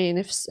really... I mean,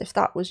 if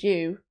that was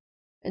you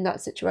in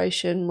that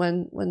situation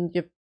when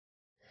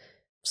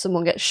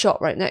someone gets shot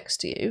right next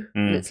to you,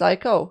 and it's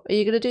like, oh, are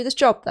you going to do this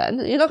job then?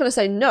 You're not going to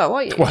say no,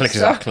 are you? Well,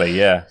 exactly,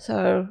 yeah.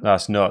 So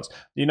that's nuts.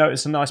 You know,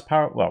 it's a nice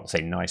parallel. Well, I'll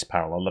say nice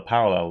parallel. The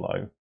parallel,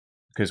 though,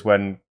 because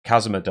when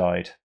Kazuma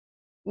died,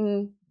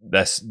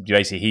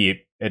 basically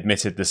he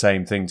admitted the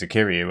same thing to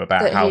Kiryu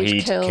about that how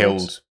he'd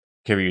killed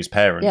Kiryu's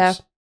parents. Yeah.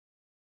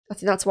 I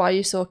think that's why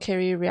you saw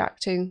Kiryu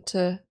reacting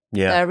to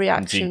their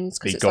reactions,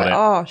 because it's like,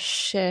 oh,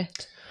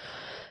 shit.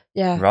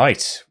 Yeah.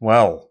 Right.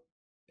 Well,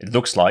 it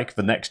looks like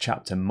the next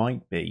chapter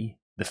might be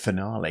the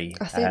finale.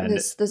 I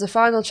think there's a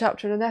final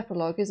chapter and an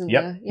epilogue, isn't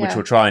there? Yeah. Which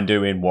we'll try and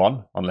do in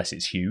one, unless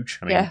it's huge.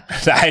 I mean,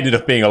 that ended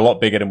up being a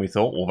lot bigger than we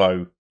thought,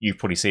 although you've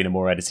probably seen a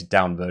more edited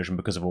down version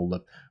because of all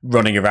the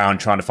running around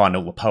trying to find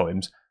all the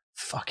poems.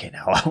 Fucking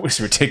hell, that was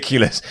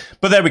ridiculous.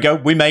 But there we go.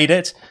 We made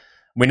it.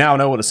 We now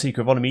know what the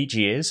secret of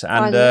Onomichi is.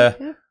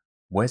 And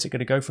where's it going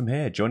to go from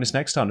here? Join us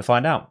next time to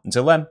find out.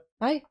 Until then,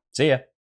 bye. See ya.